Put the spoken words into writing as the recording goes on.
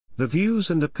The views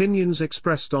and opinions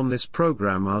expressed on this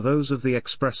program are those of the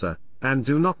expresser, and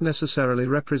do not necessarily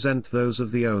represent those of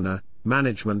the owner,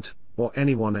 management, or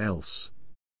anyone else.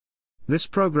 This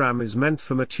program is meant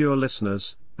for mature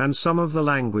listeners, and some of the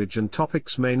language and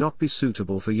topics may not be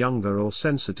suitable for younger or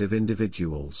sensitive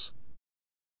individuals.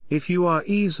 If you are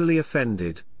easily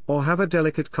offended, or have a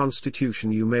delicate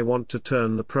constitution, you may want to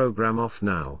turn the program off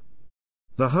now.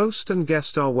 The host and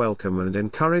guest are welcome and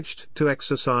encouraged to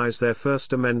exercise their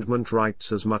First Amendment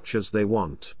rights as much as they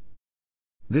want.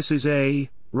 This is a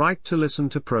right to listen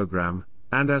to program,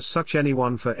 and as such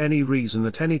anyone for any reason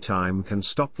at any time can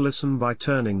stop listen by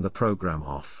turning the program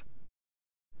off.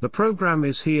 The program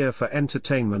is here for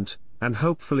entertainment, and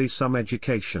hopefully some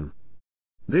education.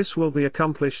 This will be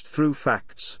accomplished through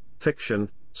facts,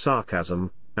 fiction,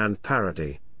 sarcasm, and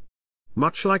parody.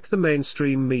 Much like the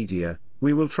mainstream media,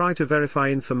 we will try to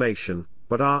verify information,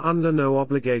 but are under no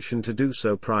obligation to do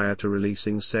so prior to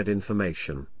releasing said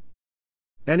information.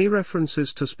 Any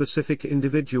references to specific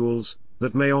individuals,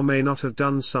 that may or may not have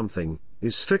done something,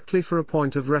 is strictly for a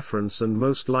point of reference and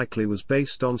most likely was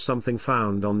based on something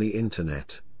found on the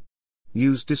internet.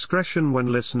 Use discretion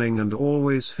when listening and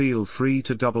always feel free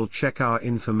to double-check our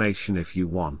information if you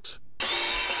want.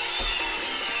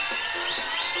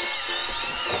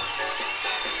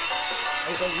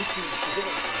 I was on YouTube today.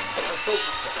 I was so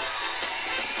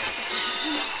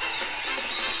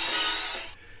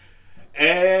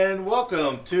And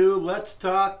welcome to Let's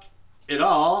Talk It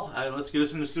All. Let's get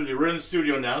us in the studio. We're in the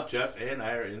studio now. Jeff and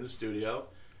I are in the studio.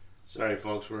 Sorry,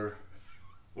 folks. We're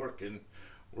working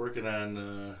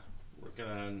on.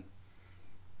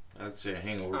 I'd say a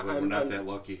hangover, but we're not that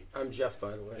lucky. I'm Jeff,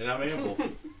 by the way. And I'm Amble.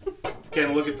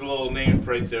 Kind of look at the little name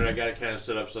right there. I got to kind of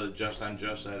sit up so that Jeff's on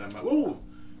Jeff's side. I'm like, ooh,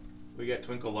 we got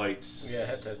twinkle lights. Yeah, I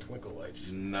had that twinkle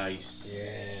lights.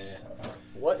 Nice. Yeah.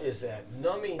 What is that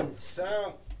numbing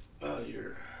sound?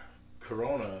 Your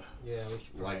Corona. Yeah, we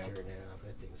should probably lamp. turn that off.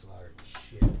 That thing's louder than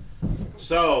shit.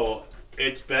 So,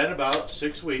 it's been about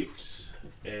 6 weeks,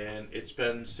 and it's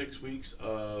been 6 weeks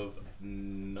of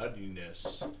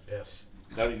nuttiness. Yes.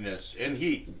 Nuttiness. And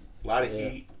heat. A lot of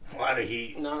heat. A lot of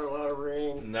heat. Not a lot of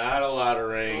rain. Not a lot of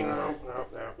rain. No.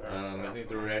 I think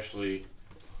there were actually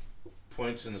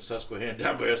points in the Susquehanna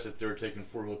down by us that they were taking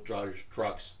four-wheel drive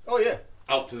trucks Oh, yeah.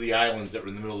 out to the islands that were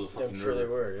in the middle of the I'm fucking sure river. they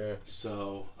were, yeah.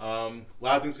 So, a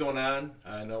lot of things going on.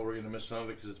 I know we're going to miss some of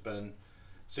it because it's been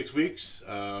 6 weeks,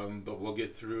 but we'll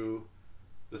get through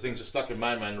the things that stuck in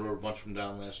my mind. I wrote a bunch from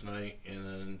down last night, and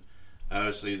then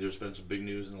obviously there's been some big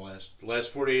news in the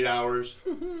last 48 hours.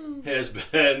 Has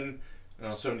been,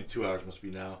 72 hours must be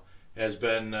now, has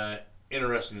been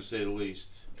interesting to say the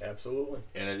least. Absolutely.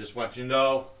 And I just want you to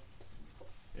know,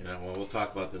 well, we'll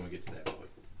talk about them when we get to that point.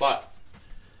 But,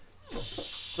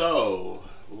 so,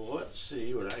 let's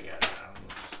see what I got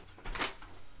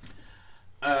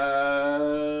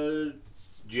down.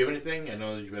 Do you have anything? I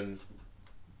know that you've been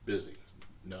busy.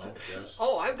 No? Yes?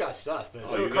 Oh, I've got stuff, but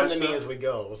Oh, it'll you come got to me stuff? as we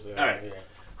go. So, All right. Yeah.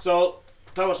 So,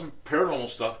 talk about some paranormal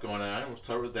stuff going on. We'll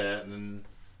start with that, and then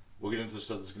we'll get into the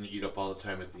stuff that's going to eat up all the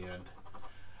time at the end.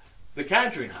 The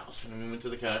Conjuring House. When we went to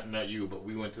the not you, but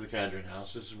we went to the Conjuring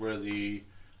House. This is where the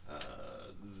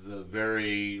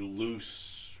very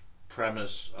loose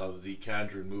premise of the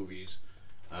Conjuring movies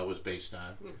was based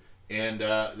on. And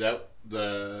it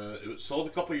was sold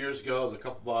a couple of years ago. The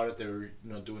couple bought it. They were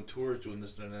doing tours, doing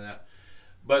this and that.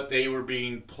 But they were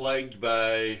being plagued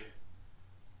by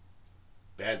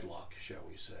bad luck, shall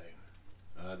we say.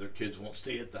 Their kids won't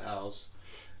stay at the house.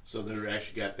 So they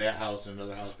actually got that house and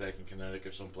another house back in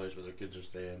Connecticut, someplace where their kids are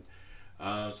staying.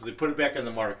 So they put it back on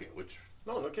the market, which...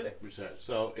 No kidding.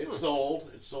 So it sold.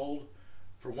 It sold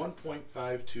for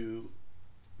 $1.52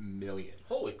 million.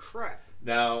 Holy crap.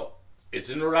 Now, it's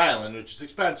in Rhode Island, which is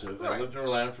expensive. Right. I lived in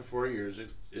Rhode Island for 4 years.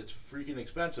 It's freaking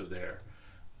expensive there.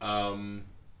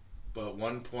 But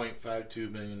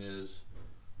 $1.52 million is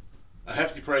a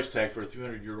hefty price tag for a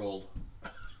 300-year-old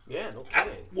Yeah, no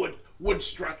kidding. wood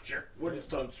structure, wooden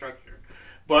stone structure.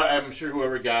 But I'm sure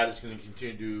whoever got it's going to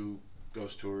continue to do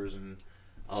ghost tours and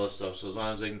all this stuff. So as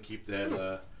long as they can keep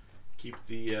that, keep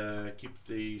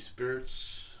the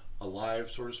spirits alive,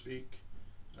 so to speak,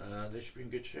 they should be in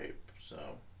good shape.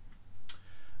 So,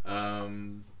 I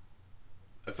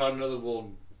found another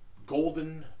little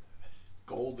golden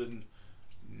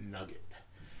nugget.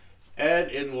 Ed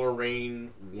and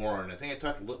Lorraine Warren. I think did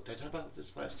I talk about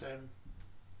this last time?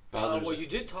 Well, you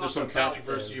did talk. There's some about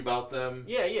controversy them. about them.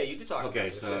 Yeah, you did talk. Okay,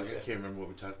 about so this, I yes, can't remember what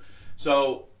we talked.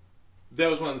 So that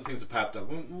was one of the things that popped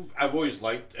up. I've always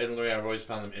liked Ed and Lorraine. I've always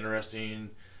found them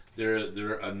interesting.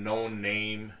 They're a known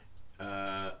name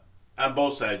on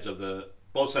both sides of the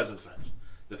fence.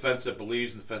 the fence that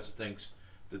believes and the fence that thinks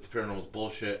that the paranormal is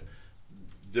bullshit,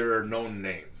 they're a known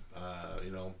name.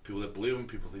 People that believe them,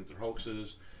 people think they're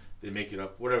hoaxes, they make it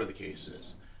up, whatever the case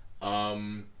is.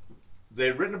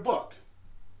 They'd written a book,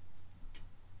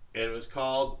 and it was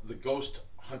called The Ghost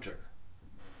Hunter.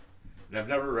 And I've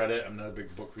never read it. I'm not a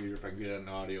big book reader. If I can get it on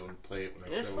audio and play it.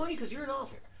 And it's funny because you're an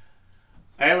author.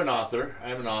 I am an author.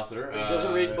 He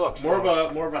doesn't read books. More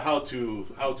of a how-to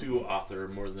author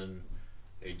more than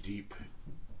a deep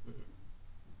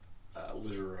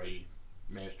literary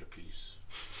masterpiece.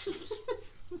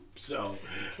 So,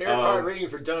 Tarot card reading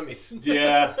for dummies.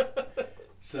 Yeah.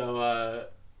 So,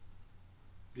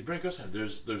 the Brain Ghost Hunter.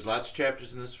 There's lots of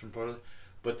chapters in this from part of it,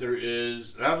 but there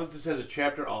is. I don't know if this has a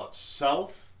chapter all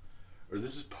itself, or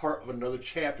this is part of another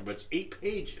chapter, but it's 8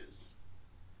 pages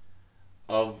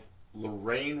of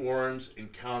Lorraine Warren's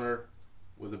encounter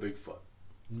with a Bigfoot.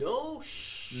 No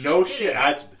shit. No shit.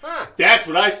 That's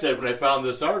what I said when I found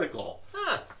this article.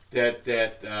 Huh.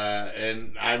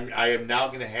 And I am now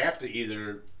going to have to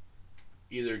either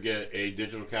get a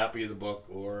digital copy of the book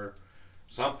or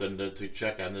something to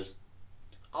check on this.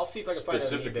 I'll see if I can find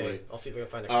it on eBay. I'll see if I can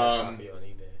find a copy on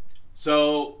eBay.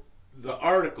 So the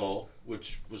article,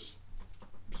 which was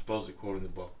supposedly quoting the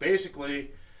book,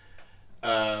 basically,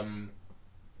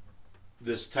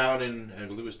 this town in, I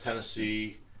believe it was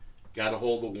Tennessee, got a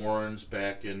hold of the Warrens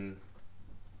back in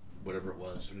whatever it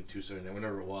was, 72, 79,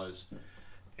 whatever it was,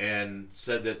 and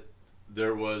said that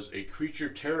there was a creature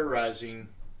terrorizing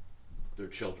their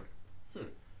children.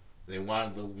 They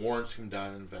wanted the Warrens to come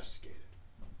down and investigate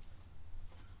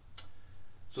it.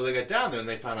 So they got down there and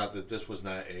they found out that this was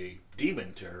not a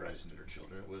demon terrorizing their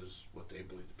children. It was what they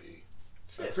believed to be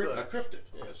a cryptid.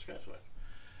 Yeah. That's right.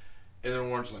 And then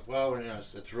Warren's like, well,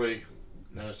 that's really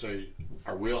not necessarily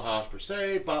our wheelhouse per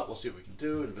se, but we'll see what we can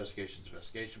do. Investigation,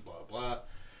 blah, blah.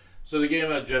 So they gave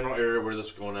him a general area where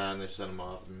this was going on. They sent him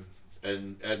off,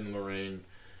 and Ed and Lorraine.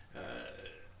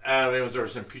 I don't know if anyone's ever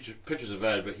seen pictures of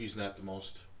Ed, but he's not the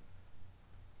most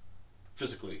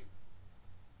physically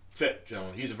fit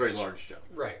gentleman. He's a very large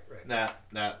gentleman. Right.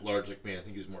 Not large like me. I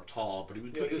think he was more tall, but he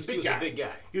was, He was a big guy. a big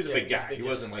guy. He was a big guy. He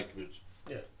wasn't like he was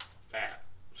Yeah. fat.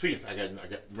 Speaking of fat, I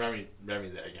got Remy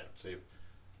that again. Say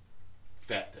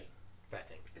fat thing.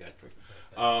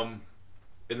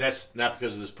 And that's not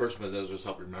because of this person, but that just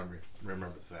help remember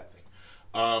the fat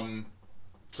thing.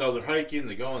 So they're hiking,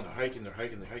 they're hiking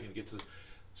to get to the,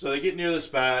 so they get near the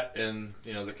spot, and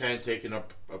they're kind of taking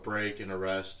up a break and a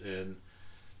rest, and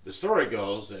the story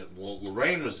goes that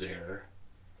Lorraine was there,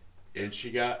 and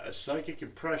she got a psychic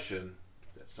impression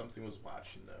that something was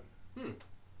watching them.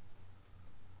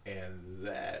 And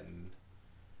then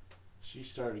she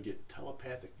started to get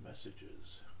telepathic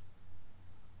messages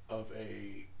of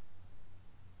a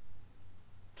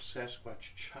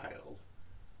Sasquatch child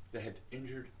that had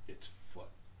injured its foot,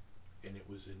 and it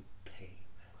was in pain.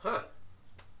 Huh.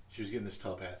 She was getting this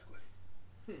telepathically.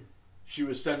 She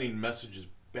was sending messages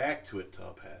back to it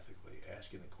telepathically,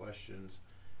 asking it questions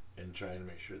and trying to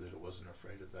make sure that it wasn't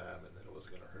afraid of them and that it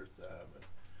wasn't going to hurt them. And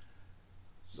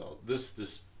so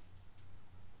this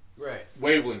right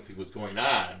wavelength thing was going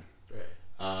on.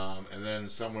 Right. And then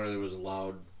somewhere there was a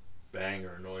loud bang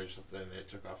or a noise or something, and it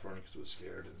took off running because it was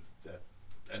scared, and that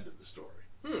ended the story.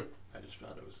 I just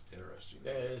found it was interesting.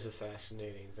 That is a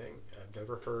fascinating thing. I've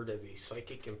never heard of a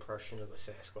psychic impression of a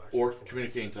Sasquatch. Or before.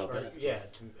 communicating telepathically.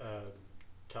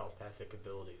 Telepathic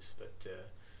abilities.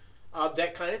 But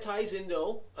that kind of ties in,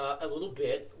 though, a little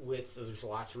bit with, there's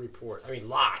lots of reports. I mean,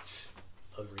 lots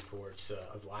of reports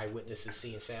of eyewitnesses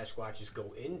seeing Sasquatches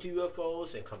go into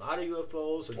UFOs and come out of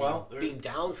UFOs and beam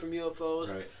down from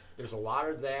UFOs. Right. There's a lot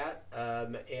of that.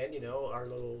 And, our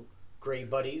little gray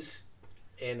buddies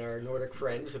and our Nordic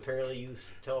friends apparently use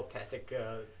telepathic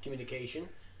communication.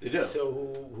 They do. So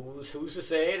who's to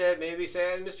say that maybe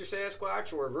Mr.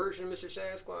 Sasquatch or a version of Mr.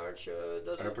 Sasquatch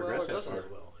doesn't work well or doesn't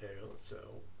work well?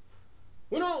 So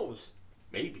who knows?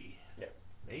 Maybe. Yeah.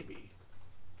 Maybe.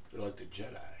 They're like the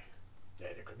Jedi.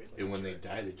 Yeah, they could be. Like And when they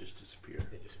die, they just disappear.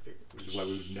 They disappear. Which is why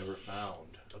we've never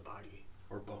found a body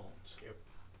or bones. Yep.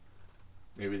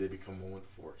 Maybe they become one with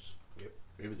the Force. Yep.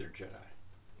 Maybe they're Jedi.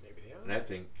 Maybe they are. And I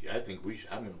think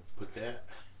I'm going to put that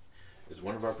as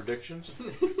one of our predictions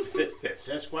that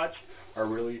Sasquatch are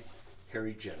really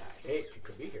hairy Jedi. Hey, it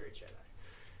could be hairy Jedi.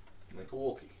 Like a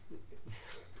Wookiee.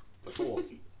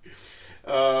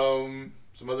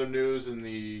 Some other news in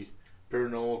the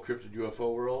paranormal cryptid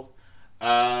UFO world.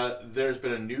 There's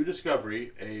been a new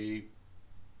discovery, a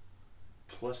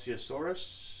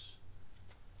Plesiosaurus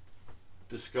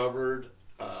discovered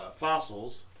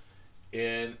fossils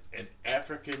in an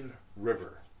African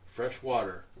river, fresh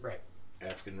water. Right.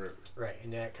 African River. Right,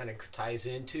 and that kind of ties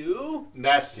into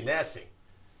Nessie. Nessie.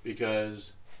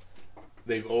 Because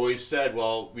they've always said,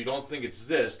 well, we don't think it's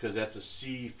this because that's a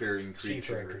seafaring creature.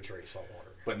 Seafaring creature,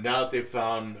 saltwater. But now that they've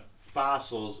found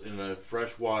fossils in a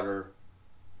freshwater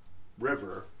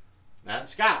river, not in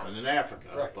Scotland, in Africa,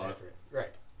 Right, but Africa. Right.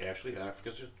 actually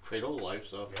Africa's a cradle of life,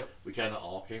 so Yep. we kind of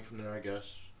all came from there, I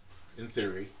guess, in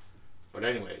theory. But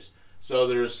anyways, so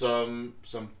there's some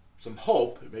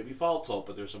hope, it may be false hope,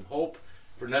 but there's some hope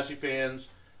for Nessie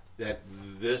fans that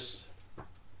this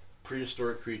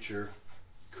prehistoric creature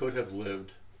could have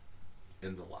lived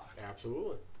in the loch.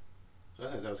 Absolutely. So I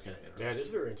thought that was kind of interesting. That is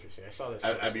very interesting. I saw this.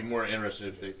 I'd be more interested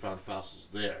if they found fossils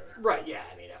there. Right, yeah,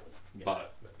 I mean, that was. Yeah.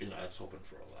 But, it's hoping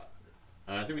for a lot.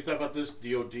 I think we talked about this.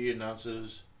 DOD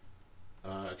announces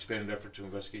expanded effort to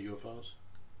investigate UFOs.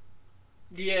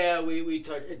 Yeah, we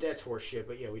touched. That's horseshit,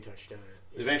 but yeah, we touched on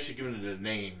it. They've actually given it a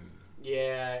name.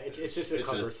 Yeah, it's just a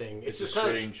cover thing. It's just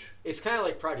strange. It's kind of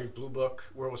like Project Blue Book,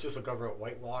 where it was just a government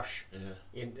whitewash.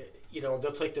 Yeah. And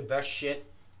they'll take the best shit,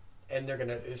 and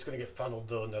it's gonna get funneled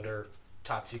to another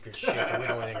top secret shit that we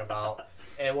don't know anything about.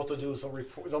 And what they'll do is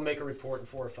they'll make a report in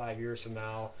 4 or 5 years from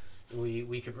now.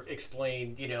 We could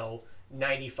explain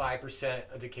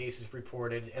 95% of the cases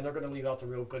reported, and they're gonna leave out the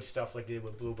real good stuff like they did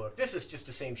with Blue Book. This is just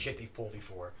the same shit they've pulled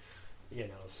before,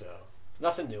 so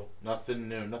nothing new. Nothing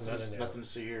new. Nothing to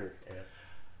see here. Yeah.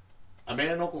 A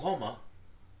man in Oklahoma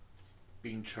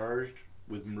being charged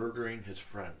with murdering his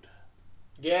friend.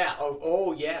 Yeah.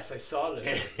 Oh yes, I saw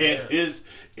this.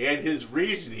 And his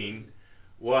reasoning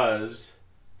was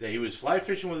that he was fly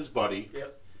fishing with his buddy.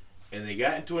 Yep. And they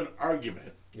got into an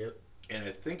argument. Yep. And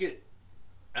I think it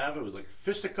was like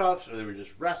fisticuffs or they were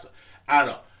just wrestling. I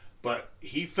don't know. But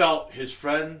he felt his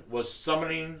friend was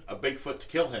summoning a Bigfoot to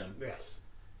kill him. Yes.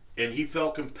 And he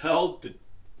felt compelled to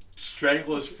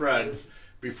strangle his friend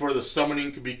before the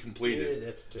summoning could be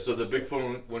completed. Yeah, so the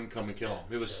Bigfoot wouldn't come and kill him.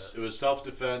 It was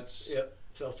self-defense. Yep.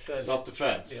 Self-defense.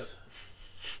 Self-defense. Yep.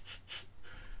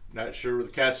 Not sure where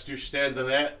the Constitution stands on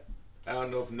that. I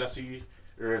don't know if Nessie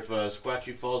or if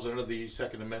Squatchy falls under the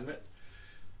Second Amendment.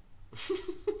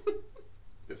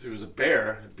 If it was a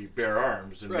bear, it'd be bare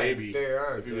arms, and maybe bare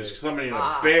arms, if he was right. summoning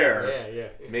a bear, yeah.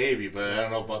 maybe. But I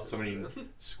don't know about summoning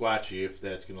Squatchy if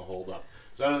that's going to hold up.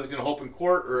 So I don't know if it's going to hold in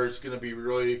court or it's going to be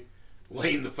really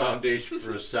laying the foundation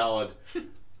for a solid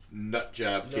nut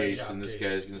job case, and this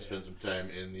guy's going to spend some time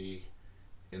in the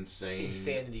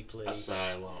insanity plea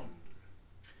asylum.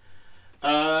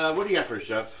 What do you got first,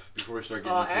 Jeff? Before we start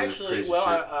getting into this crazy shit.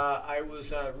 I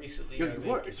was recently.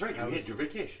 It's right. You had your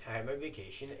vacation. I had my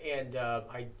vacation, and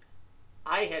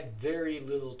I had very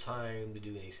little time to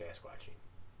do any Sasquatching,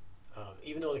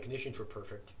 even though the conditions were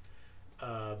perfect.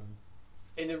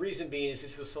 And the reason being is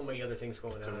there's so many other things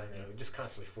going on. Just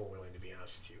constantly four-wheeling, to be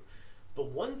honest with you. But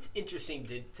one interesting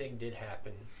thing did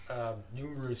happen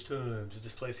numerous times at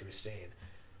this place we were staying.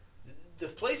 The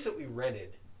place that we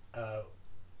rented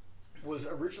was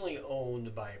originally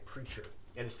owned by a preacher,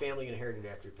 and his family inherited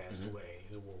after he passed away.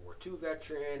 He was a World War II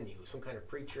veteran. He was some kind of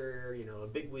preacher, a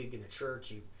bigwig in the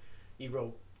church. He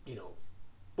wrote,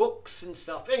 books and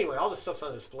stuff. Anyway, all this stuff's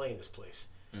on display in this place.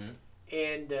 Mm-hmm.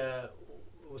 And it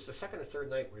was the second or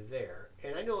third night we're there,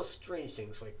 and I noticed strange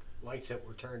things like lights that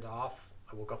were turned off.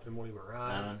 I woke up in the morning, we were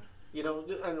on.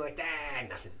 I'm like,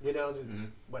 nothing.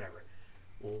 Whatever.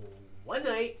 Well, one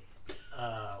night,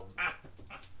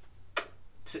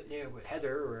 sitting there with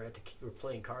Heather, we're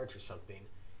playing cards or something,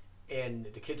 and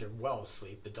the kids are well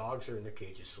asleep. The dogs are in their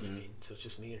cages sleeping, so it's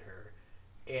just me and her.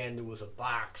 And there was a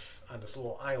box on this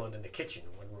little island in the kitchen,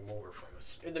 one room over from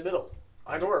us, in the middle.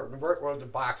 I know where the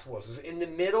box was. It was in the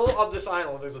middle of this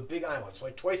island. There's a big island. It's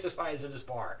like twice the size of this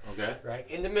bar. Okay. Right?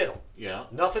 In the middle. Yeah.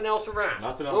 Nothing else around.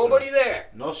 Nobody there.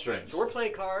 No strings. So we're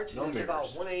playing cards. No and it's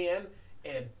mirrors. about 1 a.m.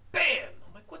 and bam!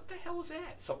 I'm like, what the hell was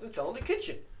that? Something fell in the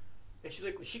kitchen. And she's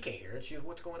like, well, she can't hear it. She's like,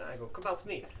 what's going on? I go, come out with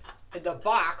me. And the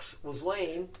box was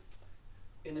laying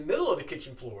in the middle of the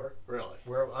kitchen floor. Really?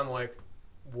 Where I'm like,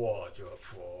 what the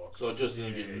fuck? So it just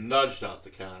didn't get nudged off the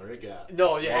counter. It got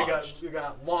launched. It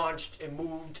got launched and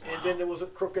moved, and then it was a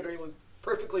crooked. It was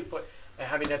perfectly put.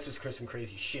 I mean, that's just some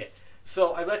crazy shit.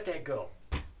 So I let that go.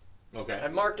 Okay. I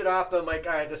marked it off. I'm like,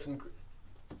 all right, that's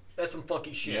some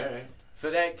funky shit. Yeah. So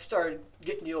that started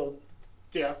getting the old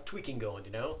tweaking going,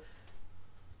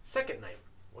 Second night,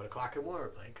 1 o'clock in the morning, we're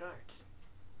playing cards.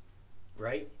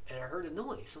 Right? And I heard a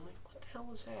noise. I'm like, what the hell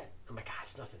was that? I'm like,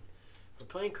 it's nothing. We're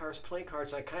playing cards.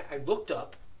 I looked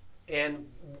up, and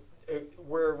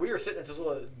where we were sitting at this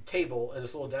little table in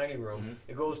this little dining room,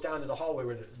 it goes down to the hallway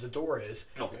where the door is.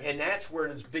 Okay. And that's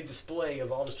where this big display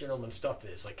of all this gentleman's stuff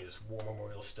is, like his war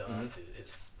memorial stuff,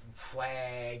 his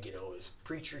flag, his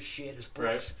preacher shit, his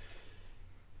books.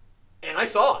 Right. And I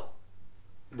saw him.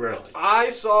 Really?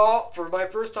 For my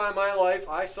first time in my life,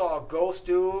 I saw a ghost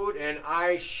dude, and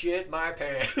I shit my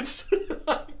pants.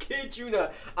 I kid you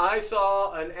not. I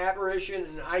saw an apparition,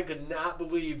 and I could not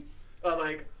believe. I'm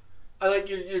like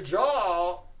your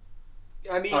jaw.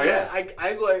 I mean, oh, yeah.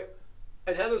 I like,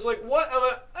 and Heather's like, what? I'm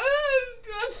like,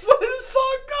 I saw a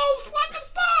ghost. What the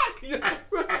fuck?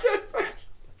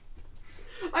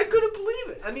 I couldn't believe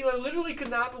it. I mean, I literally could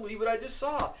not believe what I just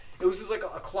saw. It was just like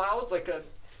a cloud,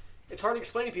 it's hard to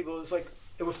explain to people.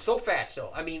 It was so fast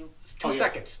though. I mean, 2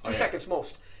 seconds, 2 seconds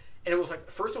most. And it was like,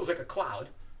 first it was like a cloud,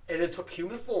 and it took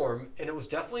human form, and it was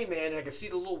definitely a man, and I could see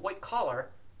the little white collar.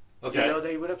 Okay.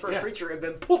 They went in for a preacher, and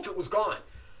then poof, it was gone.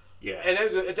 Yeah. And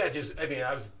that just, I mean,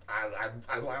 and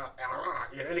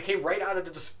it came right out of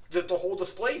the whole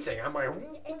display thing. I'm like,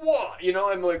 what?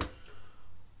 I'm like,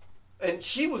 and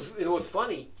it was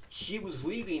funny, she was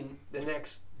leaving the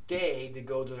next day to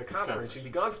go to the conference and be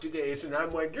gone for 2 days, and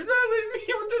I'm like, you're not leaving me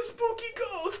with the spooky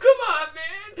ghost. Come on,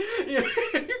 man. You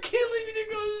can't leave me to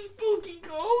go to the spooky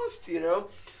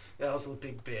ghost, That was a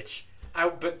big bitch.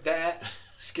 But that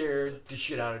scared the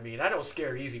shit out of me. And I don't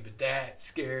scare easy, but that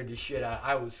scared the shit out.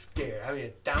 I was scared. I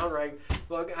mean, downright.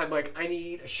 I'm like, I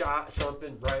need a shot,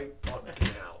 something right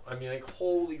fucking now. I mean, like,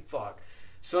 holy fuck.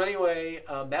 So anyway,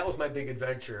 that was my big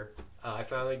adventure. I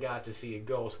finally got to see a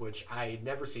ghost, which I had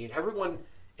never seen. Everyone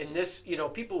in this,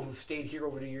 people who stayed here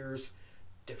over the years,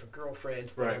 different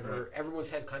girlfriends, whatever, right.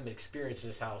 Everyone's had kind of an experience in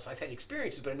this house. I've had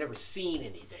experiences, but I've never seen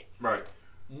anything. Right.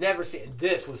 Never seen.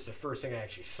 This was the first thing I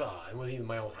actually saw. It wasn't even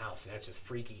my own house, and that's just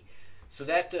freaky. So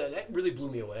that really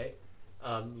blew me away.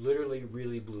 Literally,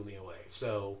 really blew me away.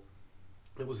 So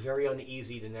it was very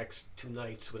uneasy the next 2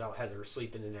 nights without Heather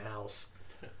sleeping in the house.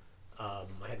 I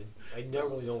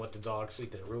normally don't let the dog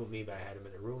sleep in a room with me, but I had him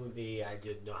in the room with me. I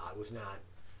was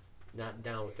not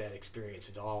down with that experience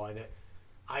at all. And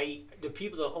the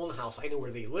people that own the house, I know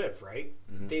where they live, right?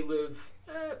 Mm-hmm. They live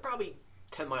probably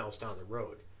 10 miles down the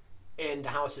road. And the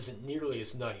house isn't nearly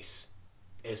as nice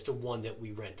as the one that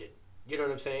we rented. You know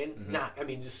what I'm saying?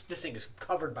 Mm-hmm. This thing is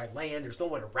covered by land. There's no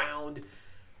one around.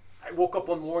 I woke up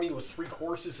one morning with 3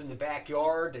 horses in the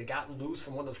backyard. They got loose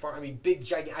from one of the farm. Big,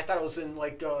 giant. I thought it was in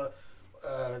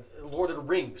Lord of the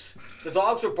Rings. The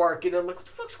dogs are barking. I'm like, what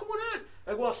the fuck's going on?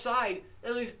 I go outside,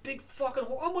 and there's big fucking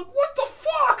horse. I'm like, what the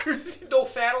fuck? No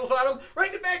saddles on them, right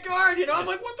in the backyard. I'm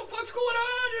like, what the fuck's going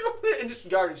on? And this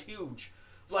yard is huge.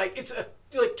 Like, it's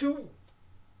like two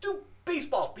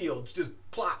baseball fields just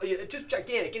just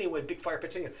gigantic. Anyway, big fire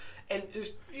pits. And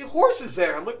there's horses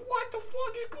there. I'm like, what the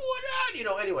fuck is going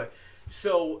on? Anyway.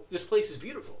 So this place is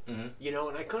beautiful. Mm-hmm.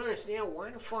 And I couldn't understand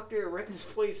why the fuck they're renting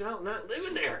this place out and not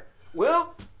living there.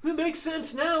 Well, it makes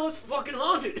sense now. It's fucking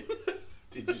haunted.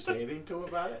 Did you say anything to him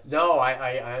about it? No,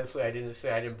 I honestly, I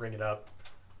didn't bring it up.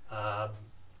 I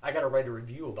got to write a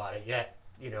review about it yet.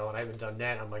 And I haven't done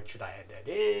that. I'm like, should I add that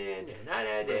in? And not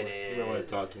add that in? You might want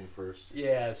to talk to him first.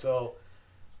 Yeah, so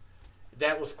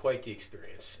that was quite the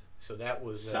experience. So that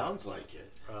was... Sounds like it.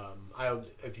 I don't know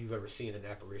if you've ever seen an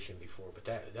apparition before, but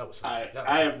that was I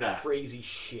have not. Crazy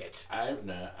shit. I have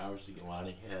not. I was thinking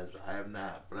Lonnie has, but I have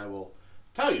not. But I will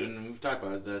tell you, and we've talked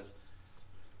about it, that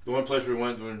the one place we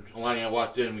went, when Lonnie and I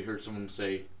walked in, we heard someone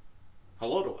say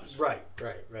hello to us. Right.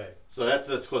 So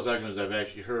that's close as I've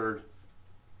actually heard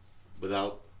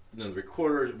without the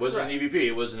recorder. It wasn't an EVP.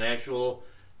 It was an actual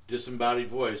disembodied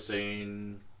voice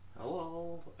saying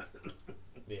hello.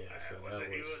 Yeah, so that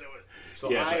was...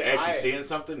 So actually seeing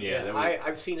something? Yeah.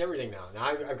 I've seen everything now. Now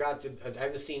I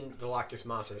haven't seen the Loch Ness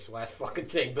Monster. It's the last fucking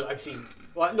thing, but I've seen...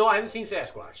 Well, no, I haven't seen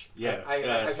Sasquatch. Yeah.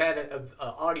 I've had an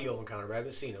audio encounter, but I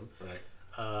haven't seen them. Right.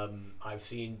 I've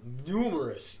seen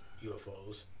numerous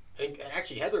UFOs. And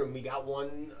actually, Heather and we got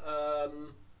one...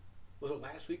 was it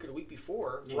last week or the week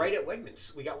before? Yeah. Right at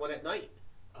Wegmans. We got one at night.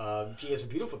 She has a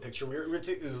beautiful picture.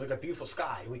 It was like a beautiful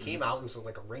sky. We came out and it was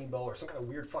like a rainbow or some kind of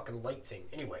weird fucking light thing.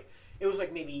 Anyway, it was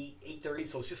like maybe 8:30,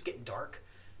 so it was just getting dark.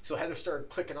 So Heather started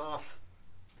clicking off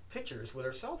pictures with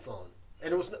her cell phone.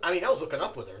 And it was, I was looking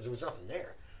up with her. There was nothing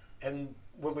there. And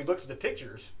when we looked at the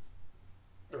pictures,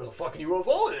 there was a fucking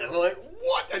UFO in it. I'm like,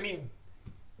 what?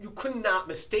 You could not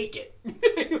mistake it.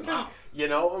 Wow.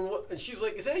 And she's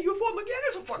like, is that a UFO? I'm like, yeah,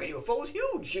 there's a fucking UFO. It's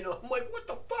huge. I'm like, what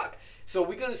the fuck? So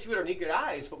we couldn't see with our naked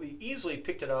eyes, but we easily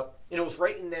picked it up, and it was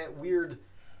right in that weird,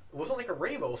 it wasn't like a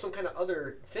rainbow, it was some kind of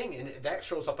other thing, and that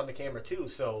shows up on the camera too.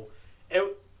 So,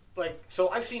 so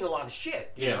I've seen a lot of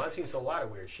shit. I've seen a lot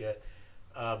of weird shit.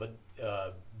 But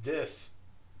this,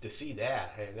 to see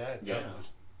that, hey, that was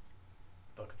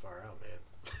fucking far out,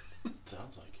 man.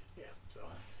 Sounds like it. Yeah.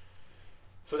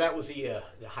 So that was the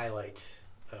highlight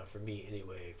for me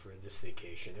anyway, for this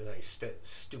vacation, and I spent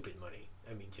stupid money.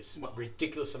 I mean, just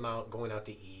ridiculous amount going out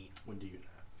to eat. When do you not?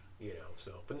 You know,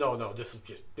 so but no, this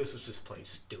was just plain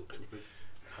stupid.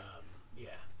 Yeah,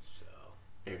 so.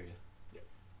 Area. Yeah.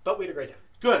 But we had a great time.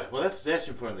 Good. Well, that's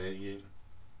important that you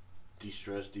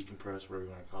de-stress, decompress, whatever you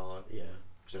want to call it. Yeah.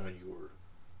 Because I know you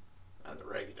were on the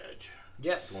ragged edge.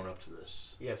 Yes. Going up to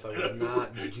this. Yes, I was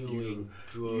not doing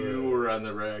good. You were on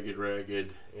the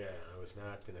ragged. Yeah, I was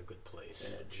not in a good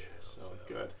place. Edge. You know, So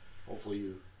good. Hopefully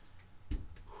you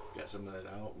got some of that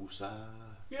out. Woosah.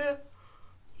 Yeah.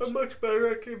 I'm much better.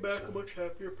 I came back a much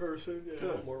happier person. Yeah,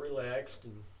 Good. more relaxed,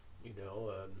 and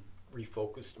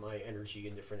refocused my energy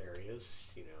in different areas.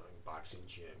 You know, in boxing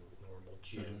gym, normal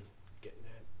gym, getting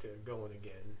that going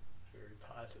again, very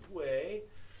positive way.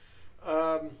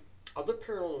 Other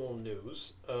paranormal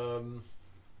news.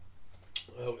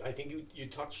 I think you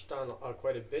touched on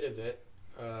quite a bit of it.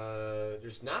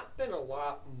 There's not been a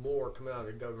lot more coming out of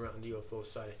the government on the UFO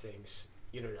side of things.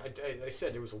 You know, I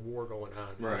said there was a war going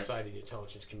on inside the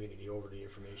intelligence community over the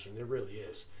information. There really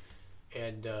is.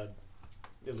 And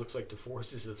it looks like the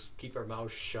forces of keep our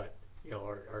mouths shut, you know,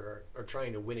 are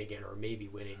trying to win again, or maybe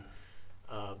winning.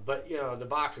 But, you know, the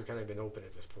box has kind of been open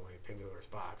at this point, Pandora's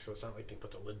box, so it's not like they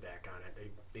put the lid back on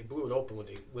it. They blew it open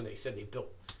when they said they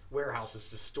built warehouses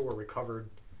to store recovered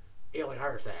alien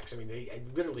artifacts. I mean, I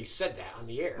literally said that on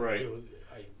the air. Right.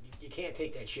 You can't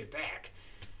take that shit back.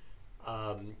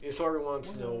 So everyone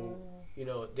wants to know, you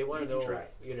know, they want to know, try.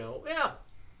 you know, yeah,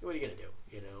 what are you going to do,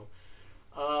 you know?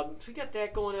 So you got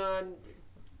that going on.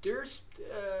 There's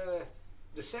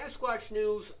the Sasquatch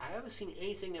news. I haven't seen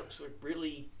anything that was like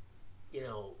really, you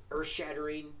know,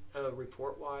 earth-shattering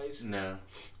report-wise. No.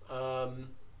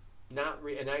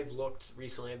 And I've looked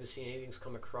recently. I haven't seen anything's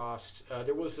come across.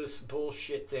 There was this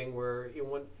bullshit thing where, you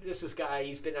know, this guy,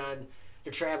 he's been on the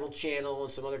Travel Channel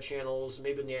and some other channels,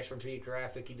 maybe National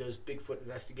Geographic. He does Bigfoot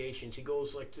investigations. He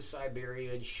goes like to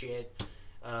Siberia and shit.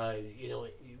 You know,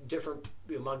 different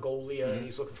Mongolia. And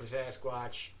he's looking for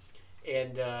Sasquatch,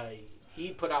 and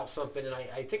he put out something, and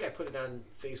I think I put it on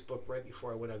Facebook right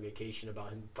before I went on vacation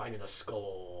about him finding a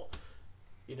skull.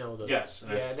 You know, yes.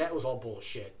 Yeah, that was all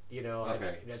bullshit. You know,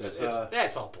 okay.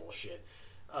 That's all bullshit.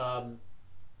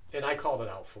 And I called it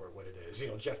out for what it is. You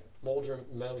know, Jeff Meldrum,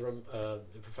 the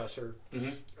professor,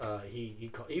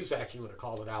 he was actually going to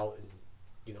call it out, and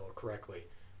you know, correctly.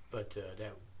 But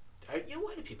you know,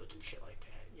 why do people do shit like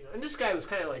that? You know, and this guy was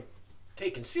kind of like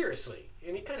taken seriously,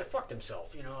 and he kind of fucked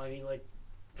himself. You know, I mean, like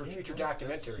for future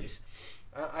documentaries.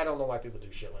 I don't know why people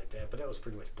do shit like that, but that was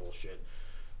pretty much bullshit.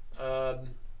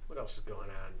 What else is going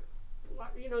on?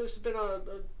 You know, there's been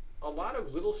a lot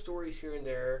of little stories here and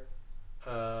there.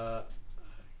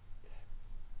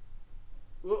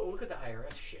 Look at the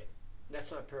IRS shit.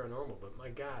 That's not paranormal, but my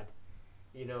God,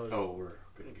 you know. Oh, we're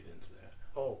gonna get into that.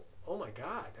 Oh my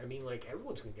God. I mean, like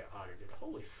everyone's gonna get audited.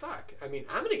 Holy fuck. I mean,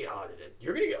 I'm gonna get audited.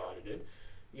 You're gonna get audited.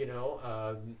 You know,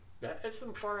 that's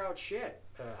some far out shit.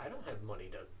 I don't have money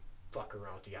to fuck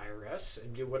around with the IRS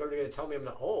and do whatever they're gonna tell me I'm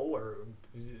gonna owe or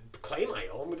claim I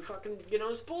owe. I'm gonna fucking, you know,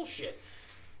 it's bullshit.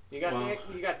 You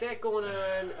got that going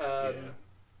on.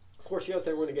 Of course, the other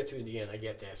thing we're gonna get to in the end. I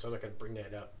get that, so I'm not gonna bring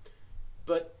that up.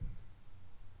 But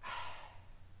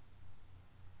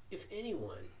if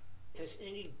anyone has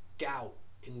any doubt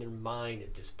in their mind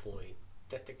at this point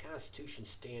that the Constitution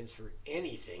stands for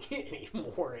anything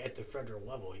anymore at the federal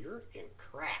level, you're in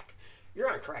crack.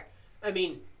 You're on crack. I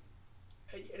mean,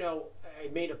 you know, I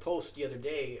made a post the other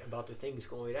day about the things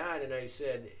going on, and I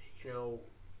said, you know,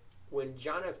 when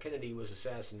John F. Kennedy was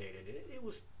assassinated, it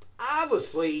was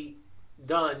obviously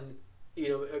done, you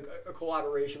know, a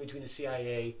collaboration between the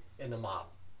CIA and the mob.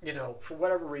 You know, for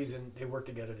whatever reason, they worked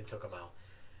together, they took him out.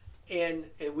 And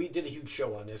we did a huge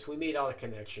show on this. We made all the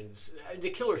connections.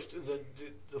 The killers,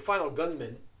 the final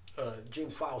gunman,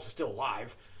 James Files, is still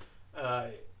alive.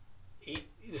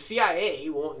 The CIA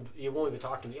won't even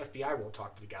talk to him. The FBI won't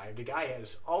talk to the guy. The guy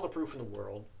has all the proof in the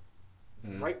world.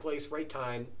 Right place, right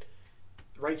time,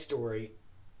 right story.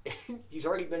 He's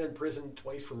already been in prison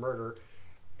twice for murder.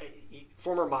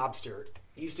 Former mobster.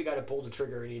 He's the guy that pulled the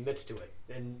trigger, and he admits to it.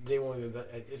 And they won't even.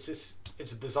 It's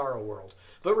a bizarro world.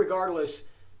 But regardless,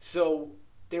 so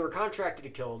they were contracted to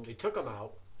kill him. They took him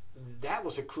out. That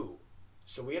was a coup.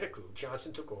 So we had a coup.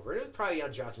 Johnson took over. It was probably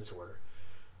on Johnson's order.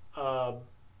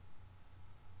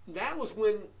 That was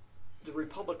when the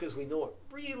Republic as we know it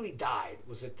really died,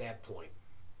 was at that point.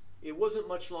 It wasn't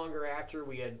much longer after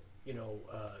we had, you know,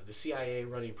 the CIA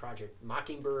running Project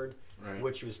Mockingbird,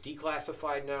 which was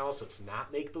declassified now, so it's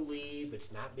not make-believe.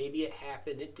 It's not maybe it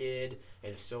happened, it did,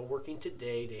 and it's still working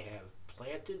today. They have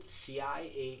planted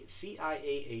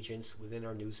CIA agents within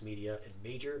our news media, and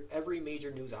every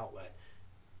major news outlet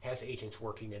has agents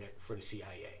working in it for the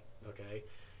CIA. Okay,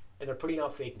 and they're putting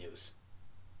out fake news.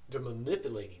 They're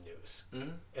manipulating news,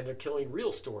 and they're killing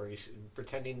real stories,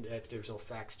 pretending that there's no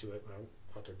facts to it. Well,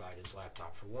 Hunter Biden's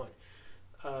laptop, for one.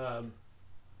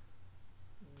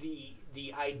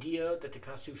 The idea that the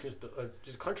Constitution is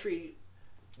the country,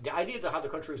 the idea that how the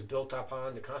country is built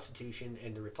upon the Constitution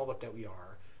and the republic that we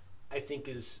are, I think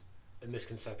is a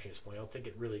misconception at this point. I don't think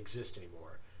it really exists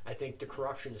anymore. I think the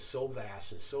corruption is so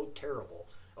vast and so terrible,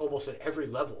 almost at every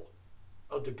level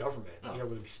of the government, whether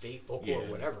it be state, local,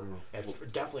 or whatever,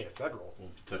 definitely at federal. We'll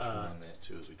be touching on that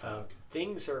too as we talk.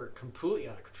 Things are completely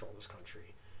out of control in this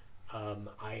country.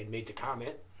 I had made the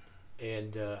comment,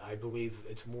 and I believe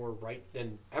it's more right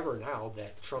than ever now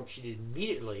that Trump should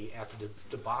immediately, after the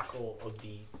debacle of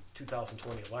the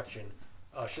 2020 election,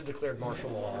 should declare martial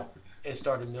law and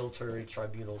started military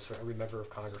tribunals for every member of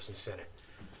Congress and Senate.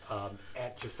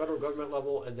 At the federal government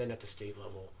level and then at the state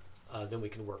level, then we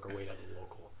can work our way down to the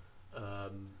local.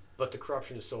 But the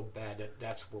corruption is so bad that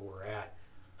that's where we're at.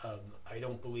 I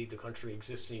don't believe the country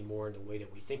exists anymore in the way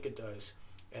that we think it does,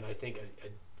 and I think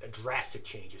a drastic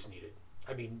change is needed.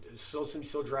 I mean, so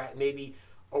drastic, maybe,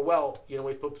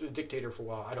 we put the dictator for a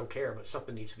while, I don't care, but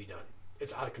something needs to be done.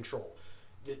 It's out of control.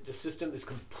 The system is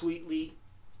completely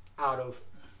out of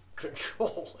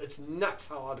control. It's nuts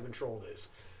how out of control it is.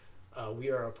 We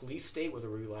are a police state, whether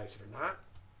we realize it or not.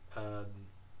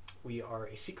 We are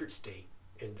a secret state,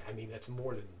 and I mean, that's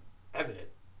more than evident.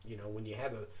 When you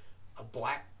have a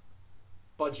black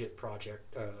budget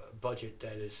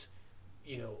that is,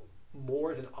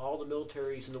 more than all the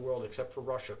militaries in the world except for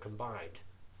Russia combined,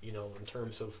 in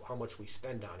terms of how much we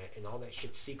spend on it, and all that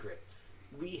shit's secret.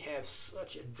 We have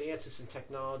such advances in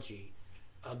technology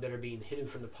that are being hidden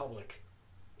from the public.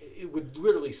 It would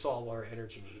literally solve our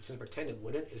energy needs, and pretend it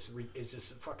wouldn't is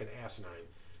just fucking asinine.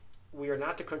 We are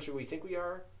not the country we think we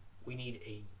are. We need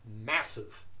a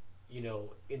massive,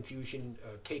 infusion,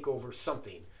 takeover,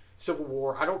 something. Civil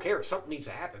war, I don't care. Something needs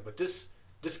to happen, but this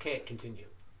can't continue.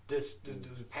 The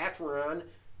path we're on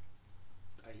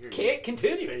can't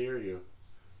continue. I hear you.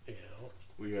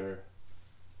 We are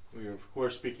of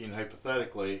course speaking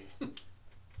hypothetically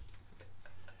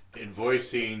and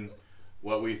voicing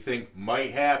what we think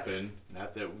might happen.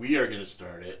 Not that we are going to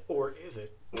start it. Or is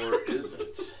it?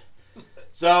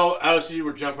 So, obviously,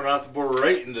 we're jumping off the board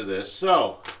right into this.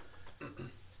 So,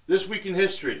 this week in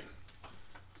history,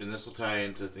 and this will tie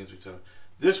into things we talk about.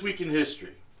 This week in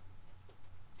history,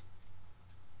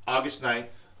 August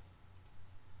 9th,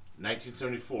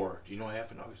 1974. Do you know what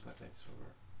happened August 9th,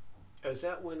 1974? Is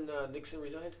that when Nixon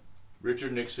resigned?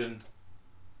 Richard Nixon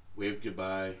waved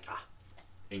goodbye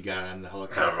and got on the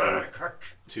helicopter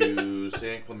to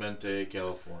San Clemente,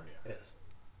 California. Yes.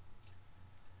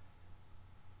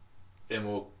 And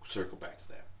we'll circle back to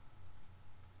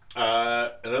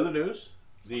that. In other news,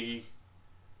 the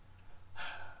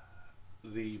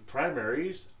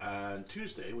primaries on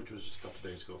Tuesday, which was just a couple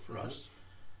days ago for us,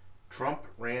 Trump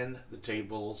ran the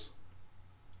tables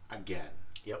again.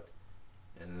 Yep.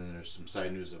 And then there's some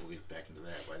side news that will lead back into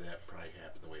that, why that probably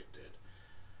happened the way it did.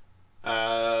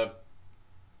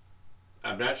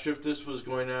 I'm not sure if this was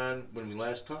going on when we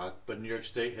last talked, but New York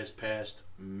State has passed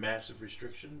massive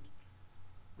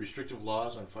restrictive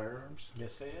laws on firearms.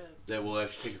 Yes, they have. That will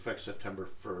actually take effect September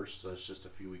 1st, so that's just a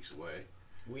few weeks away.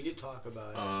 We did talk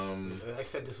about it. I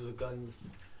said this is a gun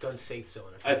safe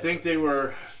zone. I think they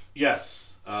were,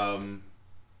 yes.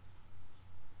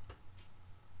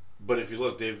 But if you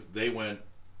look, they went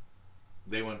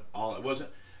all. It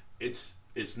wasn't. It's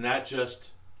not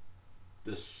just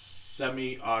the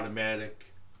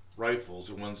semi-automatic rifles,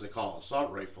 the ones they call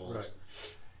assault rifles. Right.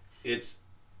 It's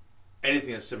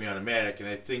anything that's semi-automatic, and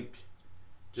I think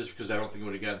just because I don't think it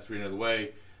would have gotten through another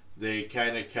way, they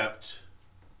kind of kept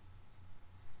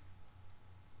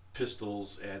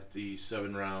pistols at the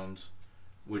 7 rounds,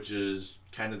 which is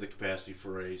kind of the capacity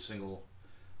for a single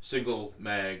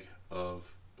mag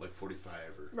of like 45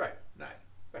 or 9.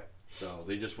 Right. So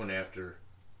they just went after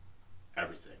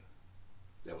everything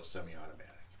that was semi-automatic.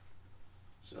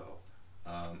 So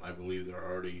I believe they're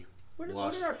already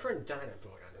What did our friend Donna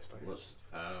vote on this?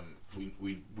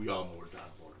 We all know where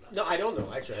Donna voted on. No, I don't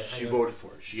know actually. She voted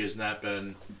for it. She has not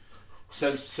been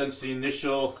since the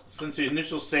initial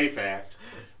SAFE Act,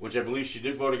 which I believe she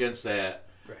did vote against that.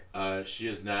 Right. She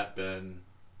has not been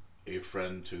a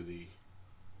friend to the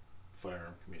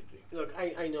firearm community. Look,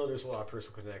 I know there's a lot of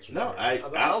personal connection. No,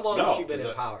 how long has she been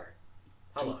in power?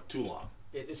 How long? Too long.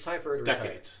 It's time for her to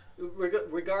Decades. retire.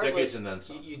 Regardless, Decades and then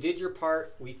some. you did your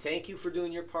part. We thank you for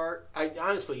doing your part. I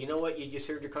honestly, you know what? You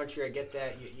served your country. I get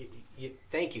that.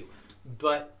 Thank you.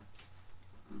 But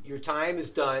your time is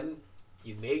done.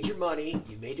 You made your money.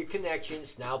 You made your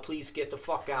connections. Now please get the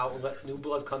fuck out and let new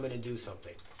blood come in and do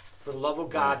something. For the love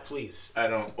of God, please. I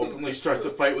don't openly start the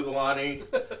fight with Alani,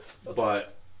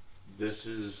 but this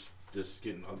is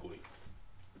getting ugly.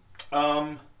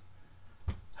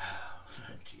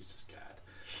 Jesus God.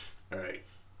 All right.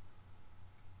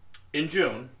 In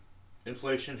June,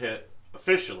 inflation hit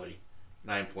officially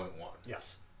 9.1.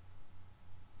 Yes.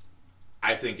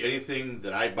 I think anything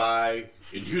that I buy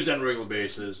and use on a regular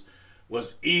basis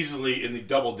was easily in the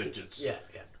double digits. Yeah,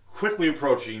 yeah. Quickly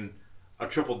approaching a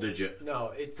triple digit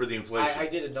for the inflation. I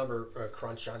did a number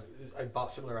crunch on. I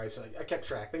bought similar items. I kept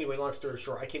track. Anyway, long story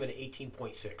short, I came in at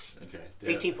 18.6. Okay.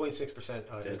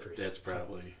 18.6% increase. That's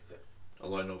probably,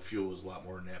 although I know fuel was a lot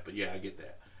more than that, but yeah, I get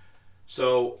that.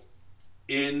 So,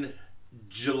 in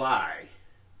July,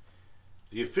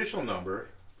 the official number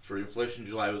for inflation in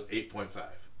July was 8.5.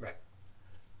 Right.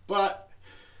 But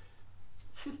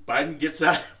Biden gets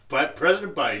out.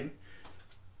 President Biden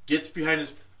gets behind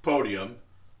his podium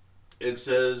and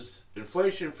says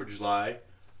inflation for July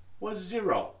was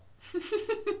 0.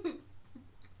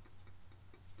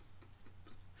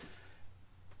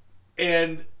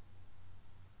 And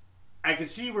I can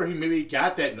see where he maybe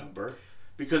got that number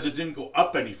because it didn't go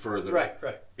up any further. Right.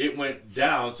 It went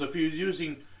down. So if he was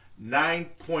using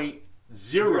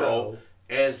 9.0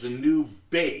 as the new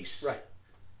base, right,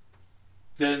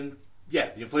 then yeah,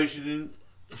 the inflation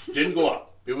didn't go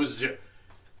up. It was 0.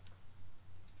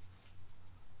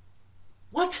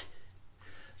 What?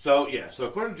 So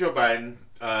according to Joe Biden,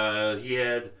 he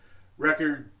had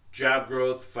record job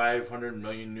growth, 500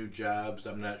 million new jobs.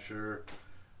 I'm not sure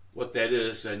what that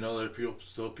is, 'cause I know there are people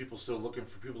still looking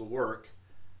for people to work.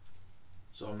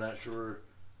 So I'm not sure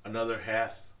another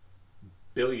 500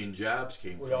 million jobs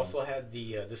came from. We also had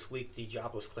this week the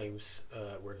jobless claims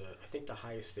were I think the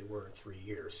highest they were in 3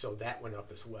 years. So that went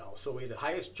up as well. So we had the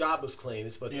highest jobless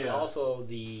claims, but also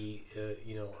the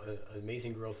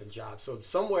amazing growth in jobs. So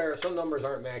somewhere some numbers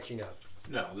aren't matching up.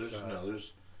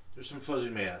 There's some fuzzy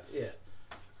math. Yeah.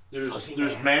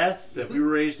 There's math that we were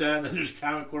raised on, and there's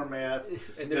Common Core math.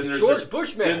 And there's George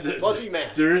Bush math, fuzzy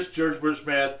math. There's George Bush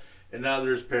math, and now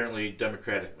there's apparently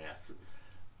Democratic math.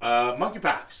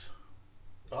 Monkeypox.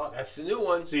 Oh, that's the new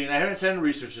one. See, and I haven't done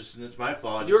research this, and it's my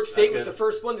fault. New York State was the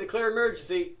first one to declare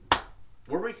emergency.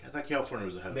 Were we? I thought California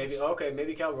was ahead of us.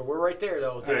 Maybe California. We're right there,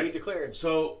 though. We declared.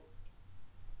 So,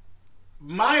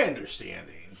 my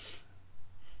understanding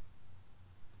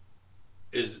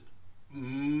is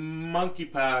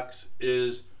monkeypox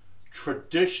is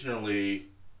traditionally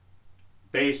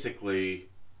basically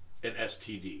an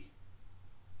STD,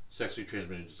 sexually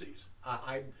transmitted disease.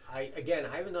 I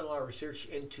haven't done a lot of research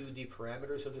into the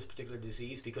parameters of this particular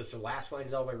disease because the last one I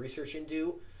did all my research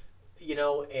into,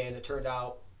 and it turned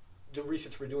out the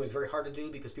research we're doing is very hard to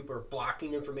do because people are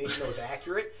blocking information that was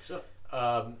accurate. Sure.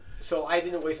 So I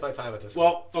didn't waste my time with this.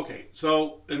 Well, okay.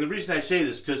 So, and the reason I say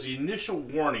this because the initial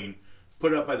warning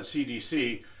put up by the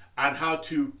CDC on how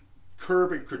to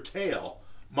curb and curtail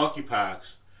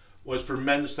monkeypox was for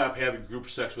men to stop having group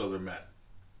sex with other men.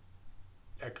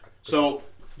 So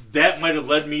that might have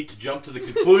led me to jump to the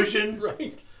conclusion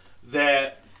right.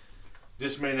 that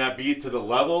this may not be to the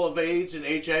level of AIDS and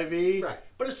HIV, right.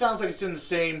 but it sounds like it's in the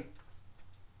same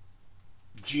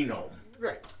genome.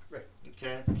 Right.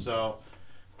 Okay, so,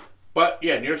 but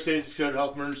yeah, New York State has declared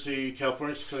health emergency,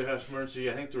 California's declared health emergency.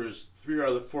 I think there was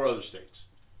 4 other states.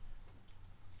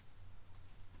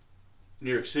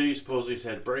 New York City supposedly has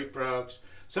had breakouts.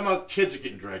 Somehow kids are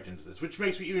getting dragged into this, which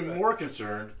makes me even more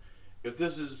concerned if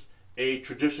this is a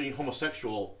traditionally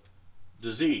homosexual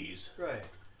disease. Right.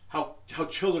 How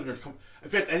children are in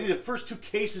fact, I think the first 2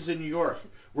 cases in New York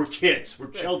were kids, were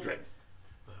children.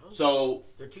 Well, so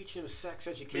they're teaching them sex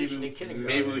education in kindergarten.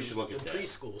 Maybe we should look at that.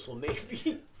 Preschool, so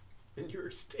maybe in your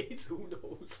states, who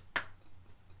knows?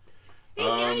 Hey,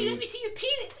 Johnny, let me see your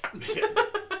penis. I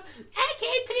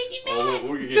can't put it in your mouth.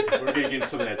 We're gonna get into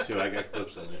some of that too. I got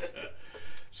clips on that.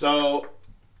 So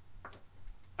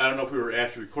I don't know if we were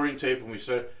actually recording tape when we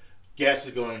started. Gas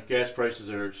prices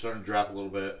are starting to drop a little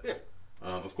bit. Yeah.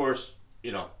 Of course,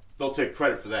 they'll take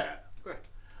credit for that. Right.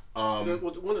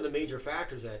 One of the major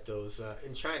factors that those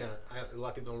in China, a lot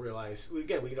of people don't realize. We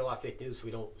get a lot of fake news, so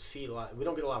we don't see a lot. We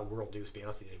don't get a lot of world news, to be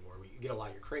honest with you, anymore. We get a lot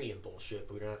of Ukrainian bullshit,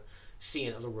 but we're not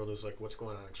seeing other world news like what's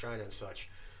going on in China and such.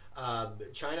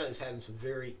 China is having some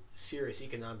very serious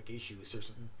economic issues.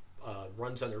 There's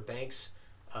runs on their banks.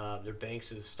 Their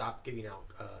banks have stopped giving out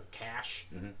cash.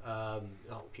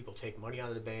 Mm-hmm. People take money out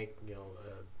of the bank.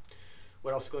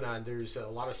 What else is going on? There's a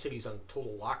lot of cities on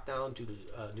total lockdown due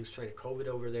to new strain of COVID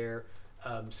over there.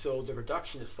 So the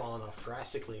reduction has fallen off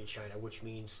drastically in China, which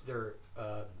means their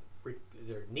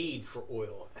need for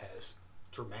oil has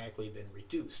dramatically been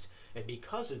reduced. And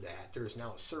because of that, there's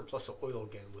now a surplus of oil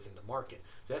again within the market.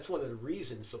 So that's one of the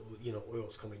reasons that, oil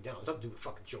is coming down. It's nothing to do with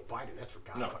fucking Joe Biden. That's for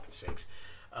God's fucking sakes.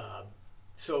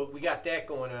 So we got that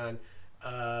going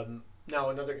on. Now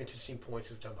another interesting point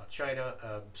is we're talking about China.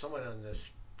 Someone on this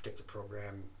particular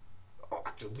program,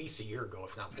 at least a year ago,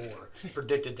 if not more,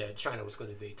 predicted that China was going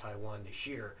to invade Taiwan this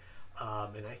year.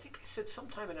 And I think I said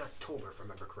sometime in October, if I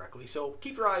remember correctly. So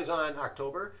keep your eyes on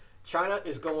October. China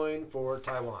is going for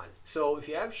Taiwan. So if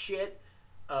you have shit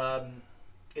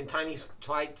in Chinese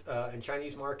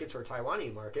markets or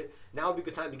Taiwanese market, now would be a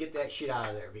good time to get that shit out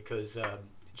of there because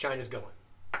China's going.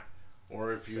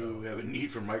 Or if you have a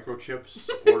need for microchips,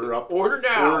 order up. Order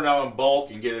now. Order now in bulk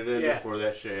and get it in before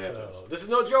that shit happens. So, this is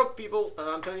no joke, people.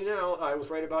 I'm telling you now. I was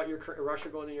right about Russia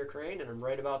going to Ukraine, and I'm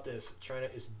right about this. China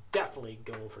is definitely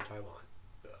going for Taiwan.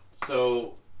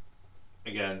 So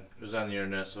again, it was on the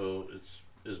internet, so it's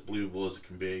as believable as it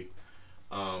can be.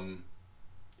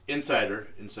 Inside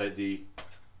the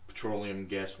petroleum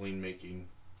gasoline making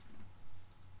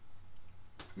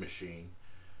machine,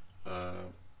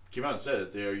 came out and said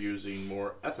that they are using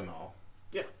more ethanol.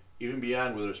 Yeah. Even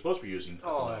beyond where they're supposed to be using ethanol.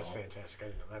 Oh, that's fantastic. I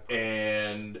didn't know that part.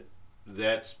 And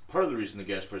that's part of the reason the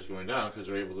gas price is going down, because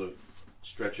they're able to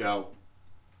stretch out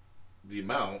the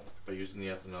amount by using the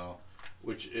ethanol,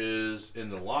 which is, in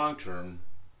the long term,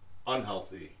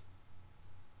 unhealthy.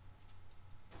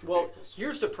 Well,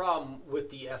 here's the problem with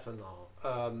the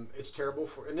ethanol. It's terrible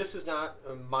for, and this is not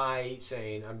my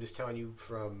saying, I'm just telling you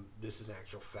this is an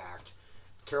actual fact.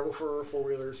 Terrible for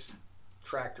four-wheelers,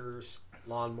 tractors,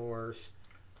 lawnmowers,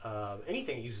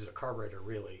 anything that uses a carburetor,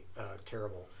 really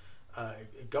terrible.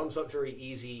 It gums up very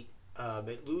easy.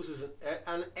 It loses,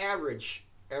 on average,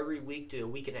 every week to a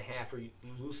week and a half, it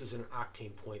loses an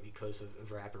octane point because of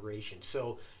evaporation.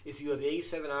 So if you have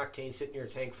 87 octane sitting in your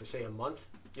tank for, say, a month,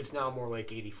 it's now more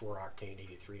like 84 octane,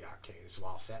 83 octane as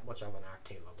well. It's that much of an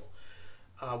octane level.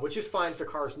 Which is fine if the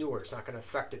car's newer. It's not going to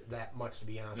affect it that much, to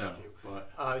be honest with you.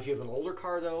 But if you have an older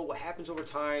car, though, what happens over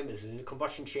time is in the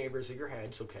combustion chambers of your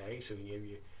heads, okay, so you have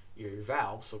your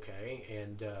valves, okay,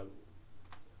 and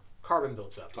carbon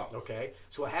builds up, okay?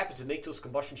 So what happens is make those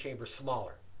combustion chambers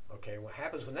smaller, okay? What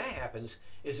happens when that happens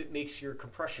is it makes your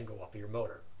compression go up in your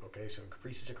motor, okay? So it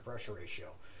increases the compression ratio.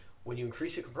 When you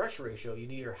increase the compression ratio, you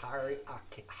need your higher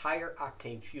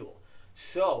octane fuel.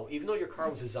 So, even though your car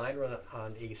was designed to run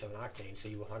on 87 octane, say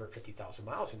you have 150,000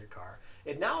 miles in your car,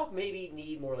 it now maybe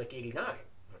need more like 89,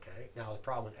 okay? Now, the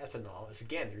problem with ethanol is,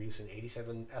 again, you're using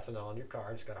 87 ethanol in your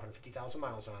car, it's got 150,000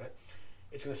 miles on it,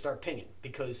 it's going to start pinging,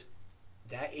 because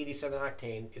that 87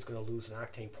 octane is going to lose an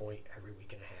octane point every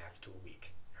week and a half to a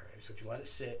week, all right? So if you let it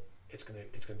sit, it's going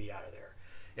to be out of there.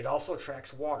 It also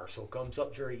attracts water, so it gums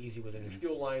up very easy within your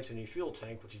fuel lines and your fuel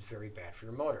tank, which is very bad for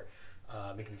your motor.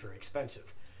 It can be very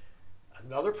expensive.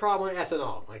 Another problem with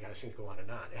ethanol, like I seem to go on and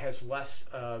on, it has less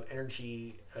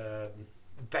energy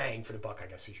bang for the buck, I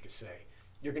guess you could say.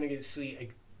 You're going to see a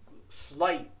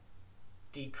slight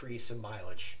decrease in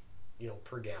mileage,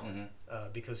 per gallon,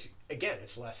 because again,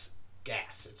 it's less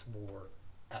gas, it's more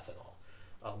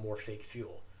ethanol, more fake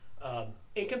fuel.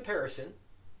 In comparison,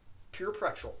 pure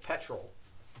petrol,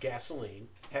 gasoline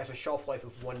has a shelf life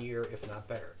of 1 year, if not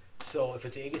better. So if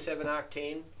it's 87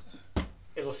 octane,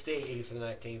 it'll stay 87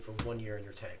 octane for 1 year in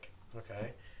your tank.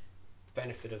 Okay,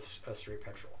 benefit of straight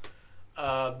petrol.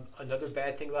 Another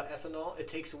bad thing about ethanol, it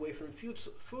takes away from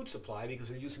food supply because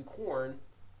they're using corn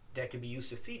that can be used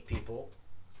to feed people.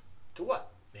 To what?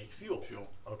 Make fuel.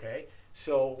 Okay,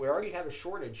 so we already have a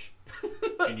shortage.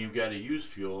 And you've got to use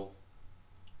fuel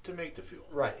to make the fuel.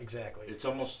 Right, exactly. It's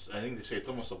almost, I think they say it's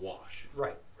almost a wash.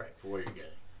 Right. For what you're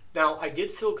getting. Now, I did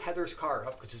fill Heather's car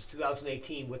up because it's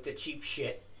 2018 with the cheap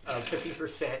shit.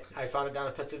 50%. I found it down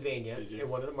in Pennsylvania in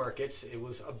one of the markets. It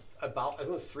was about, I think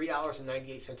it was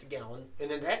 $3.98 a gallon.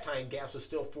 And at that time, gas was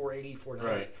still $4.80, $4.90.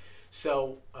 Right.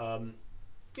 So,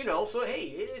 so hey,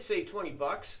 it saved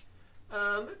 $20.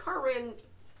 The car ran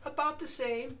about the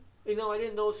same. I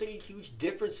didn't notice any huge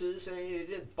differences. It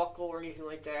didn't buckle or anything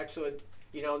like that. So,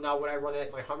 now would I run it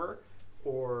at my Hummer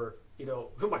or,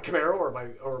 my Camaro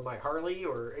or my Harley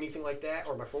or anything like that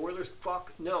or my four-wheelers?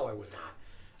 Fuck, no, I would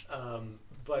not.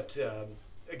 But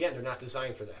again, they're not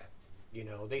designed for that.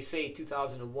 They say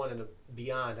 2001 and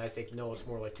beyond. I think no, it's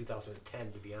more like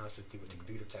 2010 to be honest with you, with the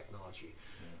computer technology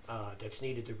that's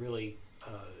needed to really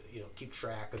keep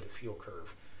track of the fuel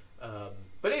curve.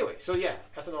 But anyway, so yeah,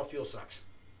 ethanol fuel sucks,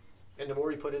 and the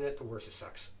more you put in it, the worse it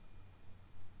sucks.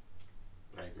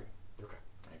 I agree. Okay.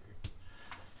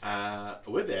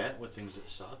 with that, with things that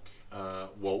suck,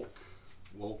 woke,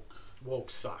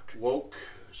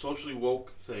 socially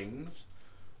woke things,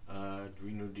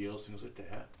 Green New Deals, things like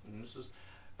that. And this is,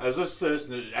 I was listening to this,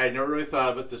 and I never really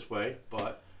thought of it this way,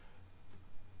 but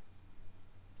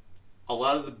a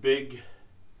lot of the big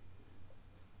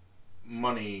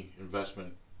money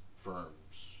investment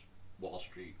firms, Wall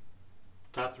Street,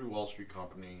 top 3 Wall Street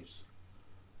companies,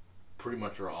 pretty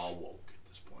much are all woke at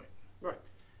this point. Right.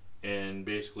 And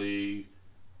basically,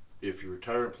 if your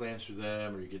retirement plans through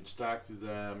them, or you're getting stock through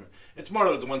them, it's more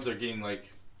like the ones that are getting like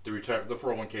the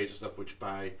 401ks and stuff, which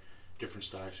buy different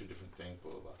stocks or different things,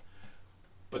 blah, blah, blah.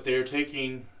 But they are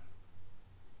taking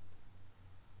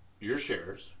your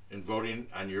shares and voting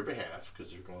on your behalf,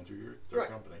 because they're going through their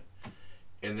company,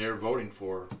 and they're voting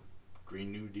for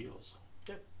Green New Deals.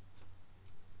 Yeah.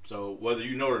 So whether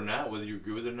you know it or not, whether you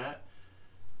agree with it or not,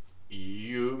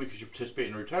 because you participate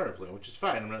in a retirement plan, which is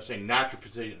fine. I'm not saying not to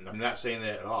participate. I'm not saying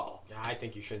that at all. Yeah, I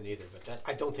think you shouldn't either, but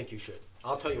I don't think you should.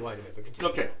 I'll tell you why in a minute, but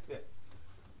continue. Okay. Yeah.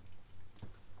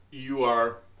 You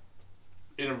are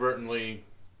inadvertently,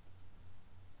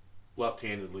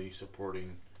 left-handedly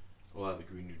supporting a lot of the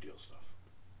Green New Deal stuff.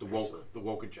 The woke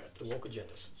agenda. The woke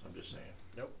agendas. I'm just saying.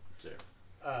 Nope. It's there.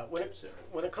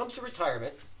 When it comes to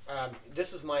retirement,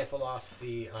 this is my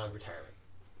philosophy on retirement.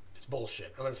 It's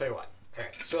bullshit. I'm going to tell you why. All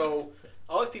right. So,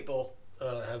 all these people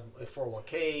have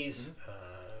 401ks,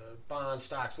 bonds,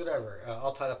 stocks, whatever,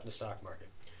 all tied up in the stock market.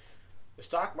 The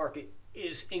stock market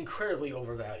is incredibly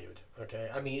overvalued. Okay,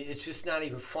 I mean, it's just not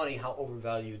even funny how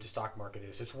overvalued the stock market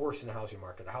is. It's worse than the housing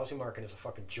market. The housing market is a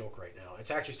fucking joke right now.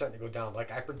 It's actually starting to go down,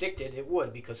 like I predicted it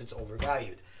would, because it's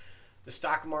overvalued. The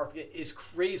stock market is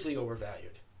crazily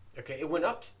overvalued. Okay, it went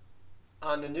up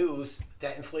on the news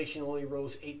that inflation only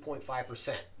rose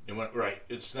 8.5%. It went right.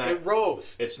 It's not. It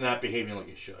rose. It's not behaving like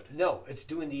it should. No, it's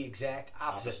doing the exact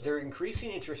opposite. They're increasing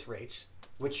interest rates,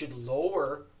 which should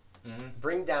lower,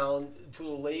 bring down to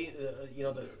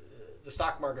the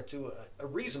stock market to a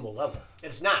reasonable level.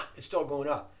 And it's not. It's still going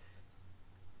up.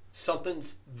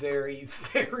 Something's very,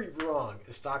 very wrong.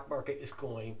 The stock market is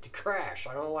going to crash.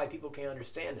 I don't know why people can't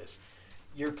understand this.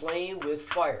 You're playing with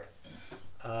fire.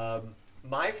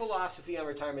 My philosophy on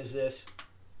retirement is this.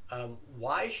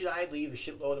 Why should I leave a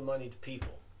shitload of money to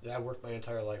people that I worked my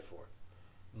entire life for?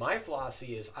 My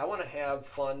philosophy is I want to have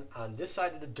fun on this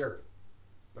side of the dirt.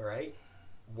 All right?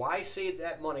 Why save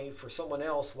that money for someone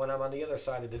else when I'm on the other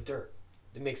side of the dirt?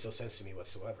 It makes no sense to me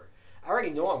whatsoever. I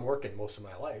already know I'm working most of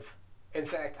my life. In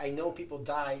fact, I know people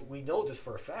die. We know this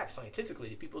for a fact scientifically,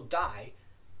 that people die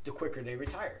the quicker they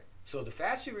retire. So the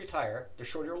faster you retire, the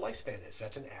shorter your lifespan is.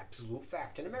 That's an absolute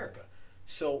fact in America.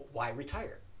 So why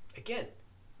retire? Again,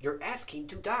 you're asking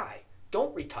to die.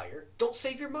 Don't retire. Don't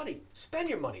save your money. Spend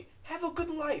your money. Have a good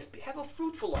life. Have a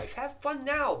fruitful life. Have fun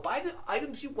now. Buy the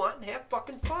items you want and have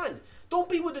fucking fun. Don't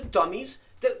be with the dummies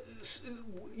that,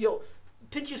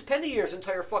 pinches penny his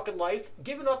entire fucking life,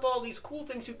 giving up all these cool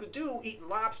things you could do, eating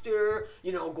lobster,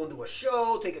 going to a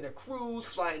show, taking a cruise,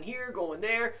 flying here, going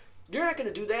there. You're not going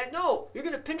to do that. No. You're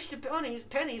going to pinch the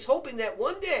pennies, hoping that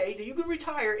one day that you can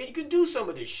retire and you can do some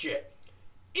of this shit.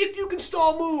 If you can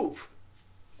still move.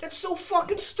 That's so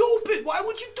fucking stupid. Why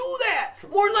would you do that?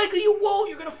 More likely you won't.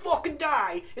 You're going to fucking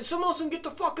die. And someone else can get the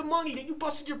fucking money that you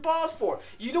busted your balls for.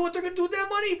 You know what they're going to do with that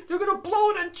money? They're going to blow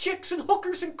it on chicks and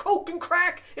hookers and coke and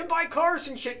crack and buy cars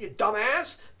and shit, you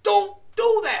dumbass. Don't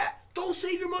do that. Don't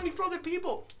save your money for other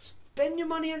people. Spend your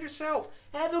money on yourself.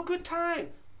 Have a good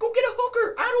time. Go get a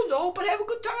hooker. I don't know, but have a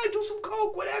good time. Do some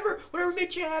coke, whatever. Whatever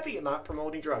makes you happy. I'm not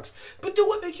promoting drugs. But do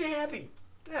what makes you happy.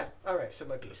 Yeah. All right. Said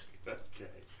my piece. Okay.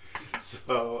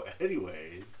 So,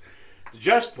 anyways, to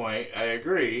Jeff's point, I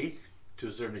agree to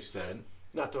a certain extent.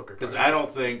 Not hooker. Because I don't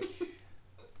think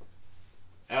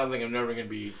I'm never going to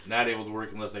be not able to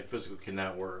work unless I physically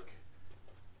cannot work.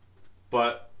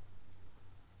 But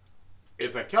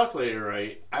if I calculate it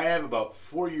right, I have about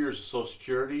 4 years of Social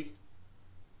Security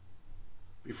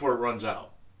before it runs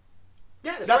out.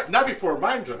 Yeah, that's right. Not before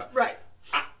mine runs out. Right.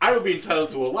 I would be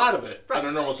entitled to a lot of it Right.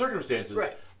 under normal circumstances.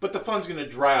 Right. But the fund's going to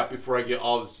dry up before I get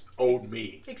all that's owed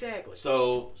me. Exactly.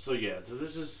 So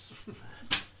this is,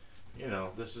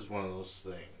 this is one of those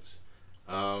things.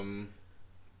 A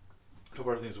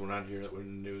couple other things went on here that were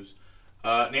in the news.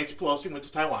 Nancy Pelosi went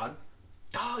to Taiwan.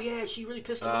 Oh yeah, she really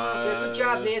pissed him off. Yeah, good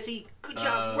job, Nancy. Good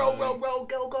job. Row, row, row.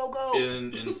 Go, go, go.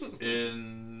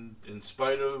 In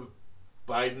spite of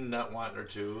Biden not wanting her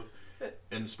to,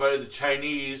 in spite of the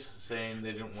Chinese saying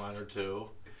they didn't want her to.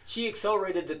 She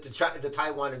accelerated the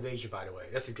Taiwan invasion, by the way.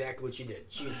 That's exactly what she did.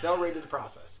 She accelerated the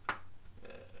process.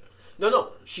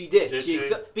 No, she did. Did she?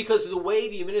 Because of the way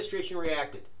the administration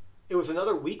reacted. It was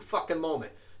another weak fucking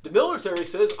moment. The military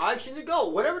says I shouldn't go.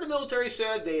 Whatever the military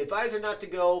said, they advised her not to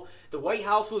go. The White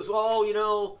House was all,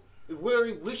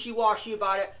 very wishy-washy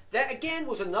about it. That, again,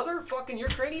 was another fucking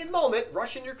Ukrainian moment,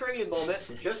 Russian-Ukrainian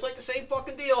moment, just like the same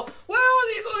fucking deal. Well,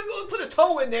 they put a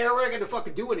toe in there, we're not going to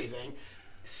fucking do anything.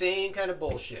 Same kind of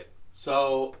bullshit.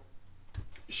 So,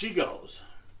 she goes.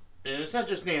 And it's not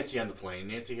just Nancy on the plane.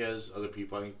 Nancy has other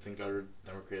people. I think other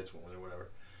Democrats went with her, whatever.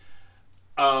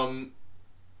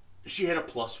 She had a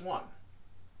 +1.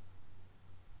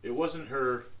 It wasn't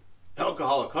her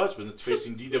alcoholic husband that's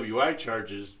facing DWI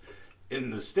charges in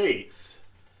the States.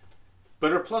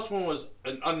 But her +1 was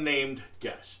an unnamed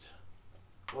guest.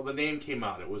 Well, the name came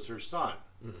out. It was her son.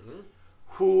 Mm-hmm.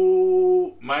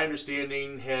 Who, my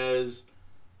understanding, has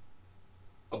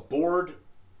a board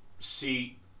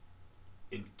seat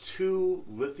in 2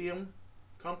 lithium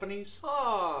companies.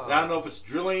 Oh. Now, I don't know if it's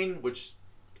drilling, which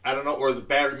I don't know, or the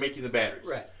battery, making the batteries.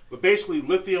 Right. But basically,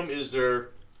 lithium is their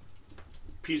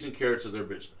peas and carrots of their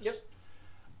business. Yep.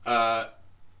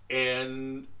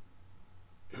 And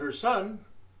her son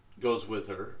goes with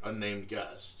her, unnamed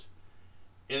guest,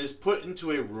 and is put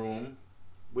into a room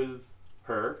with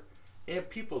her and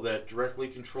people that directly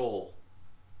control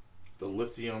the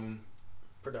lithium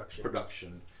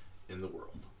production in the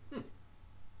world.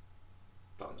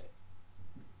 Found it.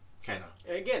 Kind of.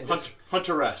 And again,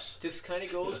 Hunteress. this kind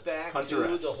of goes back to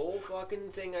the whole fucking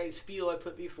thing I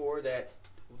put before, that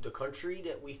the country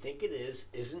that we think it is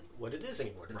isn't what it is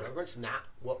anymore. The government's not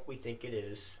what we think it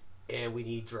is, and we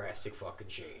need drastic fucking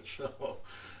change.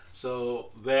 So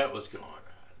that was going on.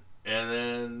 And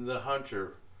then the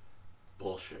Hunter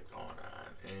bullshit going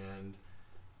on. And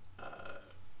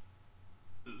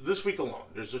this week alone,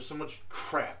 there's just so much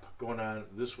crap going on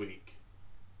this week.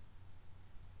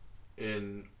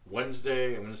 In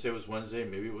Wednesday, I'm going to say it was Wednesday,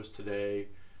 maybe it was today.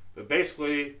 But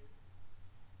basically,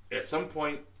 at some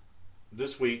point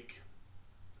this week,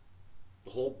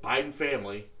 the whole Biden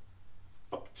family,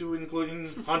 up to including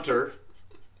Hunter,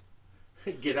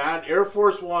 get on Air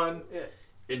Force One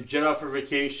and jet off for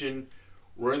vacation.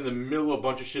 We're in the middle of a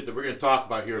bunch of shit that we're going to talk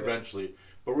about here eventually.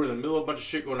 But we're in the middle of a bunch of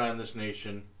shit going on in this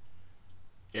nation.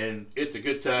 And it's a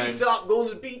good time. Peace out, going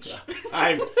to the beach.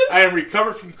 I am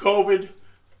recovered from COVID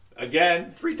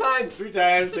again. 3 times. 3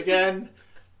 times again.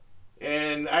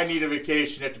 And I need a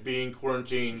vacation after being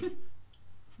quarantined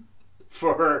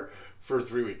for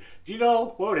 3 weeks. Do you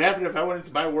know what would happen if I went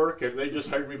into my work if they just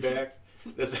hired me back?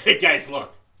 They say, hey guys,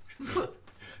 look.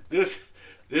 This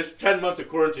 10 months of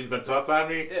quarantine's been tough on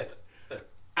me. Yeah.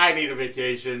 I need a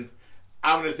vacation.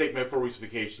 I'm going to take my 4 weeks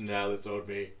vacation now that's owed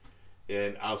me.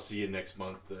 And I'll see you next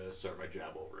month to start my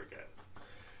job over again.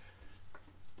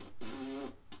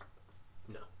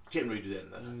 No. Can't really do that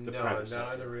in the private sector.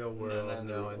 Not in the real world.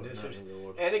 No,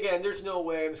 And again, there's no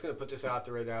way, I'm just going to put this out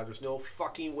there right now, there's no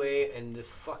fucking way in this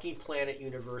fucking planet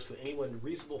universe with anyone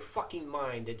reasonable fucking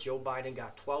mind that Joe Biden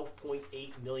got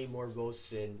 12.8 million more votes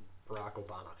than Barack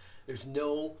Obama. There's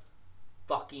no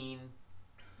fucking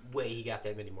way he got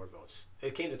that many more votes.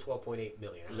 It came to 12.8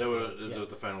 million. Is that what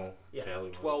the final tally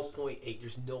was? 12.8.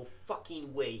 There's no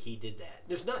fucking way he did that.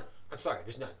 There's none. I'm sorry,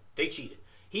 there's none. They cheated.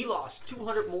 He lost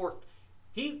 200 more.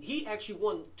 He actually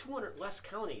won 200 less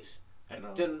counties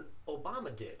than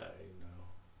Obama did. I know.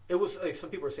 It was like some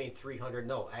people are saying 300.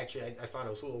 No, actually, I found it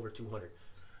was a little over 200.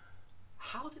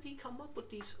 How did he come up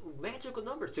with these magical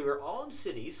numbers? They were all in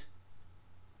cities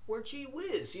where, gee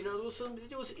whiz,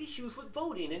 there was issues with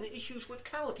voting and issues with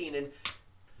counting. And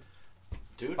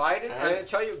dude, Biden, I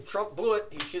tell you, Trump blew it.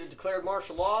 He should have declared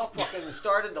martial law, fucking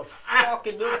started the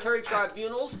fucking military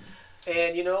tribunals,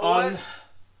 and you know what?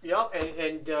 Yep,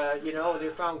 and they're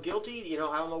found guilty. I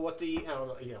don't know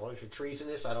if it's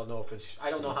treasonous. I don't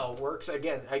know how it works.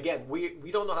 Again,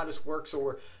 we don't know how this works, so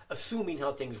we're assuming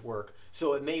how things work.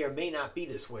 So it may or may not be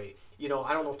this way. I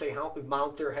don't know if they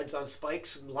mount their heads on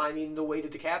spikes lining the way to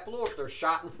the Capitol, or if they're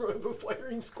shot in front of a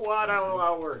firing squad. I don't know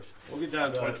how it works. We'll get down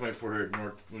to 2024 here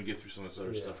when we get through some of this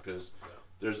other stuff, because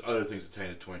there's other things that tie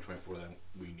into 2024 that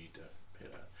we need to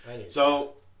hit on.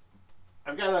 So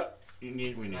I've got a. We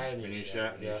need a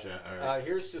shot. All right.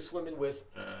 Here's to swimming with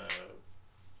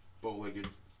bow-legged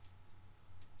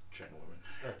China women.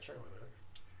 China women.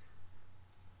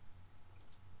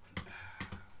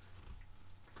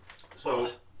 So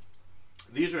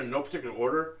these are in no particular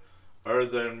order, other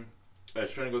than I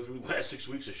was trying to go through the last 6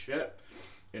 weeks of shit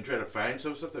and try to find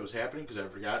some stuff that was happening, because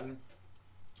I've forgotten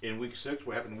in week 6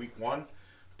 what happened in week 1.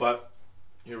 But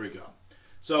here we go.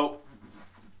 So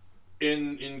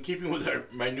in keeping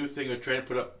with my new thing of trying to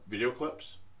put up video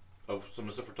clips of some of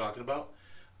the stuff we're talking about,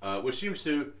 which seems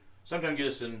to sometimes get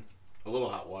us in a little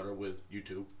hot water with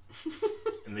YouTube,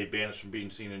 and they banned us from being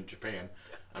seen in Japan.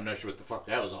 I'm not sure what the fuck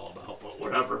that was all about, but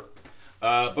whatever.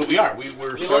 But we are. We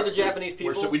love the Japanese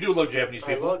people. We do love Japanese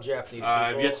people. I love Japanese people.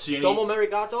 I've yet to see any. Domo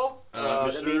arigato. Mr.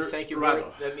 That means thank you.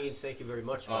 That means thank you very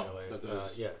much. By the way.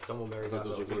 Yeah. Domo arigato. I thought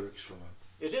those were lyrics from.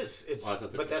 It is.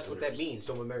 But that's what that lyrics. means.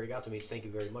 Domo arigato means thank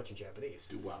you very much in Japanese.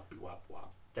 Do wop, do wop,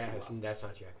 wop. That's not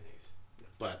Japanese.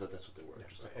 But I thought that's what they were.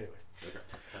 Anyway.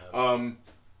 Okay.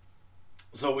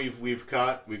 So we've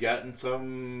gotten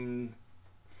some.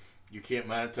 You can't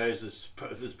monetize this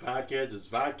podcast. It's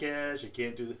vodcast. You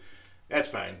can't do that. That's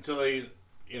fine. Until they, if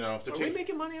they're Are we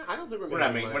making money? I don't think we're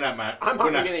not making. I'm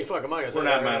not making any fucking money. We're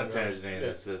not monetizing any.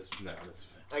 That's fine.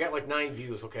 I got like 9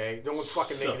 views. Okay, no one's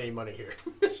fucking making any money here.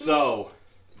 So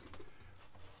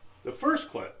the first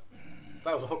clip. If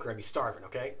I was a hooker, I'd be starving.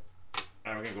 Okay.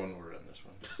 I'm gonna go in order on this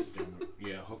one.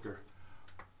 Yeah, hooker.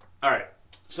 All right.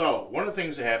 So one of the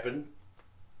things that happened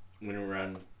when we were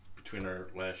on between our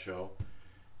last show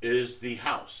is the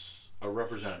House of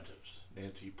Representatives,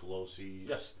 Nancy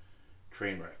Pelosi's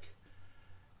train wreck,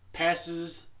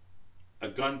 passes a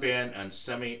gun ban on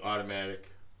semi-automatic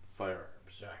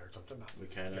firearms. Yeah, I heard something about it.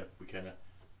 We kind of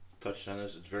touched on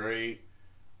this. It's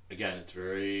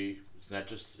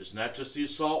not just the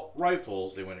assault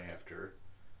rifles they went after.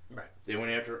 Right. They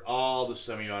went after all the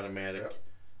semi-automatic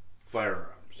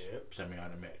firearms. Yep.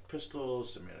 Semi-automatic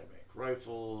pistols, semi-automatic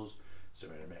rifles,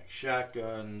 semi-automatic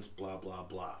shotguns, blah, blah,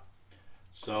 blah.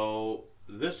 So,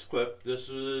 this clip, this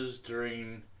is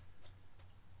during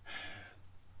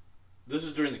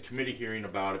the committee hearing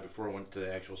about it before it went to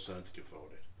the actual Senate to get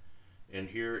voted. And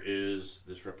here is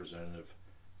this representative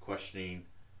questioning,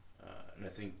 and I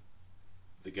think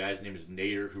the guy's name is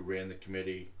Nader, who ran the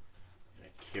committee. And I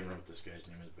can't remember what this guy's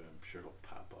name is, but I'm sure it'll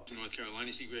pop up. North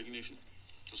Carolina, seek recognition.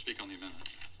 He'll speak on the amendment.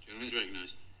 Gentleman is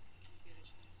recognized.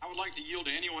 I would like to yield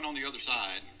to anyone on the other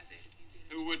side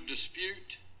who would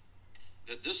dispute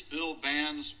that this bill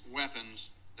bans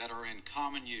weapons that are in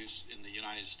common use in the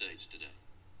United States today.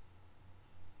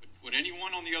 Would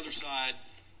anyone on the other side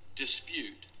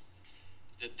dispute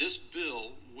that this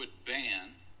bill would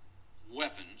ban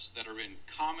weapons that are in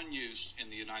common use in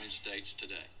the United States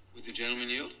today? Would the gentleman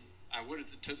yield? I would,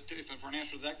 for an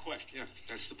answer to that question. Yeah,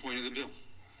 that's the point of the bill.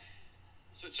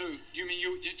 So to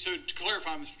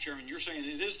clarify, Mr. Chairman, you're saying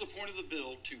it is the point of the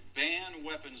bill to ban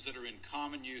weapons that are in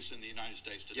common use in the United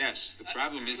States today? Yes, the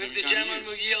problem is If that the gentleman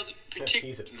will yield,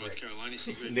 He's a North prick. Carolina,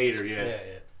 seek recognition. Nader, yeah.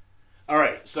 Yeah. All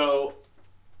right, so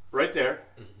right there.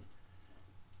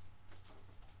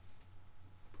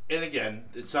 And again,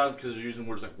 it sounds because they're using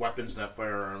words like weapons, not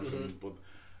firearms. And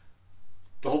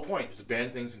the whole point is to ban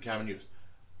things in common use.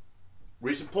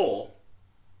 Recent poll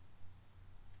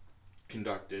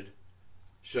conducted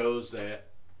shows that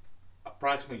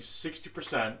approximately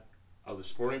 60% of the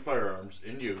sporting firearms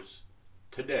in use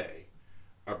today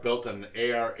are built on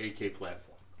the AR-AK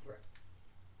platform, Right.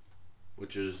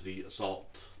 which is the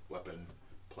assault weapon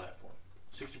platform.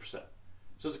 60%.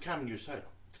 So it's a common use item.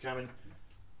 It's common.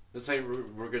 Let's say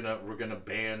we're gonna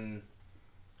ban,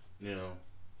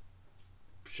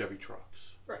 Chevy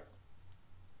trucks. Right.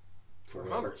 For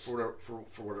Hummers. whatever. Well,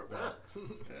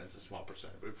 it's a small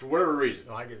percentage, but for whatever reason.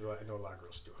 No, I know a lot of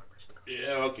girls do Hummers.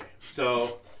 Yeah. Okay.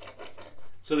 So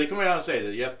they come out and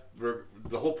say that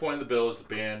the whole point of the bill is to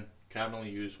ban commonly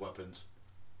used weapons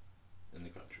in the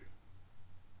country.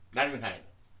 Not even hiding.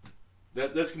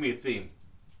 That's gonna be a theme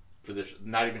for this.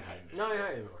 Not even hiding. No,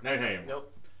 not anymore. Not even hiding.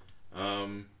 Nope.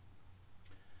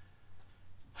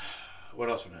 What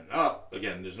else went on? Oh,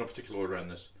 again, there's no particular order on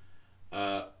this.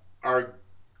 Our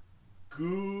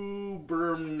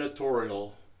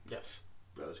gubernatorial, Yes.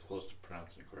 that was close to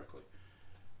pronouncing it correctly,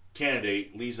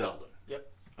 candidate Lee Zeldin. Yep.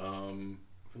 From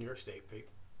New York State, Pete.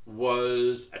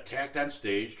 Was attacked on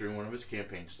stage during one of his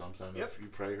campaign stumps. I don't know if you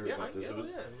probably heard about this.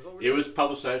 It was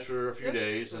publicized for a few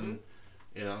days, and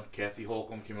Kathy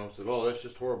Holcomb came up and said, "Oh, that's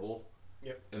just horrible."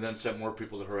 Yep. And then sent more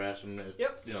people to harass him.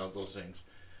 Yep. Those things.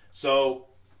 So,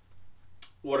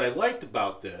 what I liked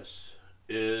about this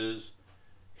is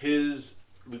his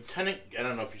lieutenant. I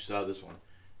don't know if you saw this one.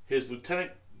 His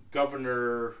lieutenant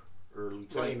governor or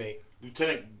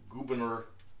lieutenant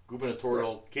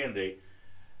gubernatorial candidate,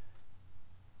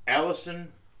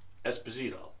 Allison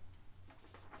Esposito,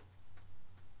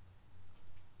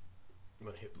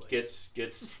 gets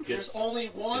There's only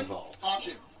one involved.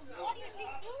 option.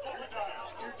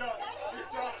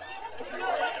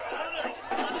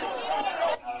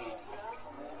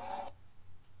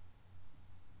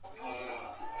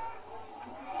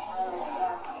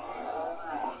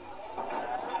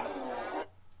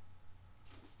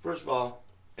 First of all,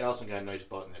 Allison got a nice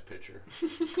butt in that picture.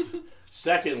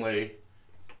 Secondly,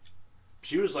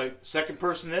 she was like second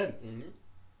person in. Mm-hmm.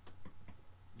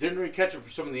 Didn't really catch it for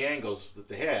some of the angles that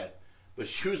they had, but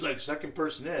she was like second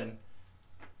person in,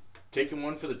 taking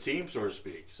one for the team, so to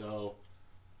speak. So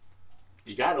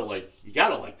you gotta like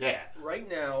that. Right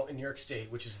now in New York State,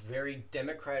 which is a very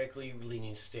democratically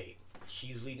leaning state,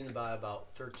 she's leading by about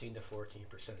 13 to 14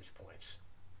 percentage points.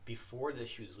 Before this,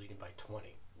 she was leading by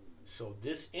 20. So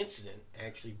this incident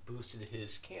actually boosted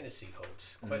his candidacy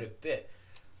hopes quite a bit.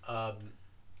 I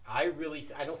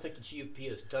don't think the GOP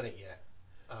has done it yet,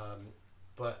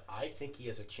 but I think he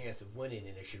has a chance of winning,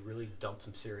 and they should really dump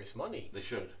some serious money. They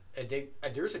should. And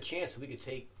there's a chance we could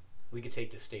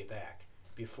take this state back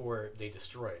before they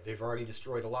destroy it. They've already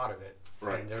destroyed a lot of it,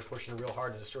 Right. and they're pushing real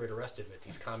hard to destroy the rest of it.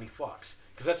 These commie fucks,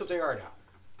 because that's what they are now.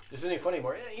 This isn't any fun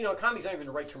anymore. You know, commie's not even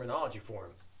the right terminology for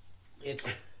them.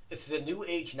 It's the new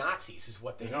age Nazis is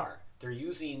what they are. They're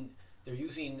using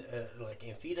like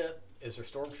Amphita as their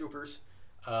stormtroopers.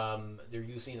 They're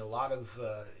using a lot of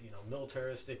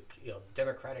militaristic,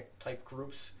 democratic type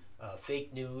groups,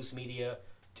 fake news media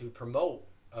to promote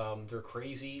their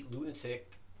crazy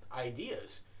lunatic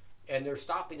ideas, and they're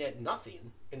stopping at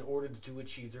nothing in order to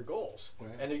achieve their goals.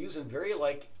 Right. And they're using very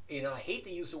I hate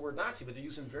to use the word Nazi, but they're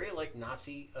using very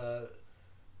Nazi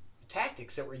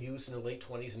tactics that were used in the late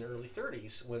 20s and early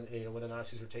 30s when the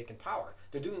Nazis were taking power.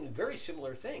 They're doing very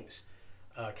similar things,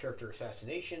 character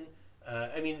assassination.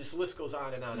 This list goes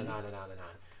on and on and on and on and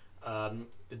on.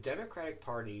 The Democratic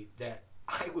Party that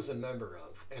I was a member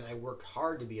of, and I worked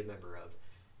hard to be a member of,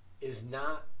 is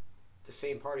not the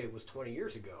same party it was 20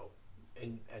 years ago.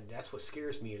 And that's what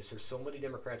scares me is there's so many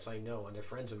Democrats I know, and they're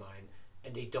friends of mine,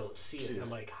 and they don't see it. I'm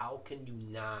like, how can you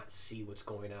not see what's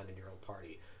going on in your own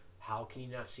party? How can you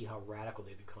not see how radical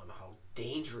they become, how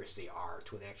dangerous they are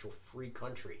to an actual free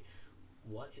country?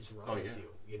 What is wrong with you?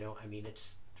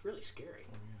 It's really scary.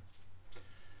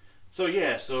 So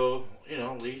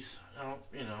Lee's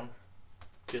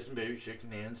kissing baby, shaking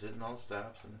hands, hitting all the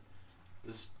stops, and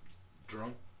this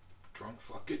drunk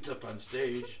fuck gets up on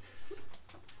stage.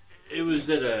 It was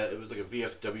like a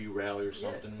VFW rally or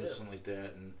something, something like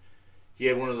that, and he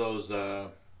had one of those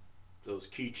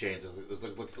keychains.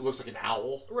 It looks like an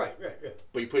owl. Right.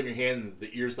 But you put in your hand, the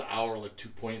ears, the owl, are like two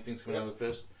pointy things coming out of the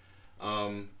fist.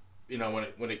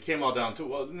 When it came all down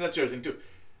to and that's the other thing too.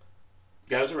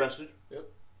 Guy was arrested. Yep.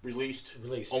 Released.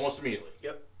 Almost immediately.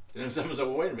 Yep. And then someone's like,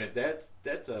 well, wait a minute,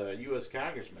 that's a U.S.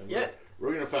 congressman. Yeah. We're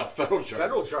going to file federal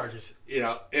charges.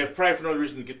 And probably for no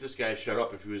reason to get this guy shut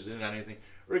up if he was in on anything.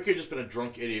 Or he could have just been a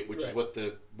drunk idiot, which is what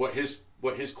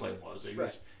his claim was. He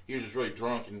was just really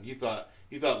drunk, and he thought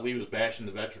Lee was bashing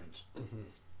the veterans. Mm-hmm.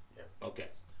 Yeah. Okay.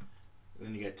 And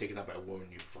then you got taken up by a woman,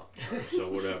 you fucked.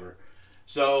 So whatever.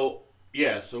 So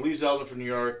Lee Zeldin from New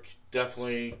York,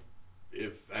 definitely.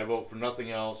 If I vote for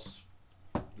nothing else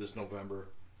this November,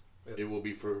 it will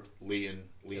be for Lee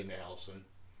and Allison.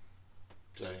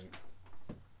 Saying,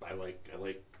 I like.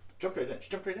 Jump right in. She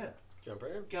jumped right in.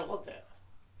 Yeah, I love that.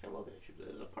 She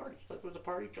was a party. That was a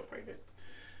party. Jump right in.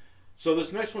 So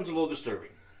this next one's a little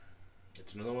disturbing.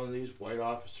 It's another one of these white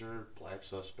officer, black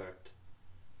suspect,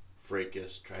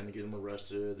 fracas, trying to get him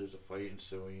arrested. There's a fight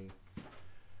ensuing.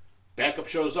 Backup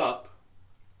shows up,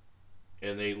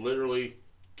 and they literally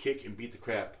kick and beat the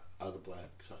crap out of the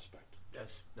black suspect.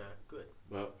 That's not good.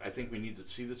 Well, I think we need to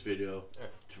see this video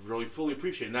to really fully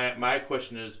appreciate it. Now, my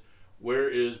question is, where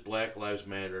is Black Lives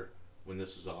Matter when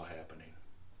this is all happening?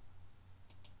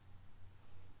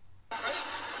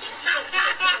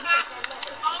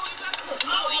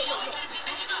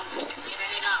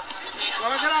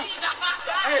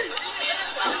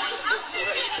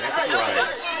 Back to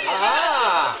riots.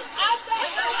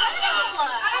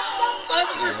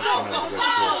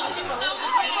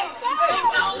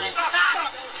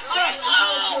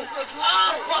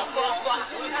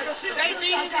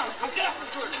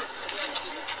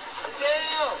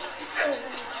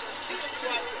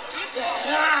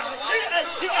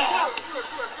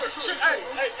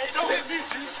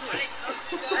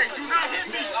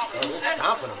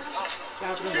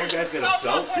 Stomping him. One guy's got a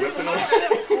belt whipping him.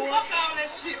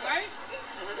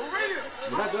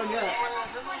 We're not done yet.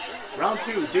 Round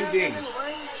 2, ding ding.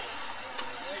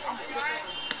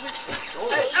 Oh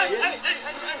shit!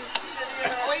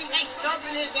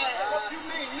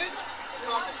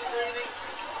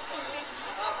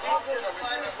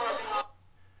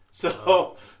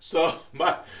 So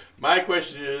my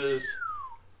question is,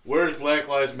 where's Black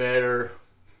Lives Matter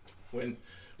when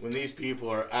these people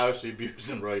are obviously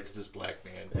abusing rights of this black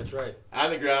man? That's right. On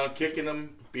the ground, kicking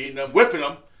them, beating them, whipping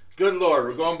them. Good Lord,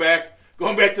 we're going back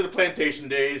to the plantation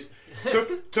days.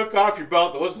 Took off your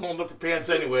belt that wasn't holding up your pants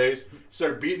anyways.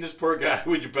 Started beating this poor guy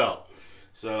with your belt.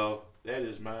 So that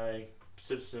is my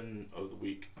Citizen of the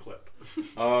Week clip.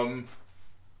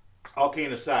 All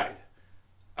kidding aside,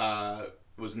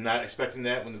 was not expecting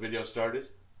that when the video started.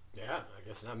 Yeah, I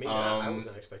guess not me. I was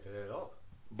not expecting it at all.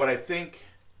 But I think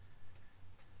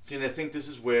this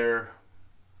is where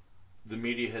the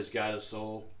media has got us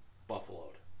so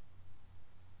buffaloed.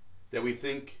 That we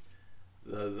think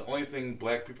the only thing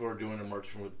black people are doing are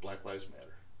marching with Black Lives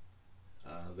Matter.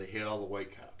 They hate all the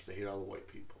white cops. They hate all the white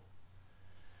people.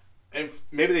 And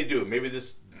maybe they do. Maybe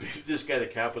this guy, the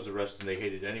cop, was arrested and they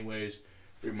hated anyways.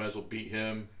 We might as well beat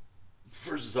him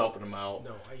versus helping him out.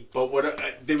 No, but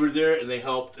they were there and they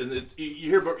helped. And you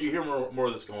hear more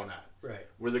of this going on. Right.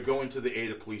 Where they're going to the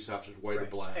aid of police officers, white or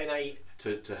black, and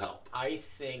to help. I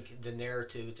think the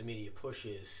narrative that the media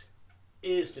pushes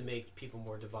is to make people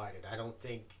more divided. I don't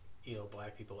think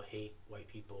black people hate white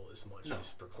people as much as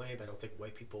proclaimed. I don't think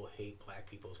white people hate black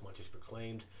people as much as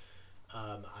proclaimed.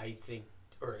 I think,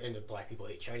 and the black people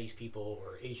hate Chinese people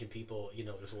or Asian people.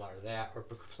 There's a lot of that, or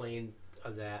proclaim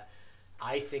of that.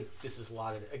 I think this is a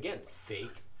lot of, again,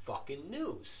 fake fucking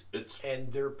news.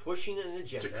 And they're pushing an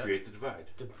agenda to create the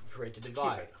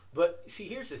divide. But see,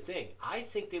 here's the thing. I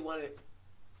think the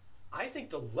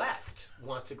left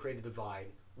wants to create a divide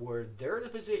where they're in a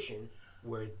position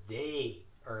where they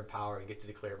are in power and get to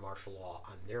declare martial law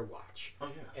on their watch. Oh,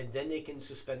 yeah. And then they can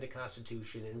suspend the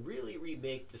Constitution and really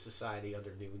remake the society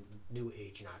under new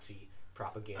age Nazi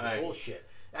propaganda bullshit.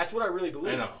 That's what I really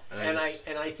believe. I know. And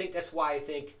I think that's why I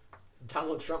think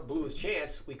Donald Trump blew his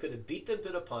chance. We could have beat them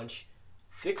to the punch,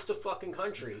 fixed the fucking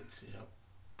country. Yeah.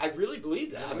 I really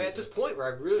believe that. I'm at this point where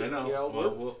I really, I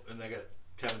know. And I got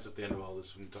comments at the end of all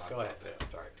this. We can talk about that.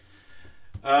 Sorry.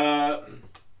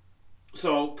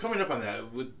 So coming up on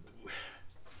that, with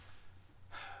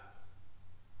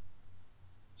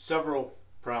several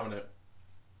prominent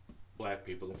black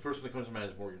people. The first one that comes to mind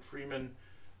is Morgan Freeman.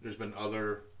 There's been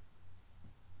other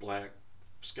black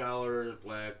scholars,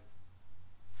 black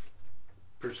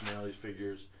personalities,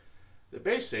 figures that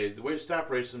basically say the way to stop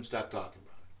racism, stop talking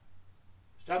about it.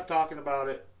 Stop talking about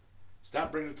it.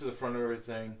 Stop bringing it to the front of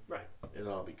everything. Right.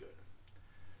 It'll all be good.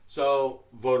 So,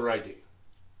 voter ID.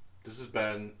 This has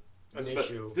been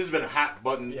issue. This has been a hot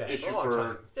button issue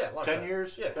for 10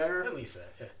 years, better. At least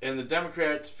that. Yeah. And the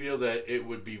Democrats feel that it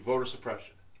would be voter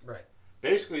suppression. Right.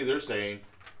 Basically, they're saying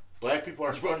black people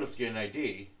aren't smart enough to get an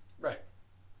ID. Right.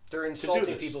 They're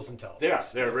insulting people's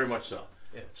intelligence. They are very much so.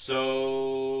 Yeah.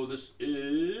 So this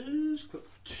is clip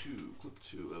two.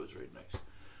 That was very nice.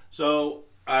 So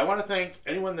I want to thank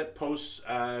anyone that posts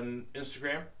on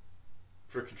Instagram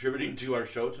for contributing to our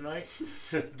show tonight.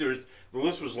 The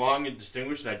list was long and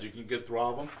distinguished, and I didn't get through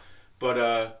all of them.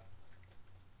 But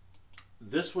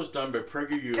this was done by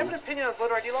PragerU. Do you have an opinion on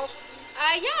voter ID laws?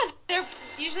 Yeah, they're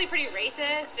usually pretty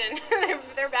racist and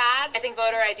they're bad. I think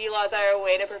voter ID laws are a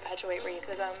way to perpetuate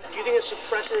racism. Do you think it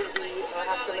suppresses the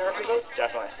African American vote?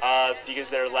 Definitely, because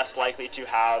they're less likely to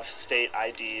have state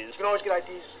IDs. You can always get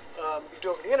IDs you do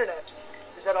over the internet.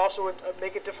 Does that also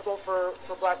make it difficult for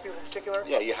black people in particular?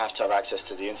 Yeah, you have to have access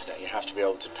to the internet. You have to be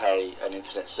able to pay an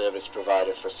internet service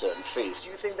provider for certain fees.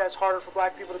 Do you think that's harder for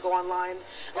black people to go online?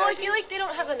 Well, I feel like they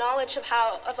don't have the knowledge of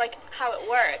how it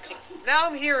works. Now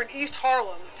I'm here in East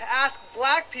Harlem to ask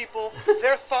black people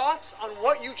their thoughts on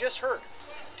what you just heard.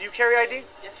 Do you carry ID?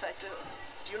 Yes, I do.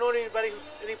 Do you know any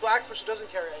black person who doesn't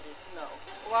carry ID? No.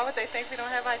 Why would they think we don't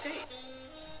have ID?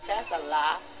 That's a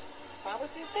lie. Why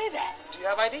would they say that? Do you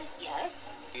have ID? Yes.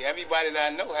 Everybody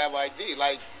that I know have ID.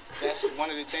 Like, that's one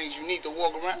of the things you need to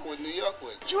walk around with New York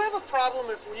with. Do you have a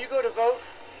problem if when you go to vote,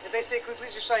 if they say, could we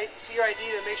please just see your ID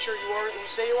to make sure you are who you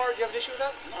say you are? Do you have an issue with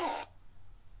that? No.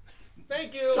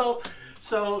 Thank you. So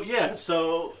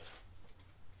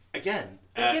again,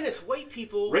 it's white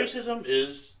people. Racism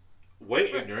is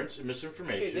white ignorance and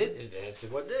misinformation. It's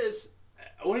what it is.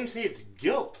 I wouldn't even say it's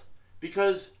guilt,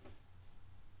 because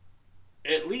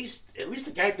at least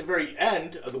the guy at the very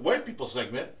end of the white people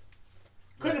segment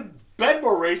could have been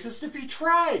more racist if he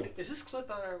tried. Is this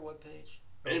clip on our webpage?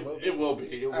 It will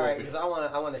be. All right, because I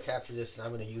want to capture this and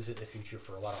I'm going to use it in the future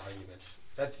for a lot of arguments.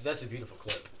 That's a beautiful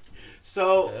clip.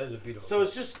 So that is a beautiful. So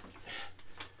it's just,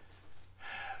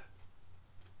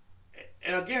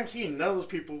 and I'll guarantee you, none of those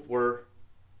people were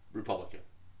Republican.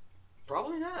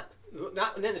 Probably not.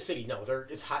 Not in the city. No,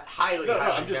 it's highly. No,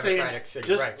 highly I'm just Democratic saying.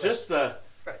 City. Just the.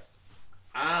 Right.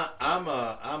 I'm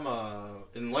a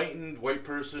enlightened white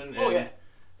person, and yeah.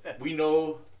 we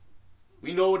know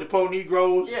the po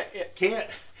Negroes can't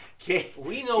get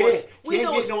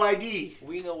no ID.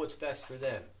 We know what's best for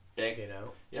them.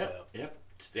 Yep.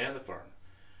 Stay on the farm.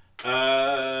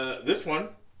 This one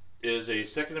is a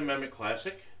Second Amendment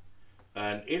classic.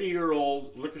 An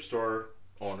 80-year-old liquor store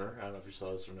owner. I don't know if you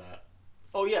saw this or not.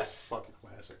 Oh, yes. Fucking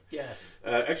classic. Yes.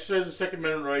 Exercised his Second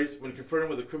Amendment rights when confronted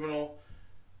with a criminal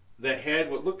that had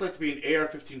what looked like to be an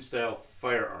AR-15 style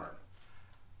firearm.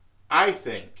 I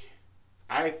think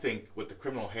what the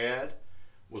criminal had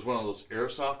was one of those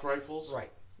airsoft rifles.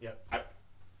 Right. Yep. I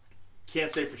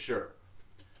can't say for sure.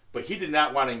 But he did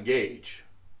not want to engage.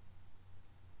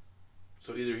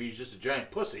 So either he's just a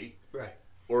giant pussy. Right.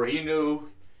 Or he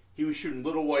knew he was shooting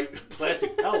little white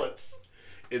plastic pellets.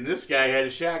 And this guy had a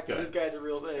shotgun. This guy's the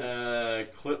real thing.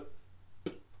 Clip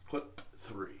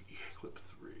 3. Clip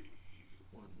 3.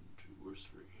 1, 2, where's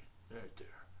 3? Right there.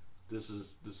 This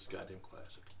is goddamn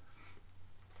classic.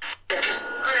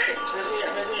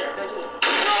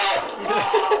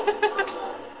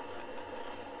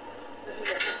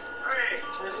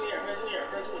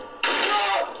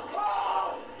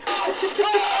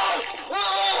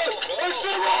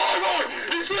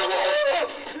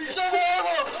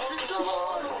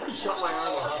 He shot my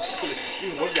arm off.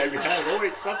 Even one guy behind. Oh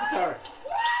wait, stop the car.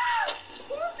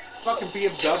 Fucking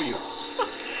BMW.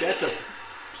 That's a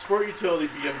sport utility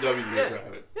BMW that you're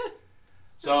driving.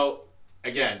 So,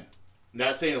 again,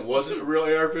 not saying it wasn't a real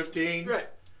AR-15. Right.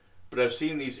 But I've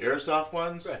seen these airsoft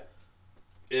ones. Right.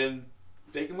 And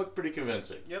they can look pretty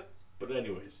convincing. Yep. But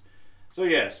anyways. So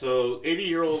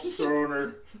 80-year-old store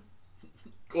owner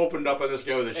opened up on this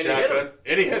guy with a shotgun.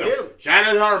 And he hit him. Shot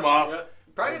his arm off. Yeah.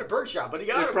 Probably had a bird shot, but he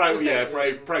got him.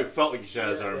 Probably felt like he shot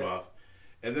his arm off.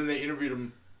 And then they interviewed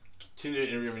him, continued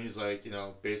to interview him, and he's like,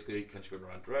 basically, country going the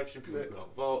wrong direction, people go out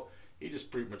and vote. He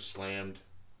just pretty much slammed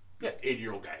this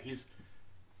 80-year-old guy. He's,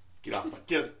 get out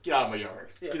of my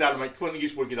yard. Yeah. Get out of my, Clint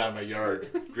Eastwood, get out of my yard,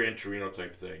 Gran Torino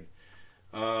type thing.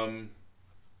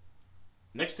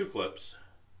 Next two clips.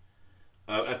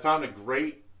 I found a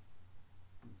great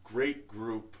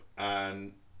group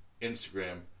on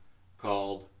Instagram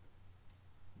called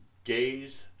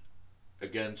Gays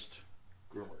Against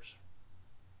Groomers.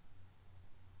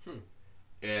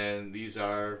 And these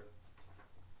are,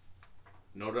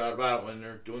 no doubt about it, when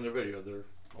they're doing their video, they're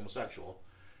homosexual.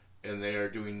 And they are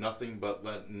doing nothing but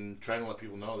trying to let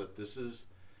people know that this is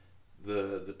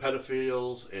the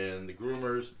pedophiles and the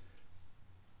groomers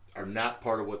are not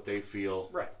part of what they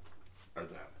feel are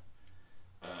them.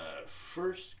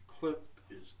 First clip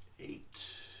is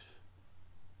 8.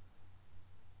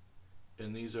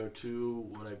 And these are two,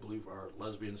 what I believe are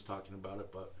lesbians talking about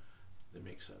it, but they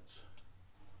make sense.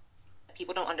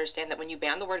 People don't understand that when you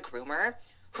ban the word groomer,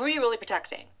 who are you really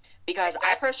protecting? Because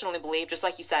I personally believe, just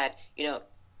like you said, y'all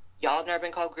have never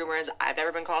been called groomers, I've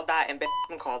never been called that, and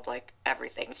been called,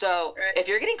 everything. So, if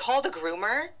you're getting called a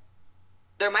groomer,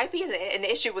 there might be an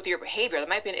issue with your behavior. There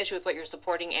might be an issue with what you're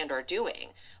supporting and or doing.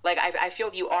 I feel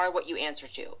you are what you answer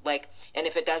to. And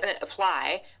if it doesn't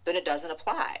apply, then it doesn't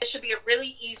apply. It should be a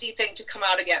really easy thing to come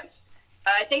out against.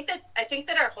 I think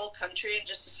that our whole country and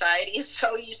just society is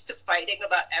so used to fighting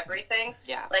about everything.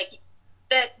 Yeah.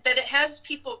 That it has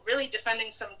people really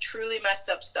defending some truly messed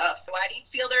up stuff. Why do you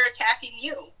feel they're attacking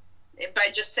you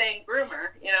by just saying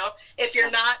groomer? If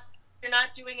you're not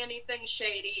doing anything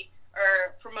shady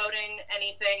or promoting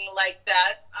anything like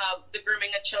that, the grooming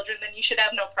of children, then you should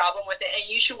have no problem with it, and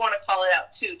you should want to call it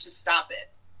out too to stop it.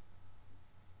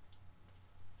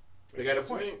 They got a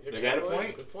point.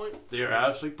 Good point. They are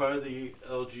obviously part of the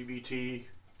LGBT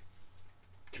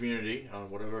community,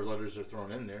 whatever letters they're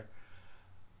throwing in there.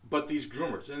 But these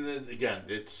groomers, and then, again,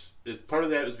 it's part of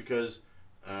that is because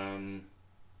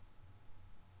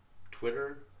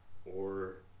Twitter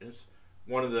or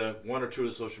one or two of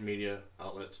the social media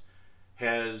outlets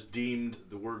has deemed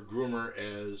the word groomer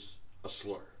as a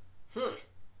slur.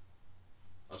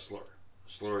 A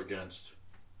slur against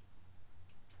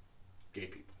gay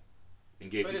people. And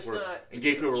gay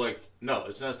people were like, no,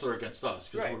 it's not a slur against us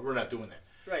because we're not doing that.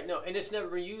 Right. No, and it's never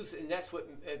been used, and that's what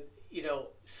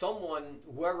someone,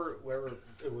 whoever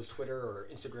it was, Twitter or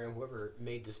Instagram, whoever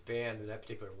made this ban with that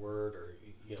particular word or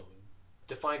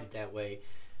defined it that way.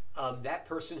 That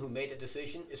person who made the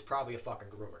decision is probably a fucking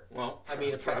groomer. Well, a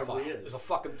pedophile is a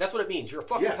fucking. That's what it means. You're a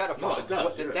fucking pedophile. No, it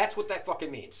does, that's what that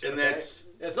fucking means. And it has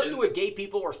nothing to do with gay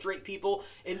people or straight people.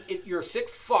 And you're a sick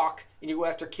fuck, and you go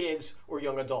after kids or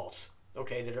young adults.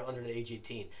 Okay, that are under the age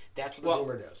 18. That's what the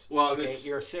groomer does. Well, okay?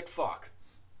 You're a sick fuck.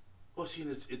 Well, see,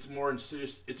 it's more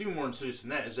insidious. It's even more insidious than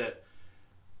that. Is that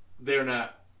they're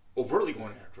not overtly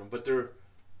going after them, but they're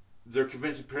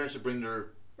convincing parents to bring their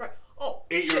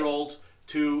 8-year-olds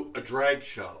to a drag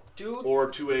show,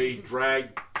 or to a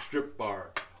drag strip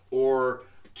bar, or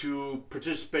to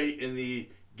participate in the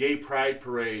gay pride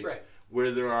parades,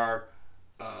 where there are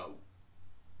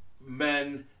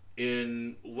men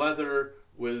in leather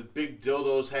with big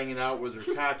dildos hanging out where their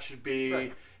cock should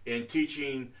be, and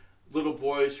teaching little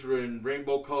boys who are in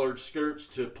rainbow-colored skirts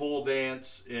to pole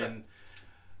dance and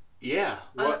yeah.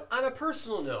 What? On a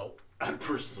personal note. On a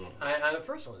personal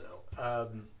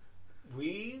note,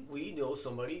 we know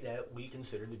somebody that we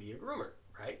consider to be a groomer,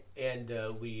 right? And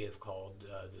we have called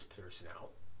this person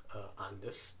out on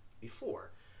this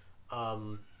before.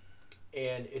 And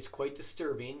it's quite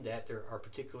disturbing that there are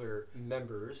particular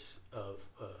members of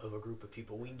a group of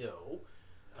people we know,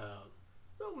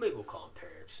 well, maybe we'll call them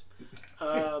parents,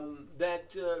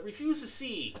 that refuse to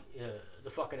see the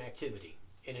fucking activity.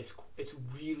 And it's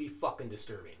really fucking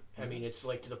disturbing. I mean, it's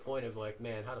like to the point of like,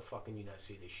 man, how the fuck can you not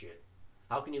see this shit?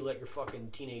 How can you let your fucking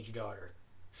teenage daughter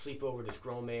sleep over this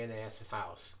grown man ass's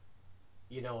house?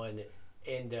 You know, and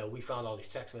we found all these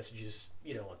text messages,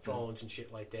 you know, on phones and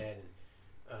shit like that.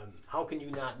 And how can you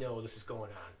not know this is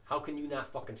going on? How can you not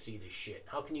fucking see this shit?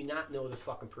 How can you not know this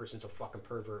fucking person's a fucking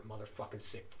pervert, motherfucking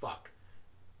sick fuck?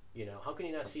 You know, how can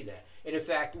you not see that? And in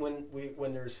fact, when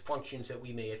there's functions that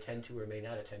we may attend to or may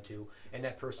not attend to, and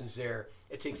that person's there,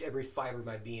 it takes every fiber of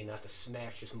my being not to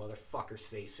smash this motherfucker's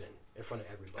face in front of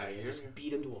everybody and just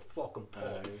beat him to a fucking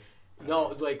pulp. No,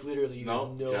 like literally, you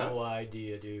have no Jeff,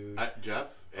 idea, dude.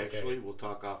 Jeff, actually, we'll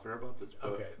talk off air about this.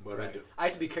 But right. I do. I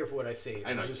have to be careful what I say.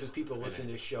 I know. Because there's people listening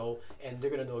to this show, and they're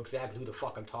gonna know exactly who the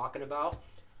fuck I'm talking about,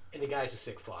 and the guy's a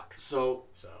sick fuck. So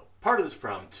part of this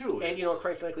problem too is, and you know,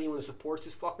 quite frankly, anyone who supports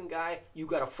this fucking guy, you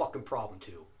got a fucking problem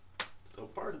too. So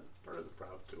part of the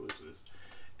problem too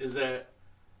is that,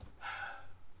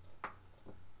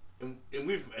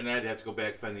 and I'd have to go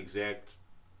back and find the exact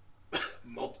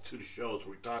multitude of shows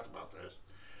where we talked about this.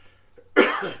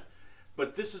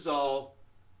 But this is all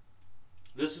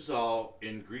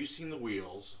in greasing the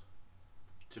wheels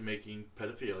to making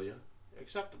pedophilia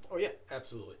acceptable. Oh yeah,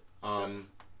 absolutely.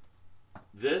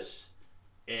 This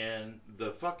and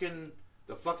the fucking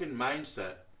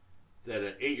mindset that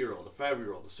an 8-year-old, a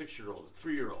 5-year-old, a 6-year-old, a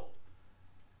 3-year-old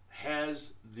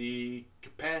has the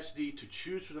capacity to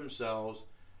choose for themselves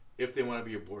if they want to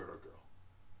be a boy or a girl.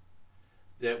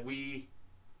 That we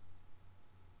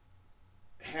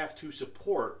have to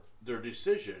support their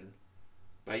decision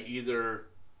by either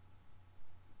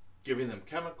giving them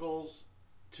chemicals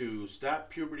to stop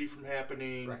puberty from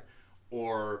happening, right,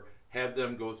 or have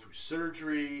them go through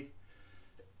surgery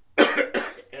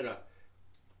at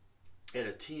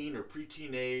a teen or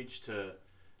preteen age to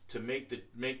make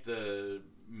the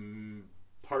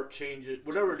part changes,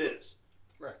 whatever it is.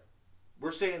 Right.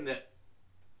 We're saying that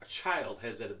a child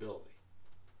has that ability,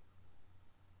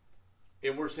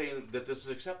 and we're saying that this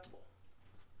is acceptable.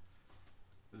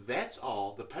 That's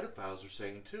all the pedophiles are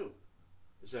saying too,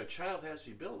 is that a child has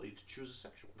the ability to choose a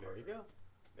sexual partner. There you go.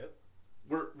 Yep.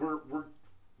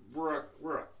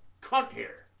 We're a cunt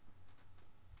here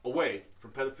away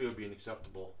from pedophilia being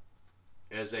acceptable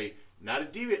as a not a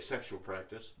deviant sexual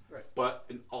practice, right, but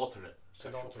an alternate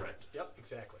sexual practice. Yep,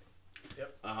 exactly.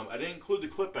 Yep. I didn't include the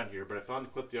clip on here, but I found the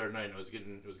clip the other night and it was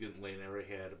getting late and I already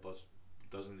had a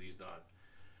dozen of these done.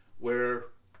 Where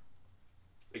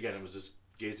again it was this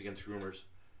Gays Against Groomers.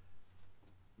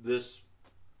 This,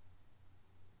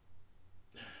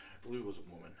 I believe it was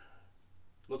a woman.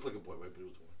 Looks like a boy, but I believe it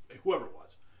was a woman. Whoever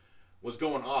it was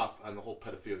going off on the whole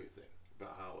pedophilia thing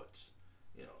about how it's,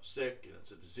 you know, sick and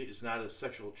it's a disease. It's not a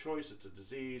sexual choice. It's a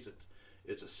disease.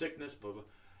 It's a sickness. Blah blah.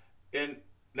 And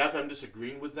not that I'm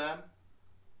disagreeing with them,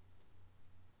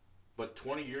 but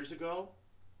 20 years ago,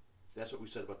 that's what we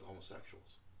said about the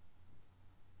homosexuals.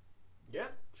 Yeah,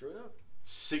 true enough.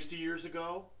 60 years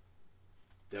ago,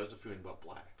 that was a feeling about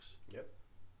blacks. Yep.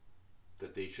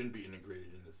 That they shouldn't be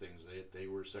integrated into things. They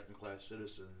were second-class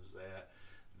citizens. That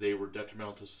they were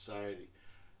detrimental to society.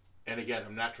 And again,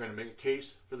 I'm not trying to make a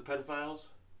case for the pedophiles,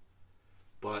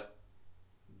 but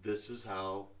this is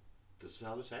how this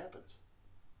happens.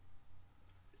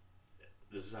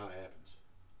 This is how it happens.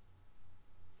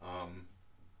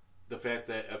 The fact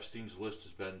that Epstein's list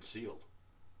has been sealed.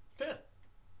 Yeah.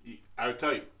 I would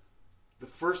tell you, the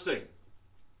first thing.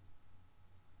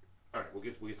 All right, we'll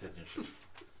get to that at the end of the show.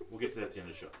 We'll get to that at the end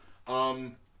of the show.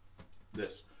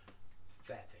 This.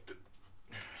 Fat thing.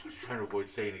 I was trying to avoid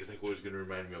saying it because I was going to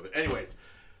remind me of it. Anyways,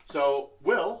 so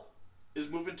Will is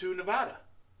moving to Nevada,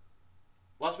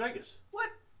 Las Vegas. What?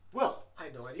 Will. I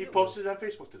had no idea. He posted it on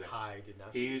Facebook today. I did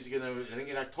not. He's going to, I think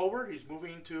in October, he's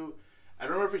moving to, I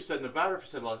don't remember if he said Nevada or if he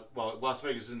said, Las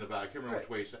Vegas is in Nevada. I can't remember which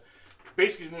way he said.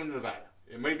 Basically, he's moving to Nevada.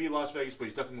 It may be Las Vegas, but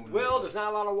he's definitely moving to Nevada. There's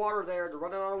not a lot of water there. They're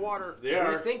running out of water. They What are.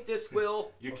 do you think this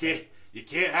will? You can't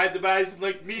hide the bodies in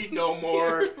Lake Mead no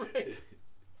more. Right.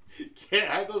 You can't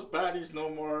hide those bodies no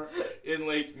more in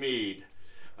Lake Mead.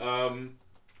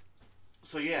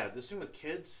 So yeah, this thing with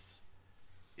kids,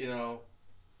 you know,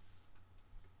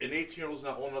 an 18-year-old is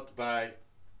not old enough to buy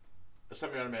a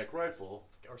semi-automatic rifle,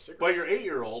 or but your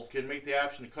 8-year-old can make the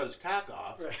option to cut his cock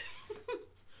off. Right.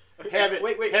 Have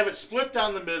it split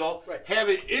down the middle, have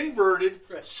it inverted,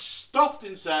 stuffed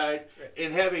inside,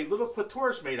 and have a little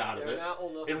clitoris made out of it,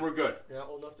 and we're good. You're not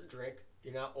old enough to drink.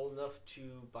 You're not old enough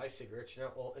to buy cigarettes. You're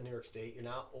not old in New York State. You're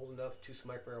not old enough to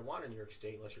smoke marijuana in New York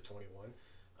State unless you're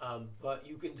 21. But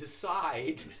you can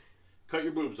decide. Cut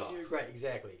your boobs off. Right,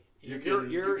 exactly. You can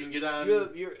get on.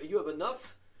 You have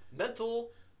enough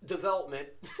mental development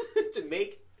to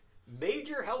make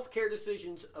major healthcare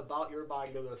decisions about your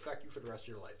body that will affect you for the rest of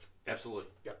your life. Absolutely.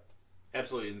 Yeah.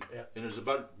 Absolutely. And, and there's a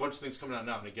bunch of things coming out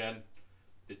now. And again,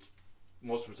 it's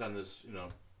most of it's on this,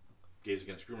 Gays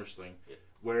Against Groomers thing,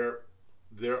 where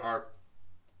there are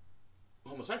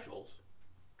homosexuals,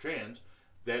 trans,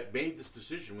 that made this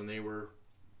decision when they were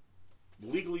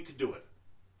legally could do it,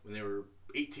 when they were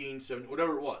 18, 17,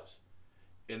 whatever it was.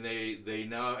 And they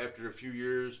now, after a few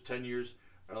years, 10 years,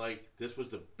 are like, this was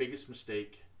the biggest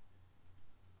mistake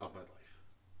of my life.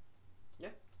 Yeah.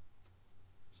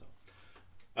 So,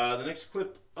 the next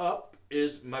clip up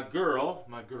is my girl.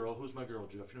 My girl. Who's my girl,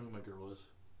 Jeff? You know who my girl is?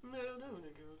 I don't know who the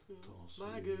girl is. Tulsi.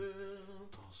 My girl.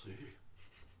 Tulsi.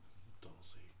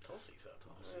 Tulsi's up.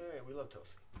 Hey, we love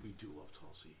Tulsi. We do love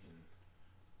Tulsi. And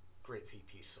great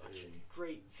VP selection.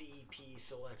 Great VP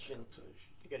selection.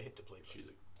 You got to hit the play button. She's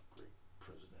a great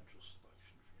presidential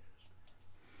selection.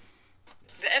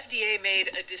 The FDA made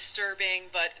a disturbing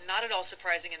but not at all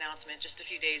surprising announcement just a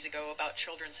few days ago about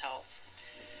children's health.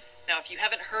 Now, if you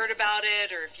haven't heard about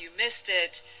it or if you missed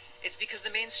it, it's because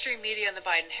the mainstream media and the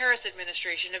Biden-Harris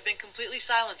administration have been completely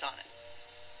silent on it.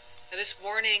 Now, this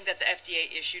warning that the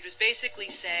FDA issued was basically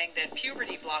saying that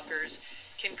puberty blockers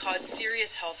can cause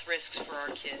serious health risks for our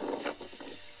kids.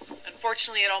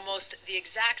 Unfortunately, at almost the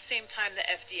exact same time the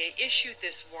FDA issued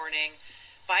this warning,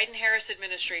 Biden-Harris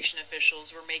administration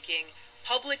officials were making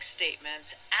public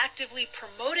statements actively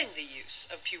promoting the use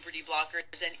of puberty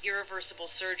blockers and irreversible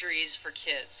surgeries for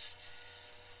kids.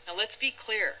 Now, let's be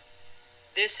clear.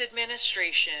 This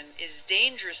administration is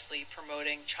dangerously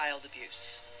promoting child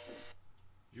abuse.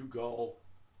 You go,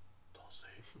 Tulsi.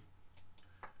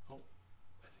 Oh,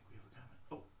 I think we have a comment.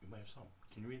 Oh, we might have some.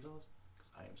 Can you read those?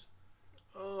 I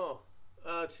am.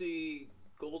 Let's see.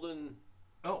 Golden.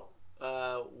 Oh.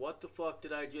 What the fuck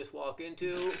did I just walk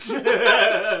into?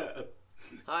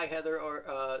 Hi, Heather.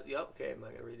 Okay, I'm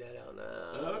not going to read that out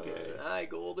now. Okay. Hi,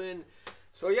 Golden.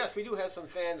 So, yes, we do have some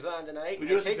fans on tonight. We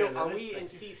do have some fans Are on. we in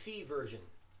CC version?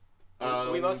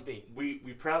 We must be.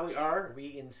 We probably are. Are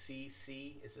we in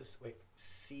CC? Is this,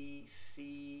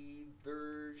 CC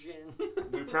version?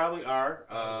 We probably are.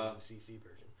 CC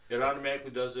version. It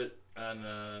automatically does it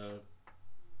on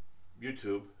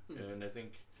YouTube, and I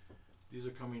think these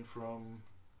are coming from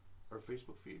our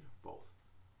Facebook feed. Both.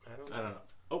 I don't know.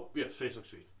 Oh, yes, Facebook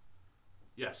feed.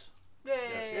 Yes. Yay!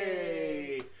 Yes.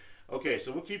 Yay! Okay,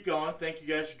 so we'll keep going. Thank you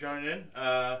guys for joining in.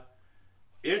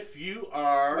 If you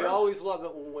are... We always love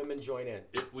it when women join in.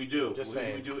 We do. Just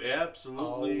saying. We do. Absolutely,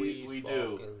 always we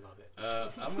do. Love it.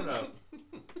 I'm going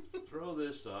to throw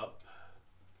this up.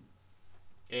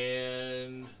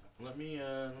 And let me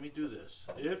do this.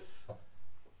 If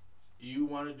you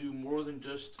want to do more than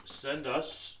just send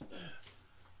us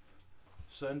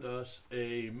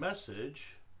a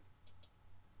message,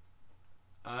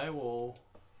 I will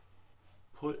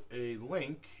put a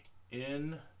link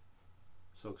in.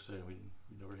 So excited, we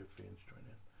never have fans join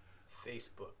in.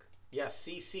 Facebook. Yes,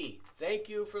 CC. Thank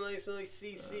you for listening to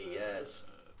CC, yes.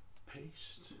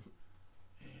 Paste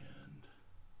and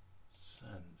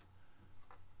send.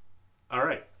 All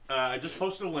right, I just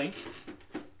posted a link.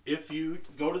 If you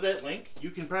go to that link,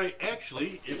 you can probably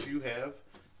actually, if you have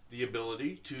the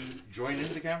ability to join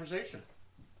into the conversation.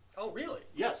 Oh, really?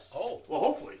 Yes. Oh. Well,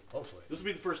 hopefully. Hopefully. This will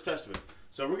be the first test of it.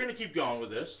 So we're going to keep going with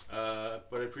this,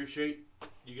 but I appreciate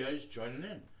you guys joining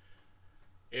in.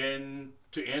 And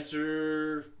to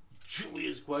answer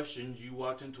Julia's questions, you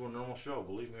walked into a normal show,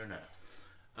 believe me or not.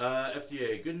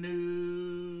 FDA, good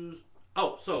news.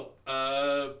 Oh, so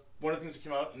one of the things that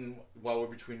came out while we're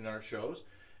between our shows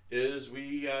is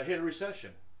we hit a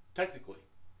recession, technically.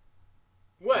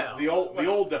 Well, the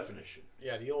old definition.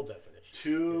 Yeah, the old definition.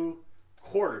 2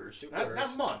 quarters,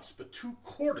 not months, but 2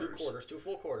 quarters. 2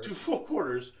 full quarters. 2 full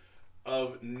quarters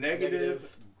of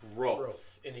negative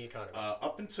growth in the economy.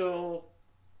 Up until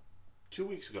 2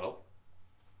 weeks ago,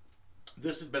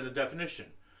 this has been the definition.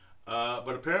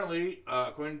 But apparently,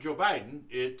 according to Joe Biden,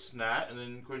 it's not. And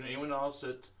then according to anyone else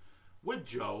with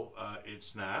Joe,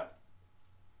 it's not.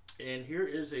 And here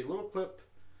is a little clip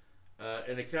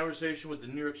in a conversation with the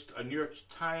New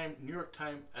York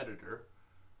Times editor.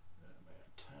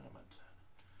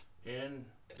 And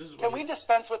this is Can we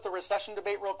dispense with the recession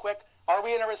debate real quick? Are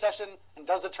we in a recession, and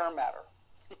does the term matter?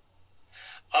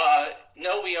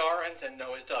 No, we aren't, and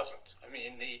no, it doesn't. I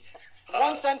mean,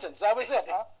 One sentence. That was it,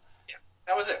 huh? Yeah,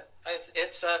 that was it.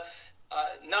 It's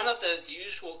none of the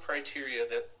usual criteria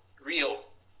that real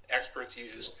experts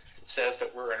use says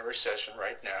that we're in a recession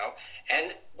right now.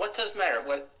 And what does matter?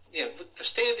 The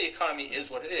state of the economy is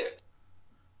what it is.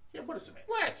 Yeah, what does it matter?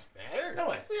 What matter?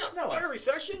 No, What a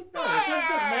recession? No, it doesn't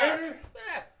matter.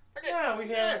 Yeah,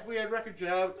 we had record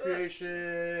job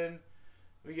creation.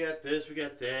 We got this, we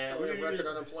got that. We have record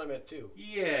unemployment too.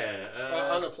 Yeah.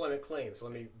 Unemployment claims.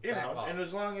 Let me back off. And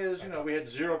as long as we had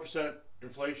 0%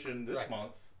 inflation this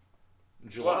month, in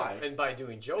Well, July. and by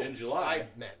doing Joe. In July.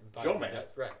 Joe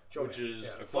math. Right. Joe which math. is Yeah.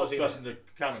 a close Fuzzy cousin math.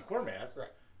 to Common Core math.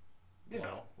 Right.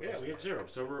 We had 0.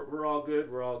 So we're all good.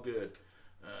 We're all good.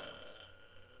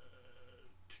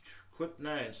 Clip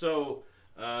 9. So,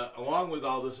 along with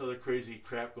all this other crazy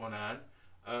crap going on,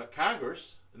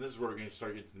 Congress, and this is where we're going to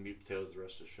start getting to the meat and potatoes of the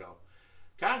rest of the show.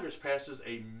 Congress passes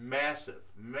a massive,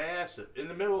 in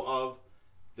the middle of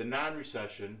the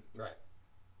non-recession, right,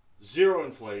 0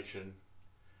 inflation,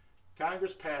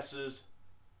 Congress passes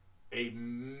a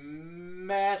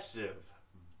massive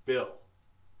bill.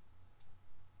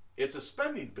 It's a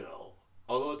spending bill,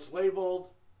 although it's labeled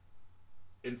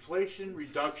Inflation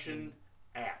Reduction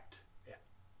Act,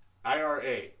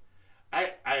 IRA.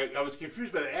 I was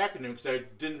confused by the acronym because I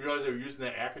didn't realize they were using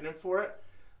that acronym for it.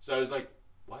 So I was like,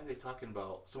 why are they talking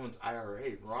about someone's IRA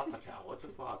and Roth account? What the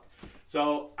fuck?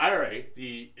 So IRA,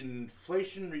 the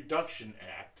Inflation Reduction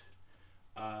Act,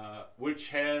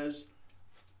 which has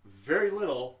very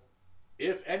little,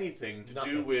 if anything, to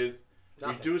do with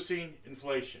reducing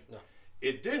inflation. No.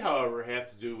 It did, however, have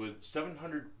to do with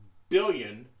 $700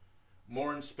 billion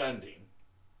more in spending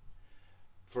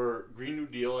for Green New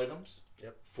Deal items,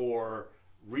 for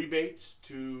rebates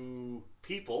to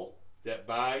people that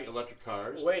buy electric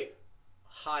cars. Wait,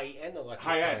 high-end electric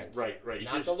cars. High-end, right.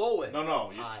 Not the low-end.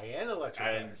 No. High-end electric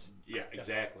cars. Yeah,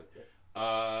 exactly.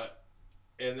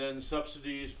 And then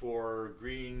subsidies for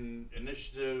green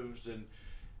initiatives and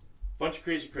a bunch of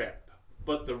crazy crap.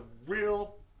 But the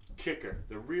real kicker,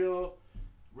 the real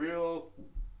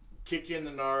kick in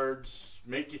the nards,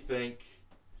 make you think,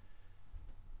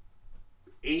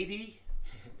 80,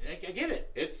 I get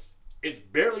it. It's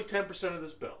barely 10% of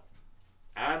this bill.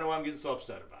 I know I'm getting so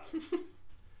upset about it.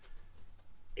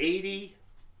 80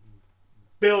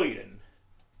 billion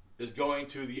is going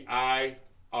to the IRS.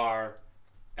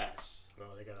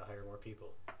 Well, they gotta hire more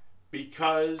people.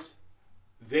 Because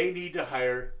they need to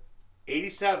hire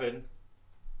 87,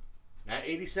 not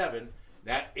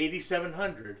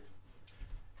 8,700,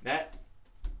 not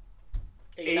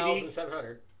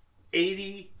 8,700.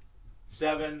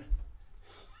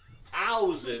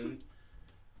 87,000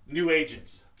 new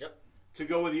agents. Yep. To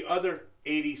go with the other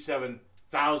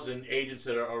 87,000 agents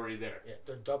that are already there. Yeah,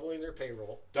 they're doubling their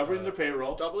payroll. Doubling their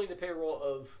payroll. Doubling the payroll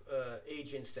of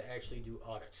agents to actually do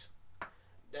audits.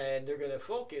 And they're going to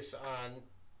focus on,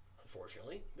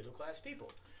 unfortunately, middle-class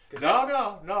people.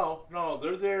 No.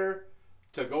 They're there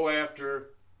to go after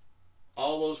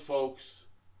all those folks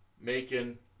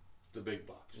making the big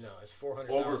bucks. No, it's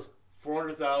 400,000. Over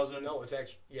 400,000. No, it's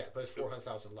actually, but it's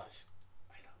 400,000 less.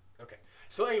 I know. Okay.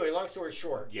 So anyway, long story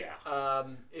short. Yeah.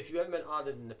 If you haven't been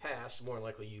audited in the past, more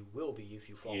likely you will be if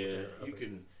you fall within it. You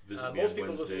can visit me most on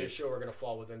people listening to Wednesday. the show are going to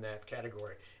fall within that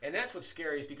category. And that's what's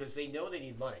scary is because they know they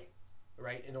need money,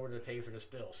 right, in order to pay for this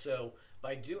bill. So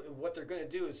by doing what they're going to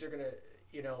do is they're going to,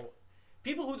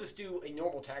 people who just do a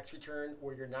normal tax return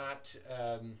where you're not,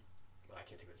 I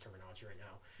can't think of the terminology right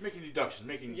now. Making deductions,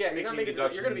 you're not making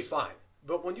deductions. You're going to be fine.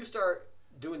 But when you start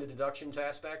doing the deductions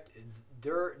aspect,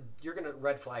 you're going to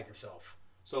red flag yourself.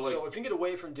 So if you can get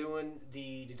away from doing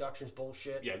the deductions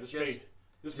bullshit, this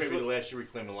may be the last year we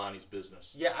claim Alani's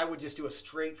business. Yeah, I would just do a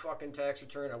straight fucking tax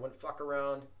return. I wouldn't fuck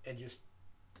around and just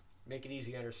make it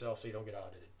easy on yourself so you don't get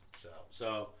audited.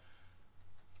 So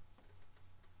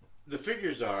the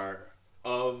figures are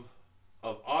of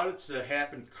audits that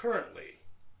happen currently.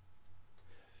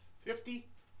 50%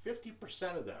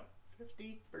 of them,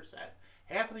 50%,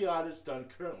 half of the audits done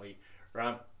currently are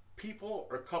on people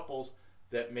or couples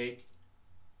that make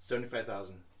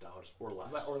 $75,000 or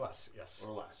less. Or less, yes.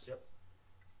 Or less. Yep.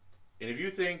 And if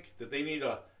you think that they need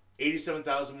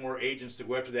 87,000 more agents to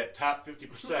go after that top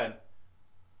 50%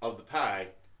 of the pie,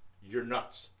 you're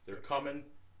nuts. They're coming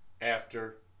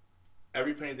after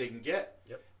every penny they can get,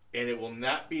 and it will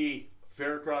not be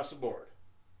fair across the board.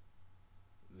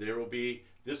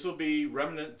 This will be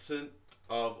reminiscent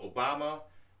of Obama,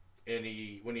 and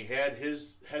when he had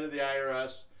his head of the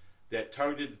IRS that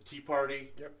targeted the Tea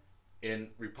Party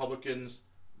in Republicans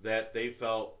that they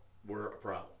felt were a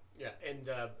problem. Yeah, and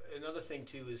another thing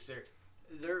too is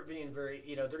they're being very,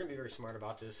 they're going to be very smart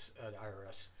about this. The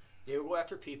IRS, they will go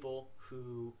after people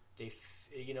who they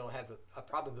have a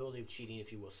probability of cheating,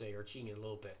 if you will say, or cheating a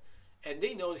little bit, and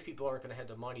they know these people aren't going to have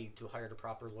the money to hire the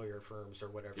proper lawyer firms or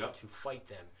whatever to fight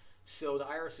them. So the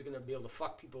IRS is going to be able to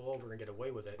fuck people over and get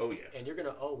away with it. Oh yeah. And you're going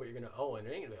to owe what you're going to owe, and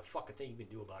there ain't going to be a fucking thing you can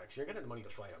do about it because you're going to have the money to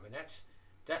fight them, and that's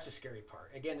the scary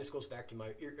part. Again, this goes back to my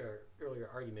earlier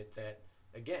argument that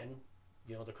again,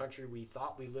 the country we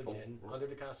thought we lived in under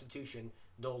the Constitution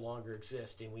no longer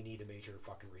exists, and we need a major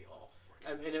fucking rehaul.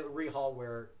 And a rehaul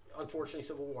where unfortunately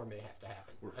civil war may have to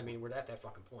happen. We're at that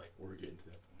fucking point. We're getting to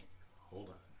that point. Hold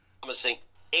on. Promising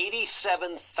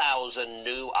 87,000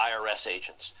 new IRS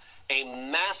agents. A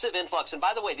massive influx. And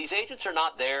by the way, these agents are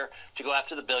not there to go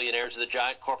after the billionaires or the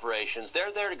giant corporations.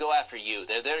 They're there to go after you.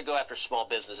 They're there to go after small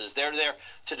businesses. They're there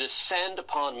to descend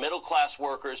upon middle-class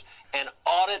workers and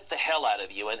audit the hell out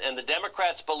of you. And the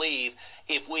Democrats believe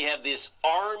if we have this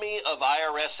army of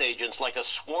IRS agents like a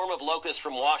swarm of locusts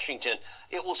from Washington,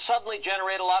 it will suddenly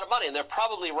generate a lot of money. And they're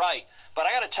probably right. But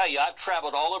I got to tell you, I've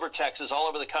traveled all over Texas, all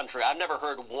over the country. I've never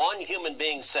heard one human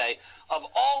being say, of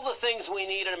all the things we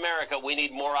need in America, we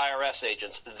need more IRS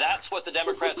agents. That's what the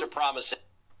Democrats are promising.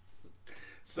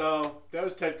 So that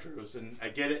was Ted Cruz, and I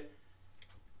get it.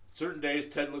 Certain days,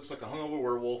 Ted looks like a hungover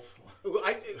werewolf. He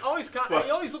always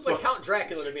looks like Count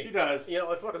Dracula to me. He does.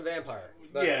 A fucking vampire.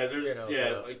 But,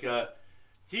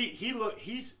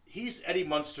 he's Eddie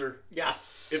Munster.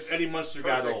 Yes. If Eddie Munster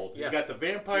got old, yeah. He's got the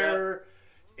vampire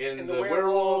and the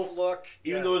werewolf look.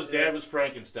 Even though his dad was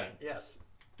Frankenstein. Yes.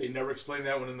 They never explained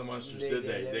that one in the Munsters, did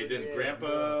they? They didn't.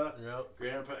 Grandpa. Nope.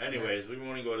 Grandpa. Anyways, we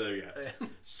won't even go there yet.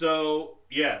 So.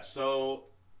 You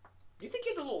think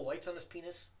he had the little lights on his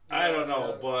penis? I don't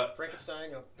know, but Frankenstein,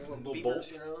 little beepers,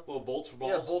 bolts, little bolts for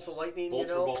balls. Yeah, bolts of lightning.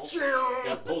 Bolts for balls.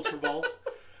 Yeah, bolts for balls.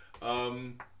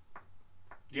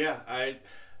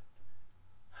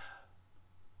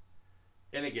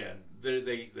 And again,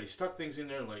 they stuck things in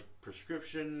there like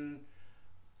prescription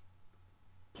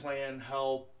plan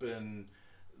help, and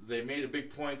they made a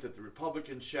big point that the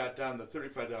Republicans shot down the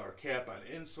 $35 cap on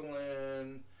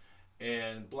insulin,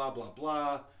 and blah blah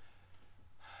blah.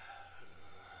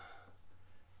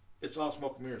 It's all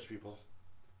smoke and mirrors, people.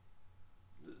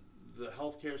 The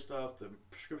healthcare stuff, the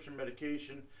prescription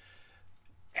medication.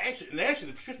 Actually,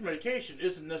 the prescription medication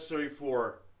isn't necessary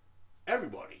for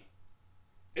everybody.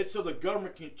 It's so the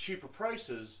government can get cheaper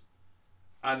prices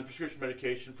on the prescription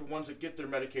medication for ones that get their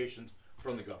medications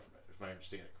from the government, if I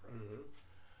understand it correctly. Mm-hmm.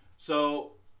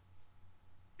 So,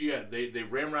 yeah, they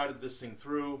ramrodded this thing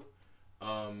through.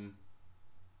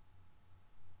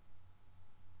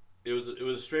 It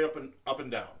was straight up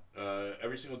and down.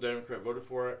 Every single Democrat voted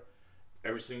for it.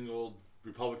 Every single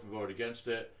Republican voted against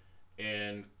it.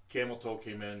 And Camel Toe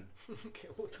came in.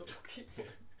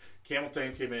 Camel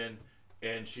Toe came in,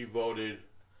 and she voted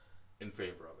in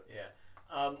favor of it.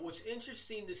 Yeah. What's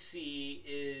interesting to see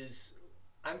is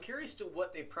I'm curious to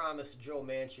what they promised Joe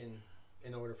Manchin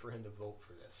in order for him to vote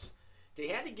for this. They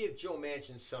had to give Joe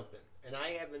Manchin something, and I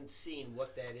haven't seen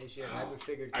what that is yet. I haven't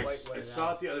figured quite what it is. I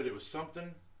saw it the other day. It was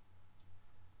something.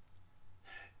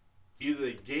 Either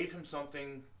they gave him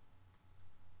something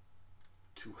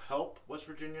to help West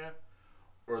Virginia,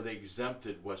 or they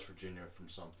exempted West Virginia from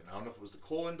something. I don't know if it was the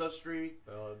coal industry.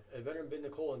 It better have been the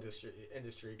coal industry.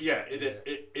 Yeah,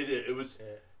 it was.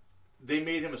 Yeah. They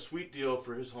made him a sweet deal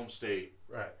for his home state.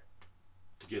 Right.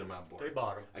 To get him on board. They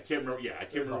bought him. I can't remember. Yeah, I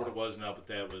can't remember what it was now, but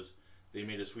that was. They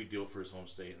made a sweet deal for his home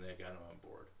state, and they got him on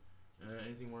board.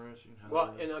 Anything more interesting?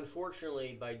 Well, and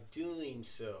unfortunately, by doing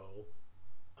so.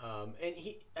 And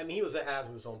he was the ass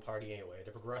of his own party anyway.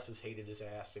 The progressives hated his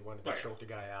ass. They wanted to choke the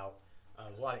guy out.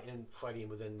 There's a lot of infighting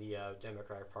within the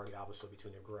Democratic Party, obviously,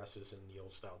 between the progressives and the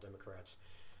old-style Democrats.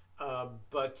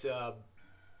 But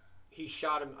he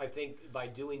shot him, I think, by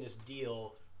doing this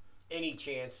deal, any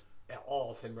chance at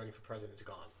all of him running for president is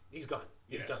gone. He's gone.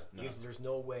 He's done. No. There's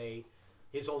no way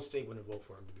his own state wouldn't vote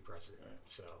for him to be president. Right.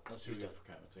 So let's see what we got for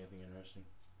comments. Anything interesting?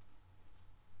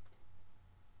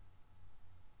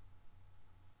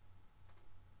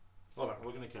 Hold on,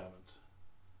 looking at comments.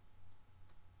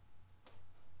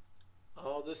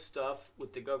 All this stuff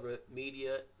with the government,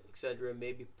 media, etc.,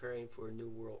 may be preparing for a new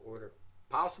world order.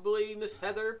 Possibly, Miss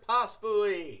Heather,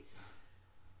 possibly.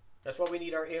 That's why we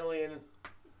need our alien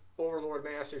overlord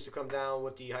masters to come down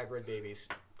with the hybrid babies.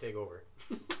 Take over.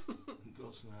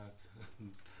 Those not.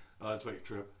 Oh, that's why you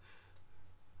trip.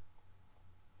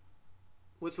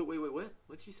 Wait, what?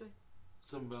 What'd you say?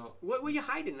 Something about... What were you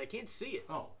hiding? I can't see it.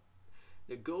 Oh.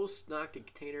 The ghost knocked a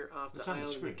container off It's the on the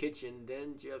island in the screen. kitchen.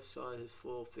 Then Jeff saw his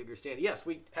full figure standing. Yes,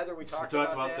 Heather, we talked,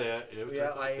 about about that. Yeah, we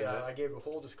talked about that. I gave a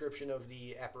whole description of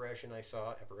the apparition I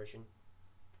saw. Apparition.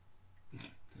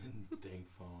 Dang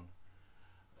phone.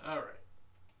 All right.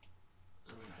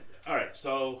 All right.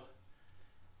 So,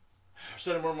 we're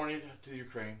sending more money to the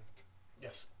Ukraine.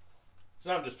 Yes. So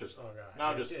now I'm just pissed off. Oh God.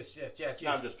 Now I'm just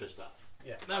Now I'm just pissed off.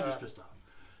 Yeah. Now I'm just pissed off.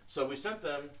 So we sent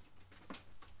them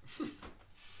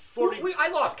 40. I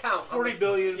lost count. 40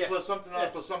 billion Yeah. plus something else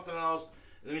plus something else.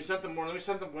 And then we sent them more. Then we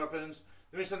sent them weapons.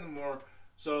 Then we sent them more.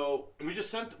 So and we're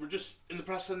just in the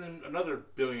process of sending another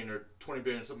billion or 20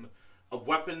 billion something of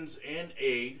weapons and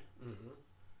aid. Mm-hmm.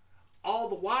 All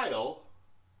the while,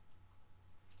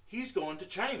 he's going to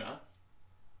China,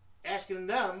 asking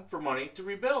them for money to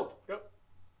rebuild. Yep.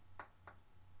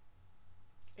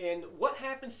 And what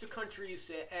happens to countries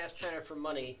that ask China for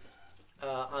money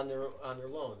on their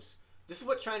loans? This is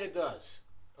what China does.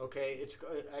 Okay,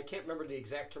 I can't remember the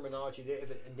exact terminology. They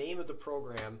have a name of the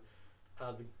program,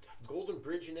 the Golden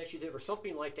Bridge Initiative or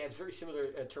something like that. It's very similar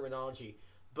terminology.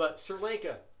 But Sri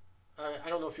Lanka, I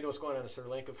don't know if you know what's going on in Sri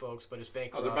Lanka, folks, but it's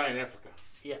bankrupt. Oh, they're buying Africa.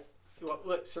 Yeah. Well,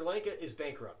 look, Sri Lanka is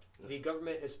bankrupt. The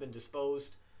government has been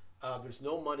disposed. There's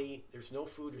no money. There's no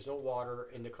food. There's no water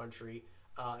in the country.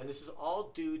 And this is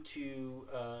all due to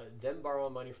them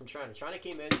borrowing money from China. China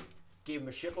came in, gave them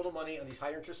a shitload of money on these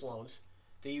high interest loans.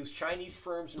 They use Chinese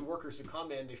firms and workers to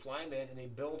come in. They fly them in and they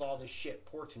build all this shit,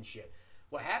 ports and shit.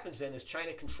 What happens then is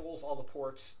China controls all the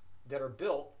ports that are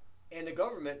built, and the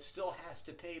government still has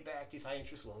to pay back these high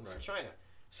interest loans to China.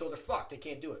 So they're fucked. They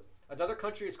can't do it. Another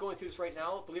country that's going through this right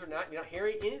now, believe it or not, you're not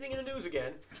hearing anything in the news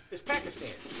again, is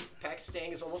Pakistan.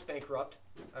 Pakistan is almost bankrupt,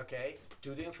 okay,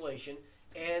 due to inflation,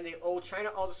 and they owe China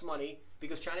all this money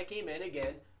because China came in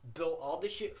again, built all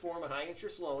this shit for them on high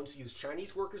interest loans, used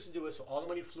Chinese workers to do it, so all the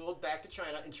money flowed back to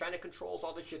China, and China controls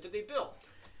all the shit that they built.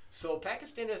 So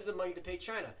Pakistan has the money to pay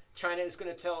China. China is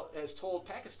going to has told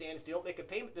Pakistan if they don't make a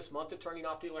payment this month, they're turning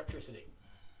off the electricity.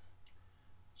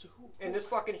 So in this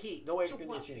fucking heat, no way to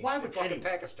convince you. Why would fucking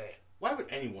Pakistan? Why would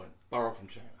anyone borrow from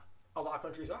China? A lot of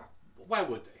countries are. Why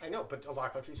would they? I know, but a lot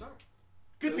of countries are.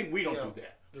 Good thing we don't do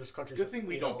that. There's countries. Good thing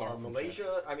we don't borrow from Malaysia.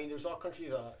 China. I mean, there's all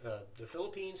countries. The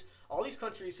Philippines. All these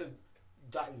countries have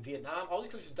died. Vietnam. All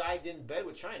these countries dived in bed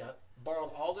with China,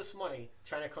 borrowed all this money.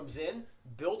 China comes in,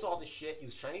 builds all this shit,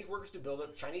 use Chinese workers to build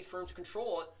it. Chinese firms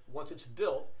control it once it's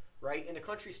built, right? And the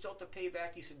country still have to pay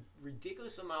back these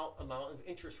ridiculous amount of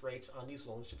interest rates on these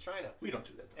loans to China. We don't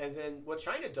do that. And then what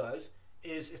China does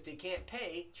is, if they can't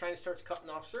pay, China starts cutting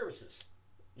off services.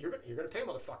 You're gonna pay,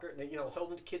 motherfucker. And then,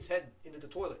 holding the kid's head into the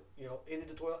toilet. Into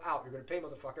the toilet, out. You're gonna pay,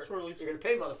 motherfucker. You're gonna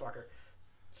pay, motherfucker.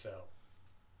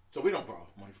 So we don't borrow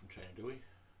money from China, do we?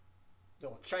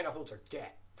 No, China holds our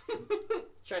debt.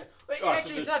 China. Oh,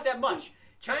 Actually, it's not that much.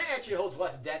 China actually holds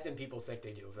less debt than people think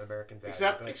they do of American value.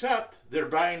 Except they're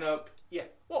buying up. Yeah.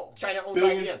 Well, China owns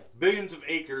billions of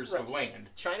acres of land.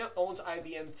 China owns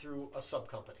IBM through a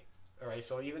sub-company. All right.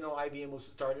 So even though IBM was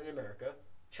started in America,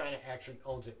 China actually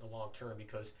owns it in the long term,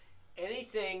 because any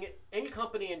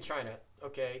company in China,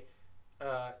 okay,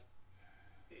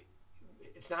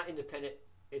 it's not independent.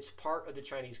 It's part of the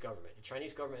Chinese government. The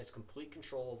Chinese government has complete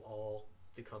control of all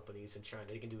the companies in China.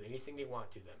 They can do anything they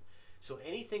want to them. So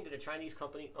anything that a Chinese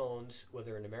company owns,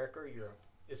 whether in America or Europe,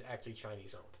 is actually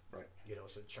Chinese owned. Right.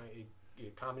 So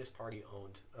the Communist Party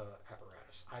owned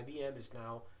apparatus. IBM is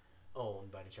now owned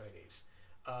by the Chinese.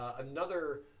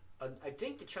 I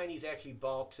think the Chinese actually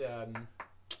bought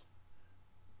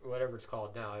whatever it's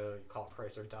called now. You call it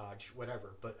Chrysler, Dodge,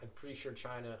 whatever. But I'm pretty sure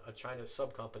a China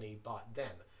sub company bought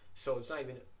them. So it's not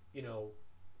even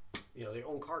they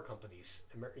own car companies.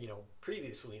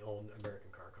 Previously owned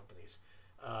American car companies,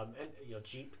 and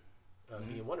Jeep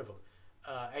being one of them.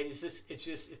 And it's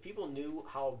just if people knew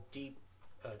how deep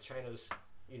China's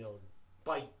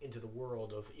bite into the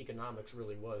world of economics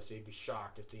really was, they'd be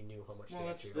shocked if they knew how much they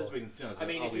actually owed. I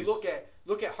mean, if you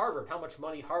look at Harvard, how much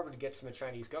money Harvard gets from the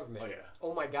Chinese government. Oh yeah.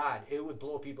 Oh my God, it would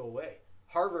blow people away.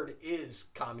 Harvard is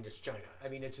communist China. I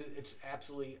mean, it's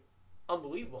absolutely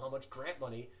unbelievable how much grant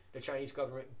money the Chinese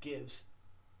government gives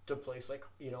to a place like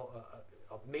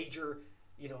a major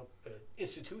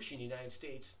institution in the United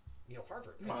States.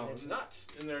 Harvard. I mean, it's nuts.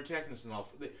 And they're attacking us in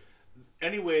all.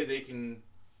 Any way they can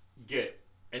get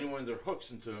anyone their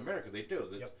hooks into America, they do.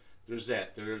 There's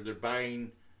that. They're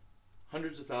buying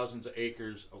hundreds of thousands of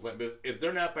acres of land. If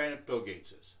they're not buying it, Bill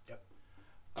Gates is. Yep.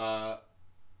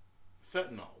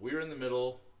 Fentanyl. We were in the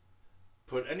middle.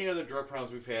 Put any other drug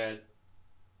problems we've had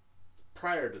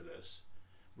prior to this,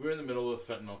 we were in the middle of a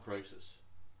fentanyl crisis.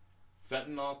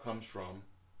 Fentanyl comes from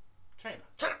China.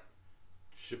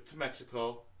 Shipped to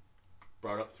Mexico,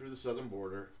 brought up through the southern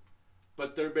border,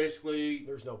 but they're basically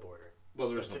there's no border. Well,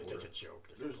 there's no border. It's a joke.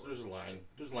 There's a line.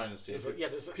 There's a line in the state.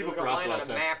 There's people like cross a line it all on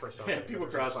the a time. map or something. Yeah, people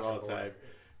There's cross a it all fucking the time. border.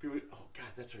 People, oh God,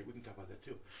 that's right. We can talk about that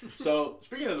too. So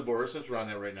speaking of the border, since we're on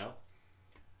that right now,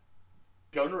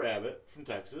 Governor Abbott from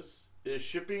Texas is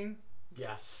shipping.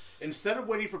 Yes. Instead of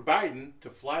waiting for Biden to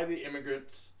fly the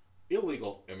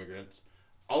illegal immigrants,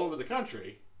 all over the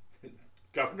country,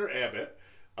 Governor Abbott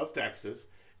of Texas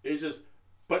is just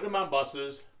putting them on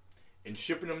buses and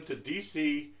shipping them to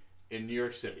D.C. and New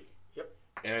York City. Yep.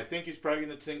 And I think he's probably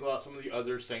going to single out some of the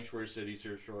other sanctuary cities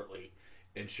here shortly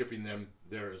and shipping them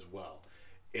there as well.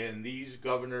 And these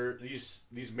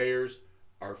mayors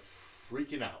are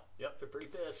freaking out. Yep, they're pretty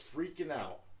pissed. Freaking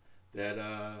out that,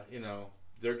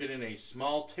 they're getting a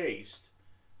small taste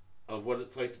of what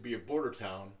it's like to be a border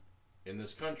town in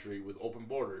this country with open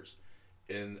borders.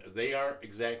 And they aren't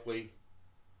exactly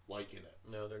liking it.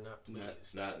 No, they're not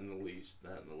pleased. Not in the least.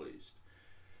 Not in the least.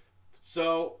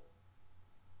 So,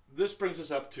 this brings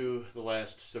us up to the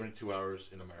last 72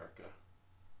 hours in America.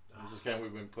 This is kind of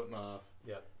what we've been putting off.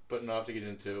 Yep. Putting off to get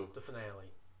into. The finale.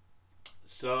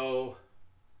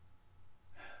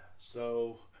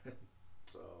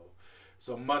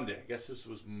 So Monday, I guess this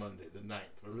was Monday, the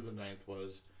 9th, whatever the 9th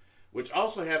was, which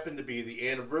also happened to be the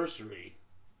anniversary,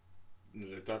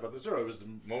 I talked about this earlier, it was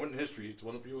the moment in history, it's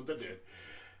one of the few ones that did,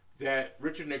 that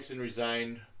Richard Nixon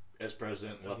resigned as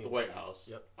president and left the White House.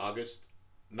 Yep. August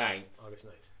 9th.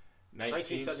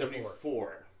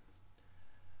 1974.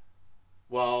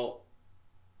 Well,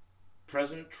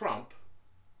 President Trump,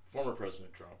 former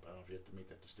President Trump, I don't know if you have to make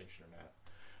that distinction or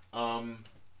not,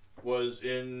 was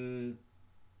in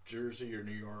Jersey or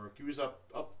New York. He was up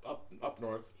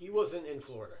north. He wasn't in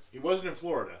Florida. He wasn't in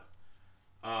Florida.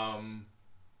 The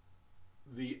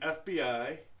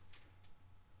FBI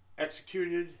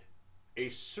executed a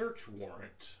search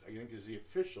warrant, I think is the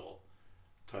official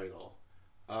title,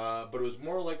 but it was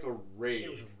more like a raid.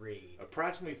 It was a raid.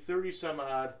 Approximately 30 some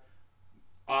odd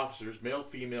officers, male,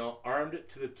 female, armed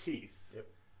to the teeth. Yep.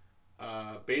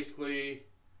 Basically,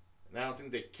 and I don't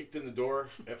think they kicked in the door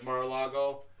at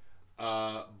Mar-a-Lago,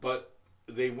 but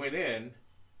they went in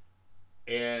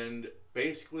and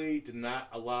basically did not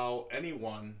allow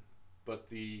anyone but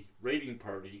the raiding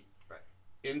party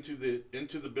into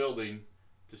the building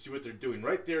to see what they're doing.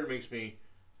 Right there makes me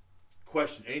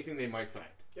question anything they might find.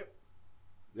 Yep.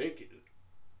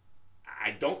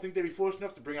 I don't think they'd be foolish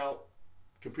enough to bring out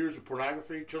computers with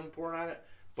pornography, children porn on it,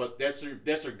 but that's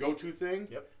their go-to thing.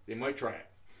 Yep. They might try it.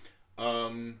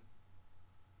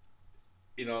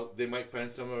 They might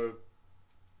find some of,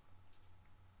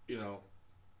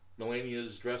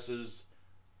 Melania's dresses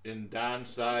in Don's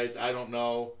size. I don't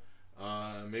know.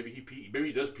 Maybe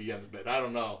he does pee on the bed. I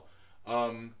don't know.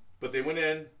 But they went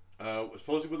in,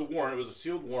 supposedly with a warrant. It was a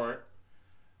sealed warrant.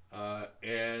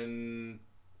 And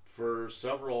for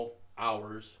several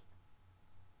hours,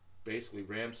 basically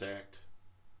ransacked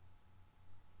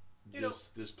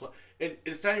this place. And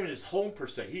it's not even his home per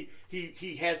se.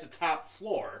 He has the top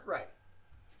floor. Right.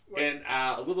 And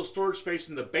a little storage space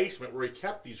in the basement where he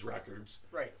kept these records.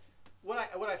 Right. What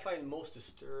I find most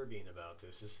disturbing about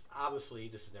this is, obviously,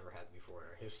 this has never happened before in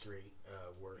our history,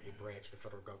 where a branch of the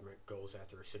federal government goes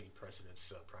after a sitting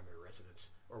president's primary residence,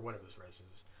 or one of his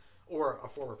residences, or a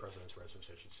former president's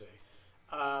residence, I should say.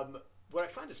 What I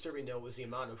find disturbing, though, is the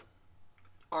amount of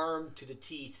armed to the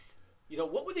teeth.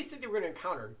 What would they think they were going to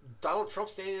encounter? Donald Trump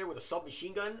standing there with a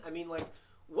submachine gun? I mean, like,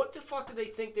 what the fuck did they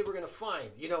think they were going to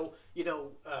find?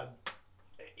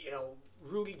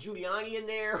 Rudy Giuliani in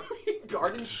there,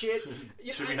 garden shit.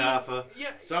 Jimmy Hoffa.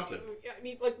 Yeah. Something. I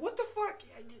mean, like, what the fuck?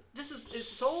 This is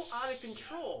so out of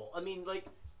control. I mean, like,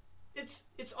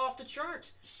 it's off the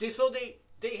charts.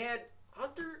 They had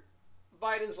Hunter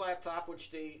Biden's laptop,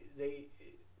 which they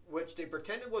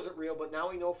pretended wasn't real, but now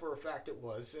we know for a fact it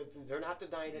was. They're not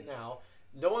denying it now.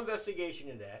 No investigation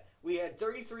into that. We had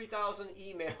 33,000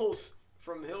 emails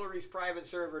from Hillary's private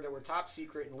server that were top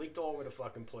secret and leaked all over the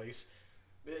fucking place.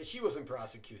 She wasn't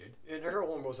prosecuted, and her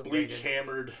home wasn't bleach raided.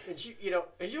 Hammered, and she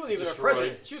wasn't even destroyed. a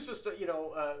president. She was just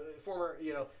former,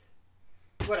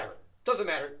 whatever. Doesn't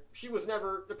matter. She was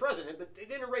never the president, but they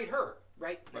didn't raid her,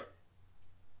 right? Right.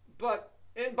 But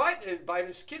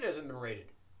Biden's kid hasn't been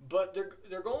raided, but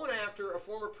they're going after a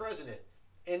former president,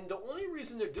 and the only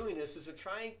reason they're doing this is to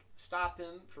try and stop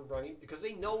him from running because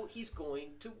they know he's going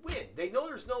to win. They know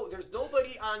there's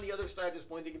nobody on the other side at this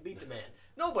point that can beat the man.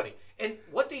 Nobody. And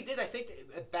what they did, I think,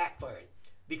 it backfired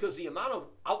because the amount of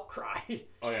outcry.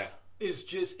 Oh yeah. Is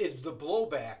the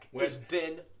blowback has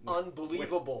been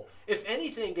unbelievable. If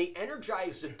anything, they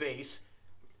energized the base.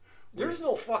 There's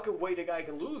no fucking way the guy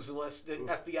can lose unless the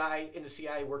FBI and the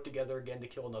CIA work together again to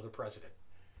kill another president.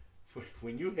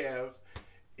 When you have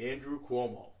Andrew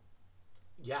Cuomo,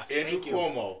 yes, Andrew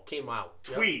Cuomo came out,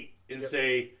 tweet and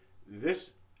say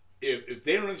this, if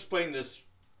they don't explain this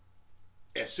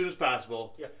as soon as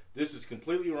possible, this is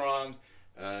completely wrong.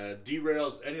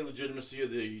 Derails any legitimacy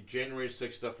of the January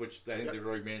 6th stuff, which I think they've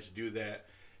already managed to do that.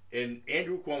 And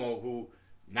Andrew Cuomo, who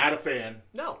not a fan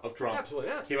of Trump, absolutely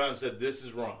not, came out and said this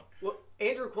is wrong. Well,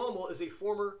 Andrew Cuomo is a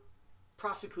former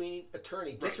prosecuting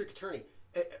attorney, district attorney.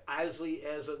 Isley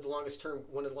as the longest term,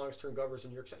 one of the longest term governors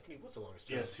in New York City. I think he was the longest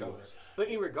term Yes, he governor. was. But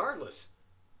regardless,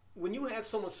 when you have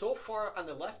someone so far on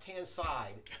the left-hand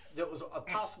side that was a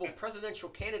possible presidential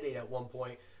candidate at one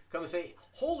point come and say,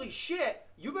 holy shit,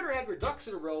 you better have your ducks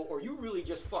in a row or you really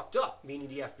just fucked up, meaning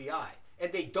the FBI.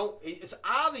 And they don't, it's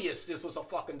obvious this was a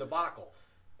fucking debacle.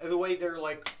 And the way they're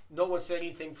like, no one said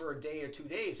anything for a day or 2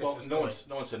 days. Well, no one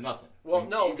said nothing. Well,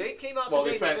 no, they came out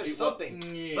today and said something,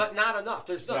 but not enough.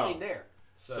 There's nothing there.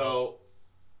 So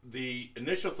the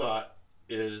initial thought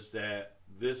is that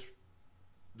this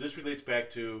relates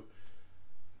back to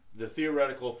the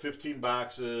theoretical 15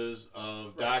 boxes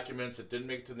of documents that didn't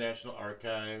make it to the National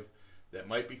Archive, that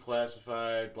might be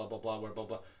classified, blah, blah, blah, blah, blah,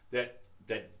 blah, that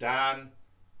Don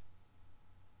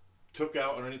took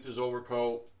out underneath his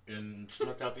overcoat and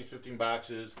snuck out these 15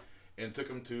 boxes and took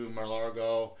them to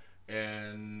Mar-a-Lago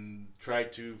and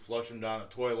tried to flush them down a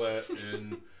toilet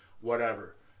and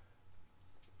whatever.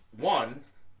 One,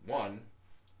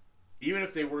 even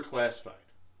if they were classified,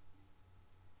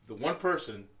 the one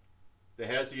person that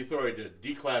has the authority to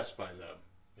declassify them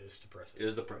is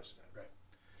the president. Right.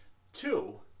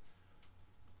 2,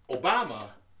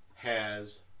 Obama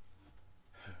has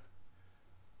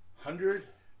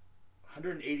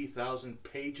 180,000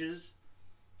 pages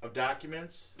of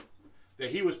documents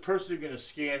that he was personally going to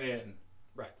scan in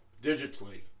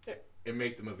digitally and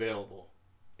make them available,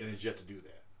 and has yet to do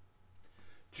that.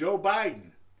 Joe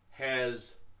Biden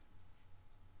has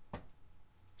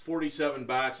 47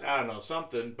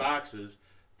 boxes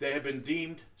that have been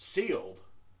deemed sealed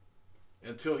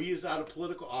until he is out of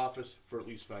political office for at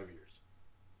least 5 years.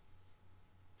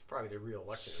 Probably the real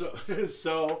election.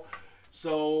 So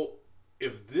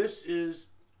if this is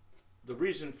the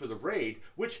reason for the raid,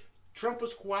 which Trump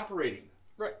was cooperating.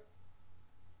 Right.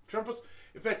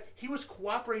 In fact, he was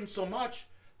cooperating so much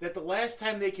that the last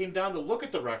time they came down to look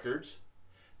at the records,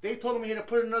 they told him he had to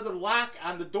put another lock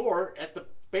on the door at the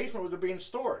basement where they're being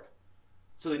stored.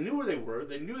 So they knew where they were.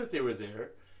 They knew that they were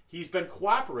there. He's been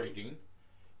cooperating.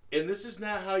 And this is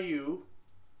not how you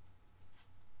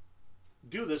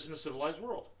do this in a civilized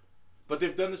world. But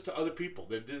they've done this to other people.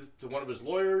 They did it to one of his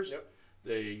lawyers. Yep.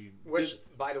 Which,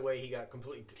 by the way, he got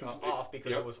completely off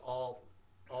because it was all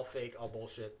fake, all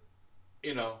bullshit.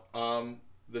 You know,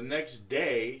 the next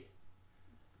day...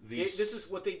 This is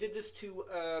what they did this to...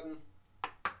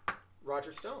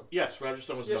 Roger Stone. Yes, Roger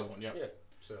Stone was another one. Yeah.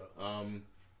 So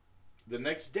the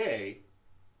next day,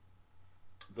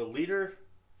 the leader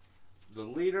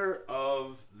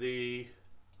of the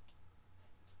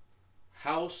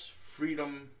House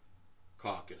Freedom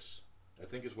Caucus, I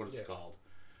think is what it's called.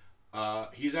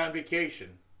 He's on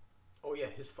vacation. Oh yeah,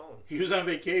 his phone. He was on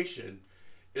vacation.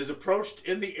 Is approached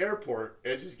in the airport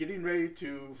as he's getting ready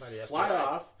to fly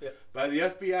off by the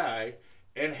FBI,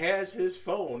 and has his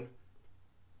phone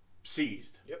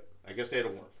seized. Yep. I guess they had a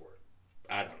warrant for it.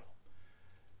 I don't know.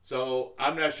 So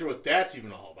I'm not sure what that's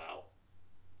even all about.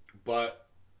 But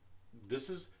this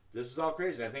is all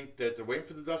crazy. And I think that they're waiting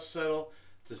for the dust to settle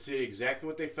to see exactly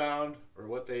what they found or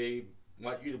what they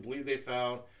want you to believe they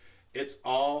found. It's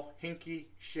all hinky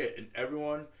shit, and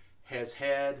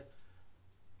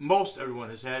most everyone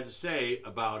has had to say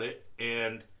about it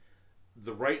and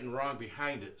the right and wrong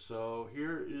behind it. So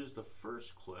here is the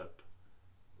first clip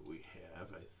we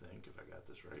have, I think, if I got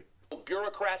this right.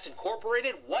 Bureaucrats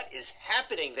Incorporated, what is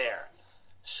happening there?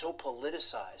 So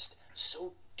politicized,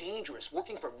 so dangerous.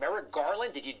 Working for Merrick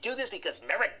Garland? Did you do this because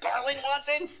Merrick Garland wants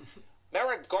it?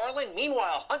 Merrick Garland?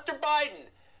 Meanwhile, Hunter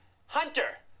Biden.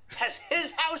 Hunter, has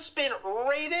his house been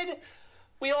raided?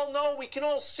 We all know, we can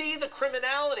all see the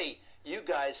criminality. You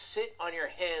guys sit on your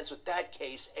hands with that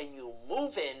case and you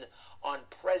move in on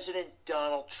President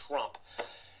Donald Trump.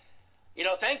 You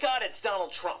know, thank God it's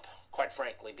Donald Trump, quite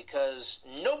frankly, because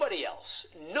nobody else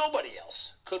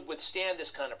could withstand this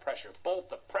kind of pressure. Both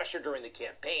the pressure during the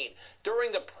campaign,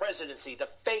 during the presidency, the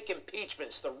fake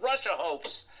impeachments, the Russia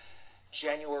hoax,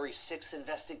 January 6th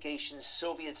investigations,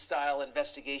 Soviet-style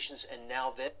investigations, and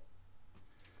now this.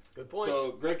 Good point.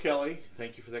 So, Greg Kelly,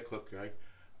 thank you for that clip, Greg.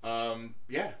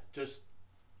 Just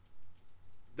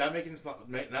not making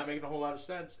a whole lot of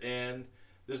sense. And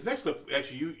This next clip,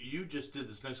 actually, you just did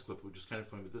this next clip, which is kind of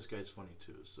funny, but this guy's funny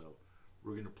too. So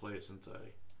we're gonna play it since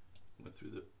I went through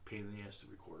the pain in the ass to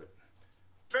record it.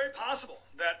 Very possible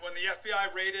that when the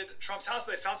FBI raided Trump's house,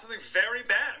 they found something very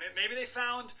bad. I mean, maybe they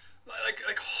found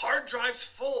like hard drives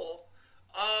full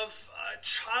of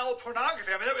child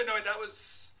pornography. I mean, that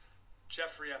was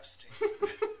Jeffrey Epstein,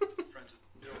 friends of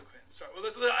Bill Clinton. So, well,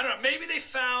 I don't know. Maybe they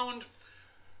found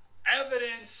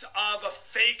evidence of a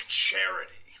fake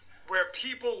charity where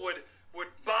people would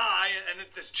buy, and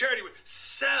this charity would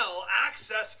sell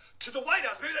access to the White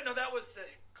House. Maybe that was the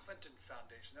Clinton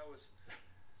Foundation. That was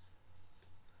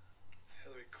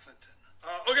Hillary Clinton.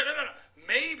 Okay, no.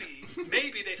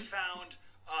 Maybe they found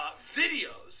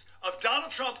videos of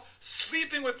Donald Trump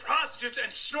sleeping with prostitutes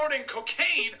and snorting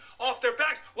cocaine off their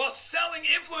backs while selling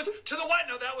influence to the White.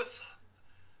 No, that was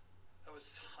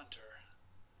Hunter.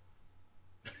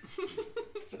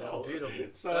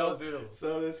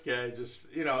 So this guy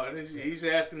just, and he's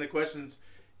asking the questions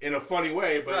in a funny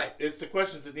way, but it's the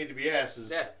questions that need to be asked.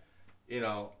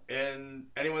 And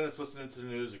anyone that's listening to the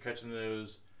news or catching the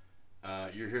news,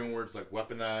 you're hearing words like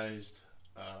weaponized,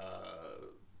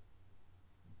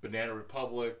 Banana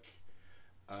Republic.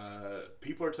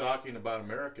 People are talking about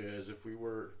America as if we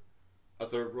were a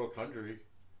third world country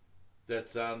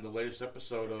that's on the latest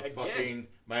episode of fucking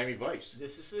Miami Vice.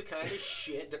 This is the kind of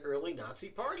shit the early Nazi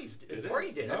party did. No,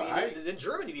 I mean, in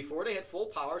Germany before they had full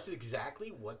powers, is exactly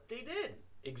what they did.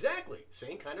 Exactly.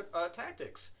 Same kind of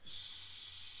tactics.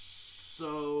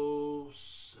 So,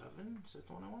 7? Is that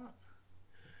the one I want?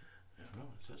 I don't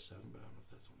know. It says 7, but I don't know if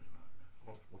that's the one I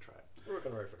want. We'll try it. We're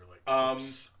looking right for it.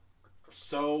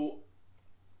 So,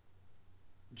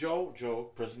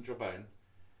 President Joe Biden,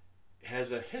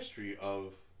 has a history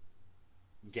of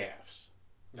gaffes.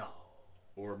 No.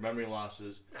 Or memory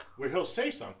losses, where he'll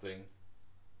say something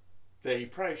that he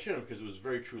probably shouldn't because it was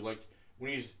very true. Like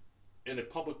when he's in a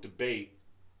public debate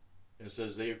and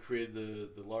says they have created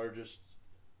the largest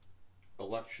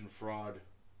election fraud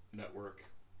network. Do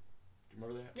you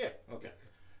remember that? Yeah. Okay.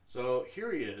 So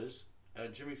here he is,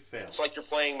 Jimmy Fallon. It's like you're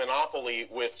playing Monopoly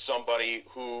with somebody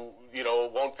who,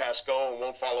 won't pass go and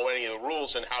won't follow any of the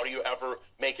rules. And how do you ever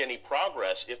make any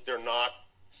progress if they're not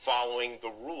following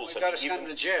the rules? We've got to send them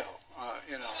to jail,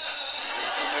 And there's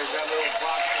that little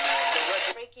box in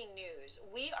there. Breaking news.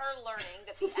 We are learning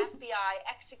that the FBI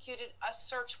executed a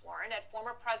search warrant at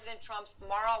former President Trump's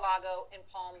Mar-a-Lago in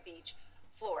Palm Beach,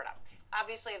 Florida.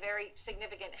 Obviously, a very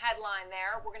significant headline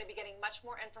there. We're going to be getting much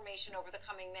more information over the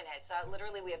coming minutes.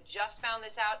 Literally, we have just found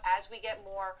this out. As we get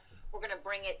more, we're going to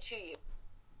bring it to you.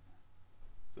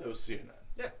 So that was CNN,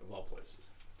 of all places.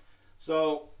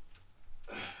 So,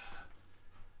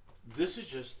 this is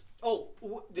just... Oh,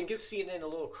 then give CNN a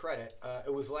little credit.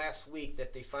 It was last week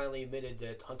that they finally admitted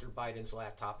that Hunter Biden's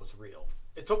laptop was real.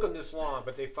 It took them this long,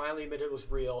 but they finally admitted it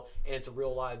was real, and it's a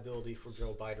real liability for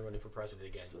Joe Biden running for president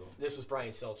again. This was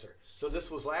Brian Seltzer. So this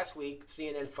was last week.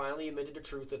 CNN finally admitted the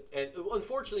truth. And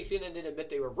unfortunately, CNN didn't admit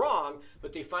they were wrong,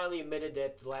 but they finally admitted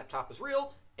that the laptop is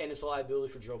real, and it's a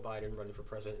liability for Joe Biden running for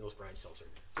president. It was Brian Seltzer.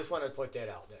 Just wanted to point that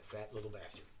out, that fat little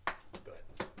bastard. Go ahead.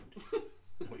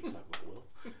 What are you talking about, Will?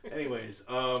 Anyways,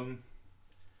 so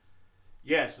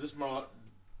this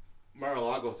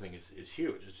Mar-a-Lago thing is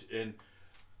huge.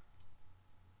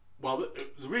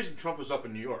 The reason Trump was up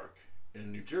in New York,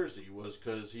 in New Jersey, was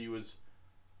because he was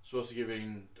supposed to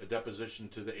giving a deposition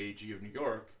to the AG of New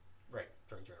York, right,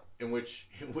 Attorney General, in which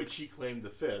he claimed the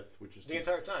fifth, which is the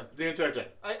entire time. The entire time.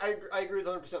 I agree with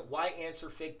 100%. Why answer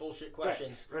fake bullshit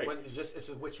questions when it's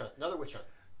a witch hunt, another witch hunt?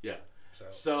 Yeah.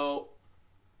 So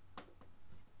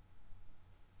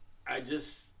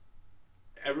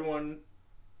everyone,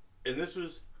 and this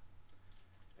was,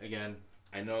 again,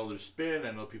 I know there's spin.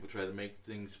 I know people try to make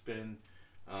things spin.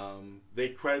 They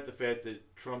credit the fact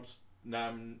that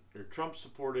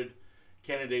Trump-supported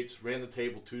candidates ran the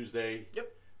table Tuesday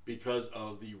because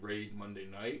of the raid Monday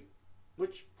night,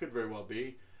 which could very well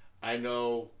be. I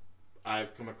know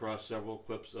I've come across several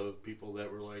clips of people that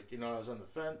were like, I was on the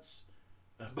fence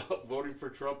about voting for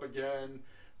Trump again,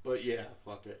 but yeah,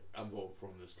 fuck it, I'm voting for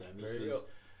him this time.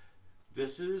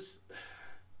 This is,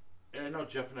 and I know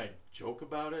Jeff and I joke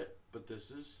about it, but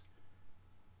this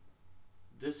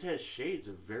has shades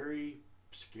of very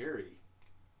scary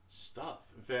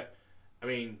stuff. In fact, I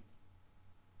mean,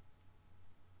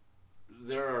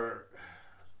 there are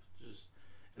just,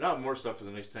 and I'll have more stuff for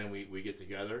the next time we get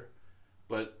together,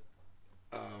 but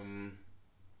I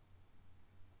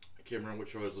can't remember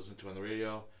which show I was listening to on the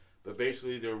radio, but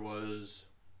basically there was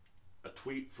a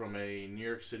tweet from a New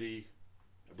York City,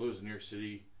 I believe it was a New York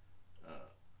City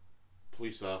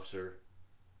police officer,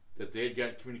 that they had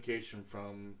gotten communication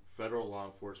from federal law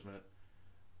enforcement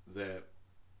that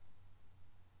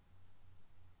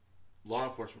law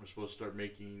enforcement was supposed to start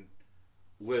making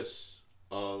lists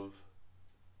of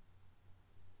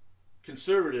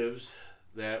conservatives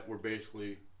that were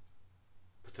basically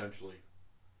potentially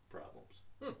problems.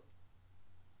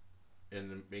 And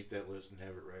then make that list and have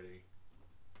it ready.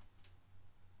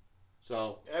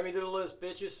 So add me to the list,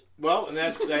 bitches. Well, and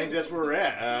I think that's where we're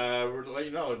at. We're to let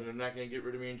you know they're not going to get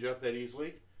rid of me and Jeff that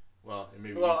easily. Well, and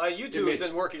maybe YouTube has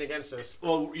been working against us.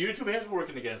 Well, YouTube has been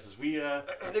working against us.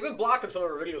 They've been blocking some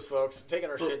of our videos, folks, taking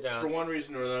our shit down for one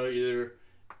reason or another. Either,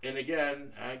 and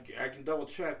again, I can double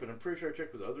check, but I'm pretty sure I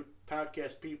checked with other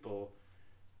podcast people,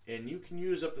 and you can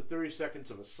use up to 30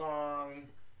 seconds of a song,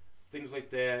 things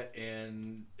like that,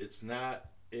 and it's not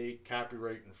a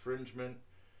copyright infringement.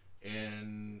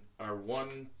 And our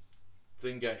one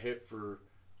thing got hit for,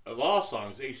 of all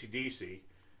songs, AC/DC,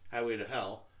 Highway to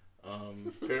Hell.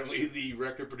 Apparently the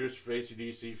record producer for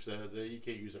AC/DC said that you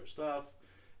can't use our stuff,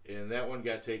 and that one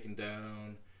got taken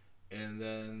down. And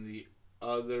then the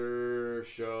other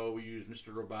show we used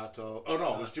Mr. Roboto. Oh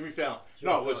no, it was Jimmy Fallon.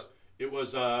 It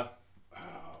was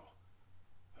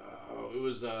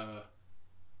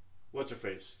what's her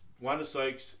face? Wanda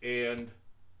Sykes and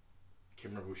I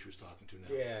can't remember who she was talking to now.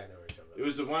 Yeah, I know what you're talking about. It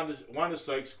was the Wanda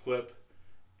Sykes clip,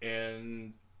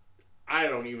 and I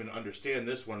don't even understand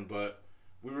this one, but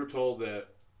we were told that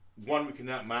one, we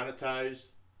cannot monetize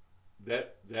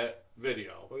that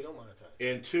video. Well, you don't monetize.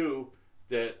 And two,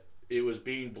 that it was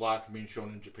being blocked from being shown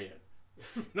in Japan.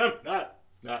 I'm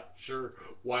not sure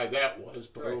why that was,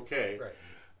 but right, okay.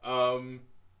 Right.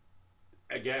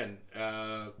 Again,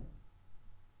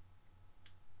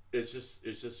 it's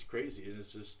just crazy, and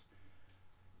it's just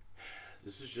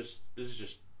this is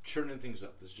just churning things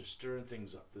up. This is just stirring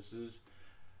things up. This is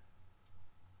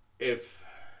if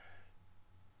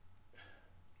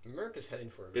America's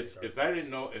heading for if I didn't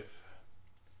know if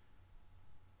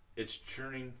it's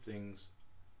churning things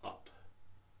up.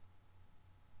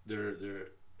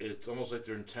 It's almost like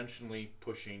they're intentionally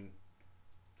pushing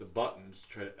the buttons to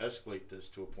try to escalate this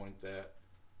to a point that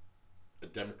a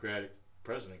Democratic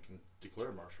president can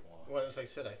declare martial law. Well, as I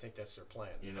said, I think that's their plan.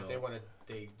 You know, they want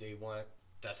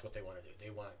that's what they want to do. They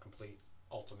want complete,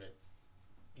 ultimate,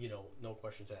 no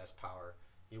questions asked power.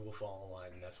 You will fall in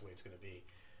line, and that's the way it's going to be.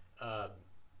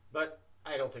 But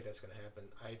I don't think that's going to happen.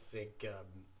 I think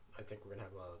we're going to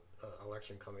have an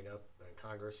election coming up in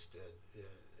Congress.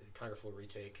 Congress will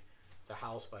retake the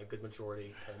House by a good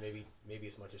majority, maybe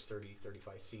as much as 30,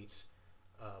 35 seats.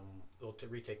 They'll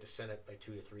retake the Senate by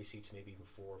 2 to 3 seats, maybe even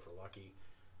 4 if we're lucky.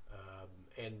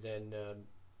 And then,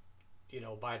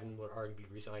 Biden will already be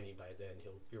resigning by then.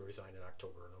 He'll resign in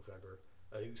October or November.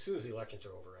 As soon as the elections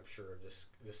are over, I'm sure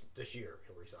this year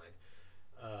he'll resign.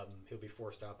 He'll be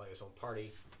forced out by his own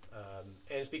party. And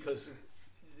it's because,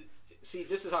 see,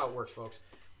 this is how it works, folks.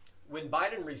 When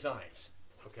Biden resigns,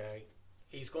 okay,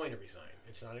 he's going to resign.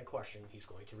 It's not in question. He's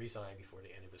going to resign before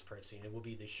the end of his presidency, and it will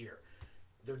be this year.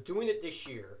 They're doing it this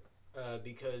year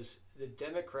because the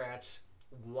Democrats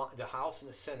want the House and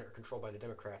the Senate are controlled by the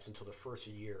Democrats until the first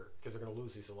year because they're going to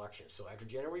lose these elections. So after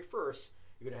January 1st,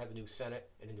 you're going to have a new Senate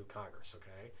and a new Congress,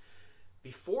 okay?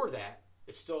 Before that,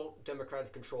 it's still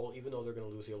Democratic control even though they're going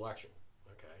to lose the election,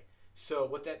 okay? So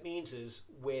what that means is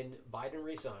when Biden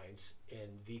resigns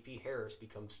and VP Harris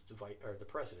becomes the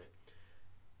president,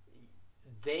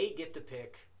 they get to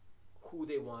pick who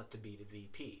they want to be the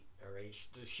VP, all right?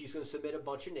 She's going to submit a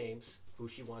bunch of names who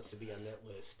she wants to be on that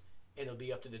list, and it'll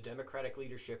be up to the Democratic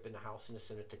leadership in the House and the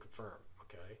Senate to confirm,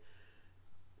 okay?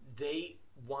 They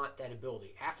want that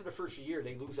ability. After the first year,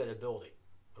 they lose that ability,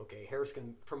 okay? Harris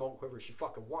can promote whoever she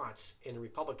fucking wants, and the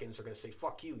Republicans are going to say,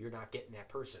 fuck you, you're not getting that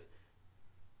person.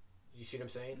 You see what I'm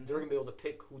saying? Mm-hmm. They're going to be able to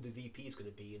pick who the VP is going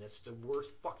to be, and that's the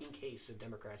worst fucking case the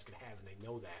Democrats could have, and they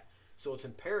know that. So it's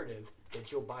imperative that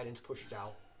Joe Biden's pushed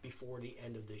out before the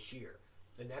end of this year.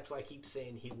 And that's why I keep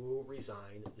saying he will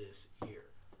resign this year.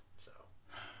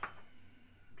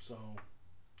 So,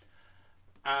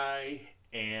 I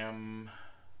am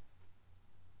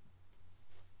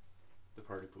the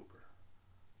party pooper.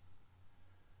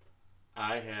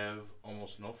 I have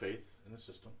almost no faith in the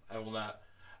system. I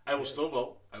will still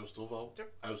vote. I will still vote.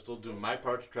 Yep. I will still do my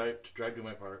part to try to do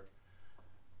my part.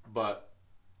 But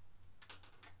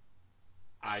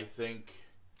I think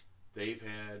they've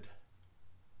had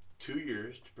 2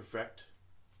 years to perfect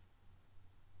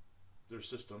their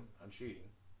system on cheating.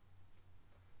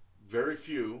 Very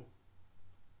few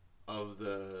of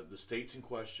the states in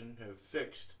question have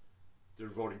fixed their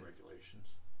voting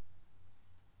regulations.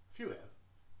 Few have.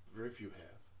 Very few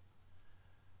have.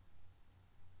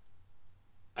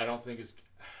 I don't think it's...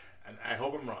 And I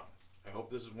hope I'm wrong. I hope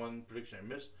this is one prediction I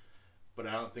missed. but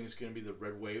I don't think it's going to be the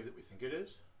red wave that we think it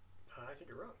is. I think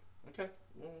you're wrong. Okay,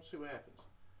 well, we'll see what happens.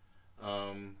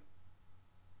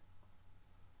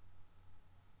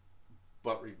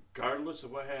 But regardless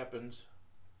of what happens,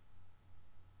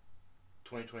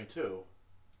 2022,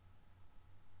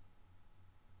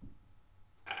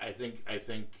 I think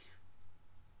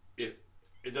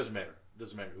it doesn't matter. It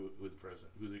doesn't matter who the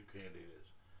president, who the candidate is.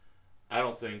 I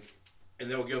don't think, and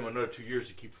they'll give them another 2 years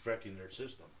to keep perfecting their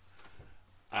system.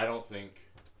 I don't think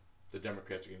the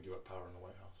Democrats are going to give up power in the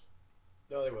White House.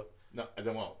 No, they will. No,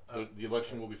 they won't. The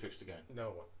election will be fixed again. No,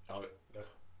 it won't. No.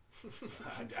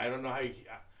 I don't know how you...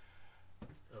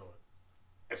 No.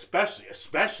 Especially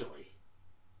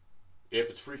if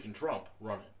it's freaking Trump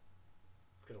running.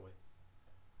 Gonna win.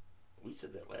 We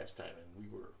said that last time, and we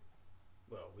were...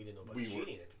 Well, we didn't know about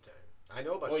cheating at the time. I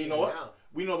know about cheating cheating what? now.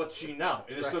 We know about cheating now,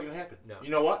 and it's still going to happen. No. You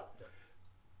know what? No.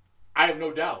 I have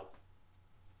no doubt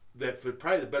that for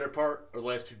probably the better part of the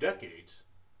last 2 decades,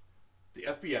 the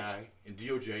FBI and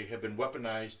DOJ have been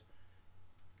weaponized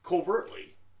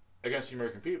covertly against the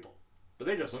American people. But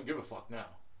they just don't give a fuck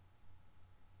now.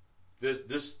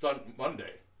 This stunt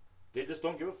Monday, they just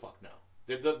don't give a fuck now.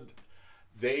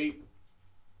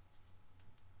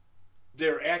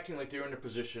 They're acting like they're in a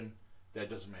position that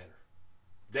doesn't matter.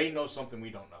 They know something we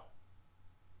don't know.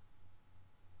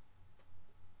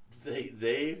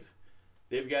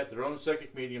 They've got their own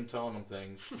psychic medium telling them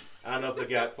things. I don't know if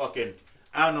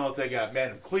they got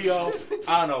Madam Cleo.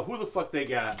 I don't know who the fuck they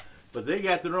got, but they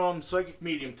got their own psychic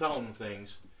medium telling them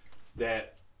things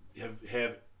that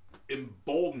have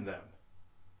emboldened them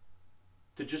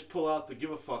to just pull out the give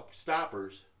a fuck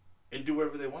stoppers and do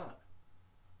whatever they want.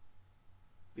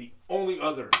 The only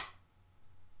other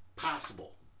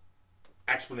possible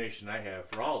explanation I have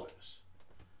for all this,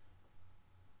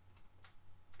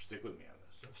 stick with me on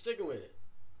this. I'm sticking with it.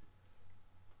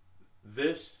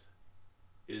 This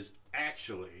is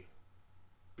actually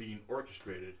being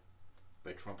orchestrated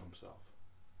by Trump himself.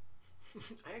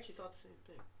 I actually thought the same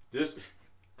thing. This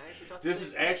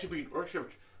is actually being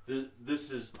orchestrated.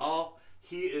 This is all.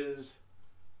 He is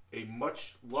a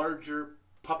much larger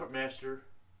puppet master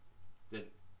than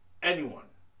anyone,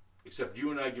 except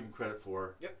you and I give him credit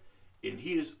for. Yep. And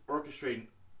he is orchestrating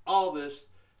all this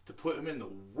to put him in the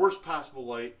worst possible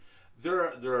light.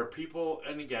 There are people,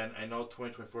 and again, I know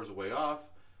 2024 is a way off.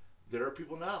 There are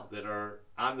people now that are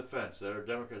on the fence, that are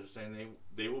Democrats, are saying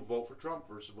they will vote for Trump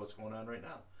versus what's going on right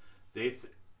now.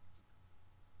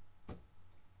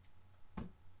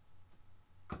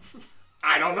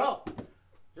 I don't know.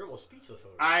 You're almost speechless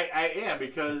over it. I am,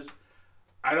 because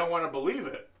I don't want to believe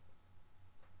it,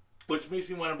 which makes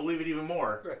me want to believe it even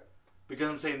more. Right. Because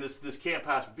I'm saying this can't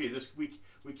possibly be.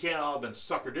 We can't all have been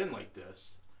suckered in like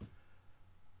this.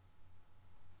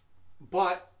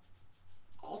 But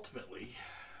ultimately,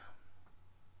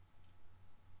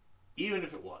 even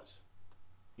if it was,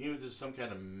 even if this is some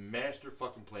kind of master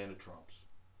fucking plan of Trump's,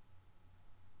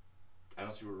 I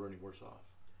don't see where we're any worse off.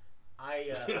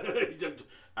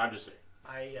 I'm just saying.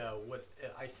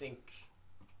 I think.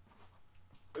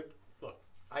 Look,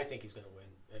 I think he's going to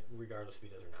win, regardless if he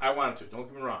does or not. I want him to. Don't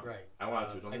get me wrong. Right. I want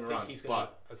him to. Don't get me wrong. I think he's going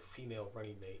to be a female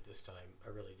running mate this time. I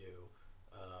really do.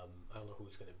 I don't know who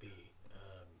it's going to be.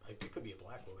 It could be a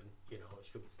black woman. You know,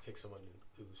 you could pick someone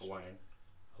who's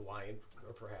Hawaiian,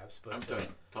 or perhaps. But I'm telling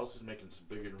you, Tulsa's making some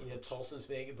big inroads. Yeah, Tulsa's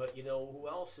making. But you know who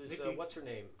else is? Nikki. What's her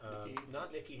name?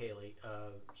 Not Nikki Haley.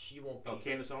 She won't be. Oh,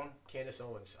 Candace Owens. Candace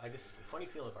Owens. I just a funny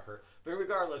feeling about her. But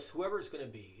regardless, whoever it's going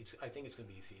to be, I think it's going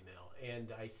to be a female,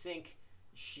 and I think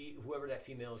whoever that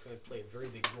female is going to play a very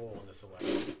big role in this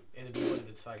election, and it'll be one of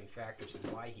the deciding factors in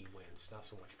why he wins, not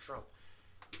so much Trump.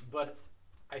 But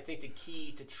I think the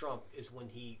key to Trump is when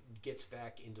he gets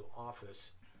back into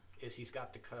office, is he's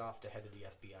got to cut off the head of the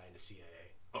FBI and the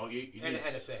CIA. Oh, and the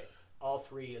NSA. All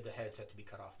 3 of the heads have to be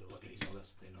cut off those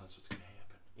pieces. They know that's what's going to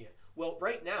happen. Yeah. Well,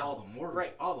 right now, all the more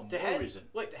reason.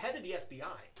 Look, the head of the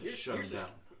FBI. To shut him down.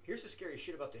 Here's the scariest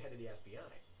shit about the head of the FBI.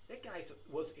 That guy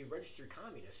was a registered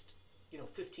communist,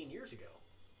 15 years ago.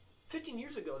 15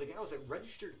 years ago, the guy was a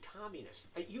registered communist.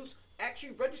 He was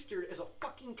actually registered as a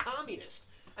fucking communist.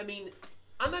 I mean,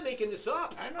 I'm not making this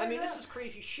up. I mean, this is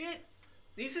crazy shit.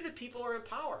 These are the people who are in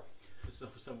power.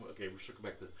 Okay, we're circling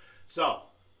back to... So,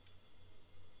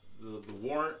 the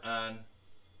warrant on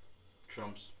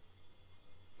Trump's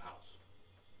house,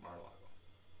 Mar-a-Lago.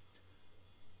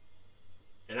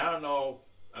 And I don't know,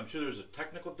 I'm sure there's a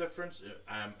technical difference,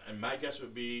 and my guess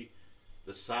would be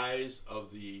the size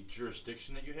of the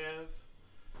jurisdiction that you have,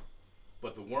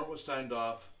 but the warrant was signed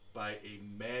off by a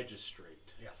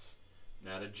magistrate. Yes.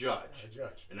 Not a judge. Not a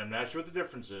judge. And I'm not sure what the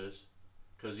difference is,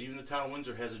 Because even the town of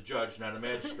Windsor has a judge, not a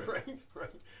magistrate. right.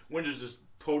 Windsor's this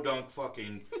podunk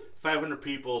fucking 500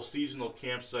 people, seasonal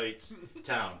campsite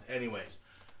town. Anyways,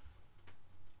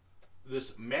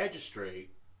 this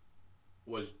magistrate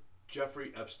was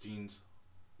Jeffrey Epstein's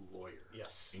lawyer.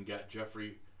 Yes. And got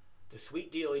Jeffrey... The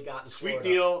sweet deal he got in Sweet Florida.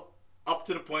 deal, up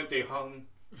to the point they hung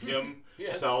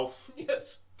himself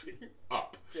Yes.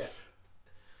 up. Yeah.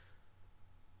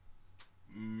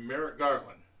 Merrick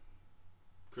Garland,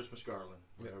 Christmas Garland,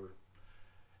 whatever.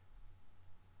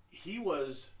 He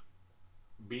was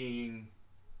being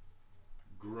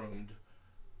groomed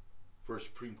for a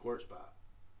Supreme Court spot.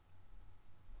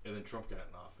 And then Trump got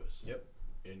in office. Yep.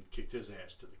 And kicked his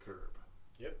ass to the curb.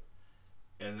 Yep.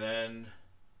 And then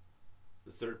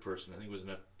the third person, I think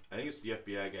it's the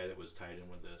FBI guy that was tied in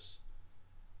with this.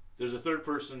 There's a third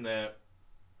person that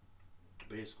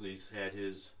basically has had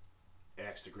his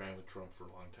axe to grind with Trump for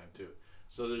a long time too.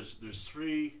 So there's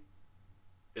three,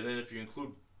 and then if you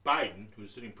include Biden,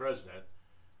 who's sitting president,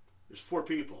 there's 4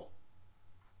 people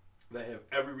that have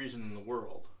every reason in the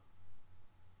world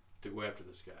to go after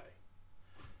this guy.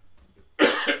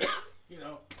 You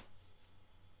know,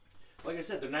 like I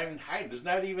said, they're not even hiding. There's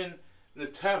not even an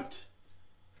attempt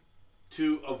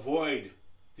to avoid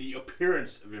the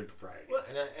appearance of impropriety. Well,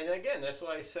 and again, that's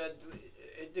why I said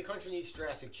the country needs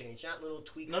drastic change, not little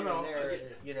tweaks here and there.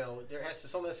 You know,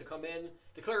 someone has to come in,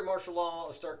 declare martial law,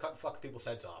 and start cutting fucking people's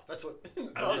heads off. That's what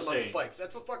I'm just saying. spikes.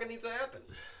 That's what fucking needs to happen.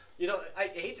 You know, I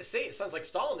hate to say it sounds like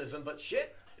Stalinism, but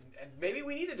shit, maybe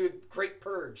we need to do a great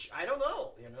purge. I don't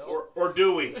know. You know, or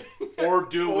do we? Or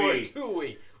do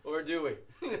we? Or do we?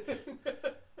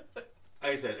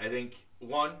 Like I said, I think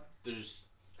there's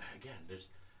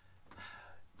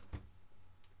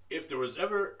if there was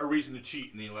ever a reason to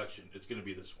cheat in the election, it's going to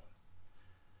be this one.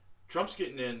 Trump's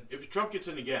getting in. If Trump gets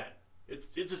in again,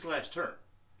 it's his last term.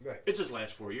 Right. It's his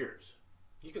last 4 years.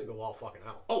 He's going to go all fucking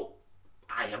out. Oh,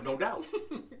 I have no doubt.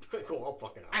 He's going to go all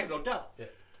fucking out. I have no doubt. Yeah.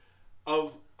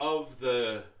 Of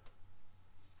the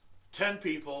 10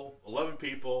 people, 11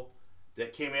 people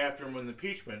that came after him in the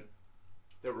impeachment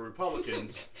that were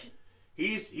Republicans,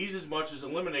 he's as much as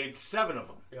eliminated 7 of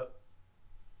them. Yep.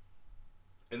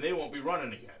 And they won't be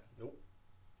running again. Nope.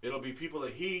 It'll be people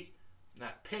that he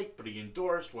not picked, but he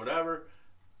endorsed, whatever,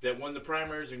 that won the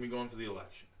primaries and be going for the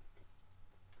election.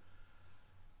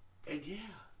 And yeah,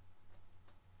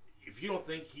 if you don't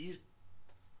think he's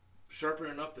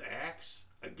sharpening up the axe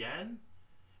again,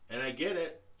 and I get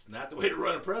it, it's not the way to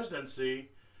run a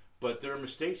presidency, but there are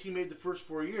mistakes he made the first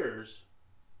 4 years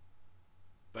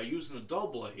by using a dull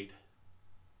blade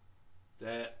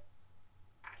that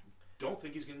I don't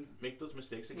think he's going to make those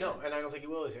mistakes again. No, and I don't think he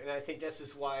will. And I think that's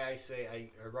just why I say I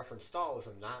reference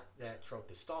Stalinism, not that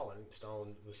Trump is Stalin.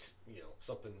 Stalin was,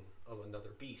 something of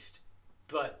another beast.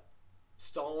 But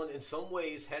Stalin, in some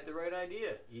ways, had the right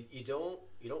idea. You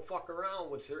don't fuck around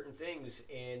with certain things,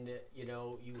 and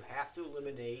you have to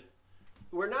eliminate.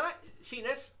 We're not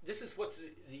this is what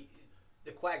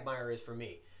the quagmire is for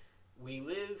me. We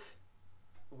live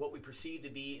what we perceive to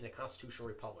be in a constitutional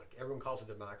republic. Everyone calls it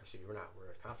democracy. We're not.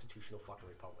 We're a constitutional fucking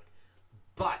republic.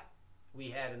 But we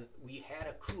had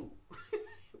a coup.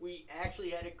 We actually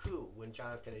had a coup when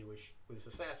John F. Kennedy was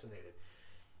assassinated,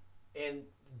 and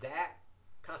that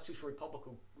constitutional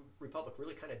republic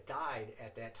really kind of died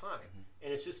at that time. Mm-hmm.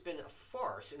 And it's just been a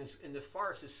farce, and this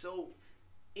farce is so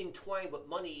entwined with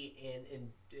money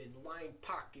and lined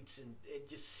pockets and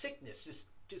just sickness,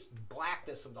 just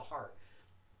blackness of the heart.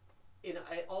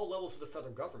 At all levels of the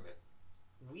federal government,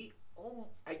 do we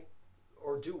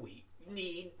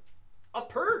need a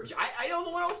purge? I don't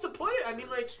know what else to put it. I mean,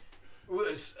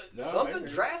 something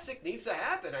drastic needs to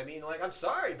happen. I mean, I'm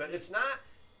sorry, but it's not.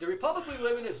 The republic we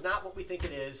live in is not what we think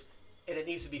it is, and it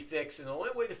needs to be fixed. And the only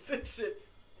way to fix it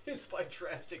is by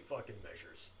drastic fucking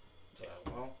measures. So,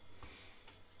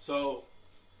 So,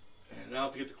 and I'll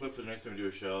have to get the clip for the next time we do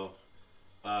a show.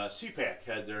 CPAC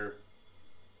had their...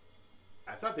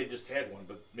 I thought they just had one,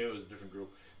 but maybe it was a different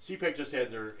group. CPAC just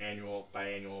had their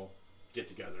biannual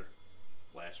get-together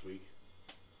last week.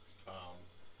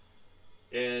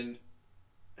 And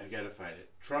I gotta find it.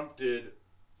 Trump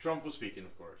was speaking,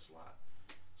 of course, a lot.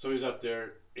 So he's up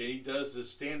there, and he does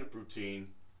this stand-up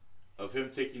routine of him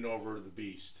taking over the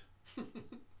beast.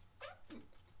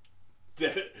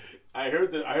 I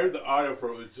heard the audio for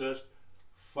it was just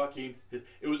fucking.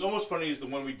 It was almost funny as the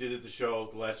one we did at the show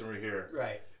the last time we were here.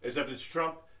 Right. Except it's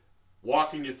Trump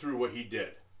walking you through what he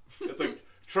did. It's like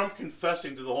Trump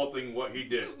confessing to the whole thing what he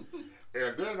did.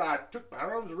 And then I took my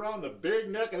arms around the big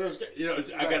neck of this guy.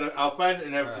 I'll find it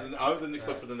and I'll have the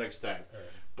clip for the next time. Right.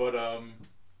 But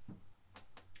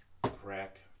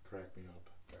crack me up.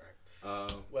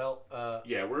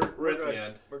 Yeah, we're at good. the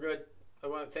end. We're good. I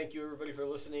want to thank you, everybody, for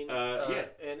listening. Yeah.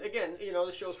 And again,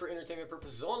 the show's for entertainment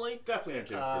purposes only. Definitely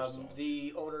entertainment purposes only.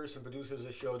 The owners and producers of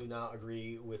the show do not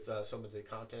agree with some of the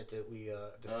content that we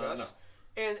discuss. No.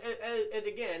 And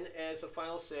again, as a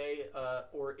final say,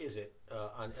 or is it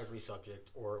on every subject,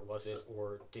 or was it,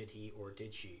 or did he, or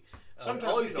did she?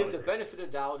 Sometimes always we don't give the agree. benefit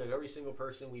of doubt of every single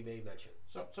person we may mention.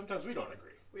 Sometimes we don't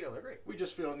agree. We don't agree. We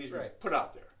just feel it needs to be Right. put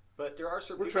out there. But there are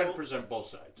certain We're people, trying to present both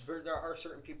sides. There are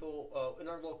certain people in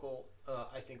our local,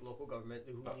 I think, local government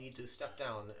who need to step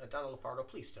down. Donald Lapardo,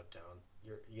 please step down.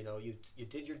 You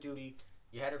did your duty.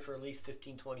 You had it for at least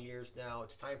 15, 20 years now.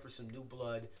 It's time for some new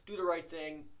blood. Do the right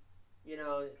thing.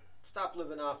 Stop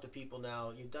living off the people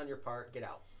now. You've done your part. Get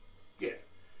out. Yeah.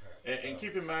 And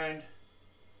keep in mind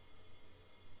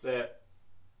that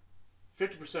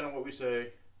 50% of what we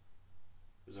say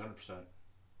is 100%. Is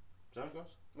that how it goes?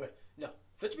 Wait, no.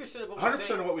 50% of what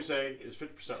 100% of what we say is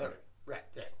 50% right. Right.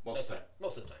 Yeah. Most of the time.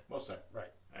 Most of the time. Most of the time. Right.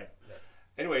 Right.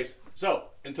 Anyways, so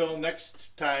until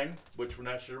next time, which we're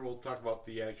not sure, we'll talk about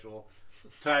the actual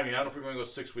timing. I don't know if we're going to go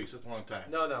 6 weeks. That's a long time.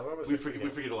 No, we're going to we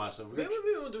forget a lot of stuff. Maybe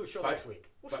we'll do a show next week.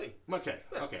 We'll see. Okay.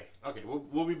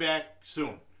 We'll be back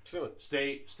soon.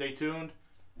 Stay tuned.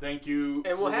 Thank you.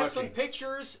 And for we'll have watching. some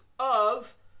pictures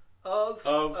of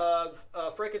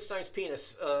Frankenstein's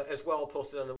penis as well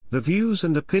posted on the. The views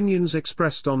and opinions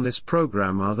expressed on this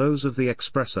program are those of the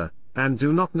expresser, and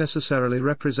do not necessarily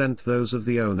represent those of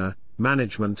the owner,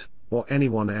 management, or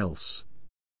anyone else.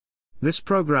 This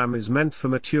program is meant for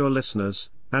mature listeners,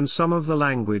 and some of the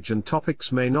language and topics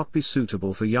may not be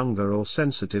suitable for younger or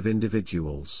sensitive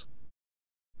individuals.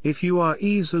 If you are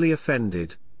easily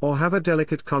offended, or have a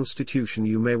delicate constitution,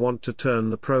 you may want to turn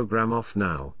the program off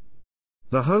now.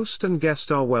 The host and guest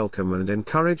are welcome and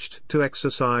encouraged to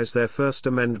exercise their First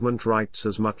Amendment rights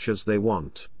as much as they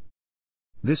want.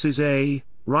 This is a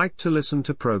right to listen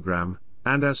to program,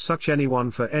 and as such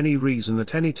anyone for any reason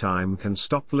at any time can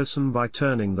stop listen by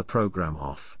turning the program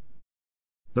off.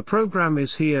 The program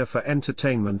is here for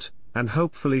entertainment, and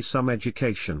hopefully some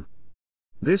education.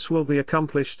 This will be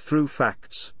accomplished through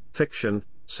facts, fiction,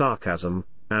 sarcasm,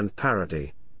 and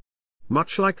parody.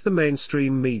 Much like the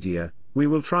mainstream media, we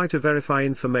will try to verify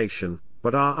information,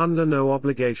 but are under no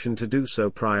obligation to do so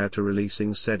prior to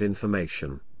releasing said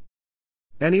information.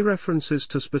 Any references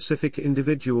to specific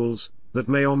individuals, that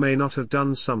may or may not have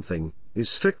done something, is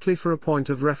strictly for a point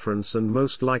of reference and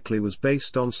most likely was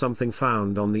based on something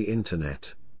found on the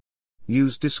internet.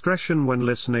 Use discretion when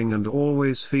listening and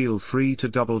always feel free to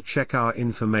double check our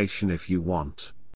information if you want.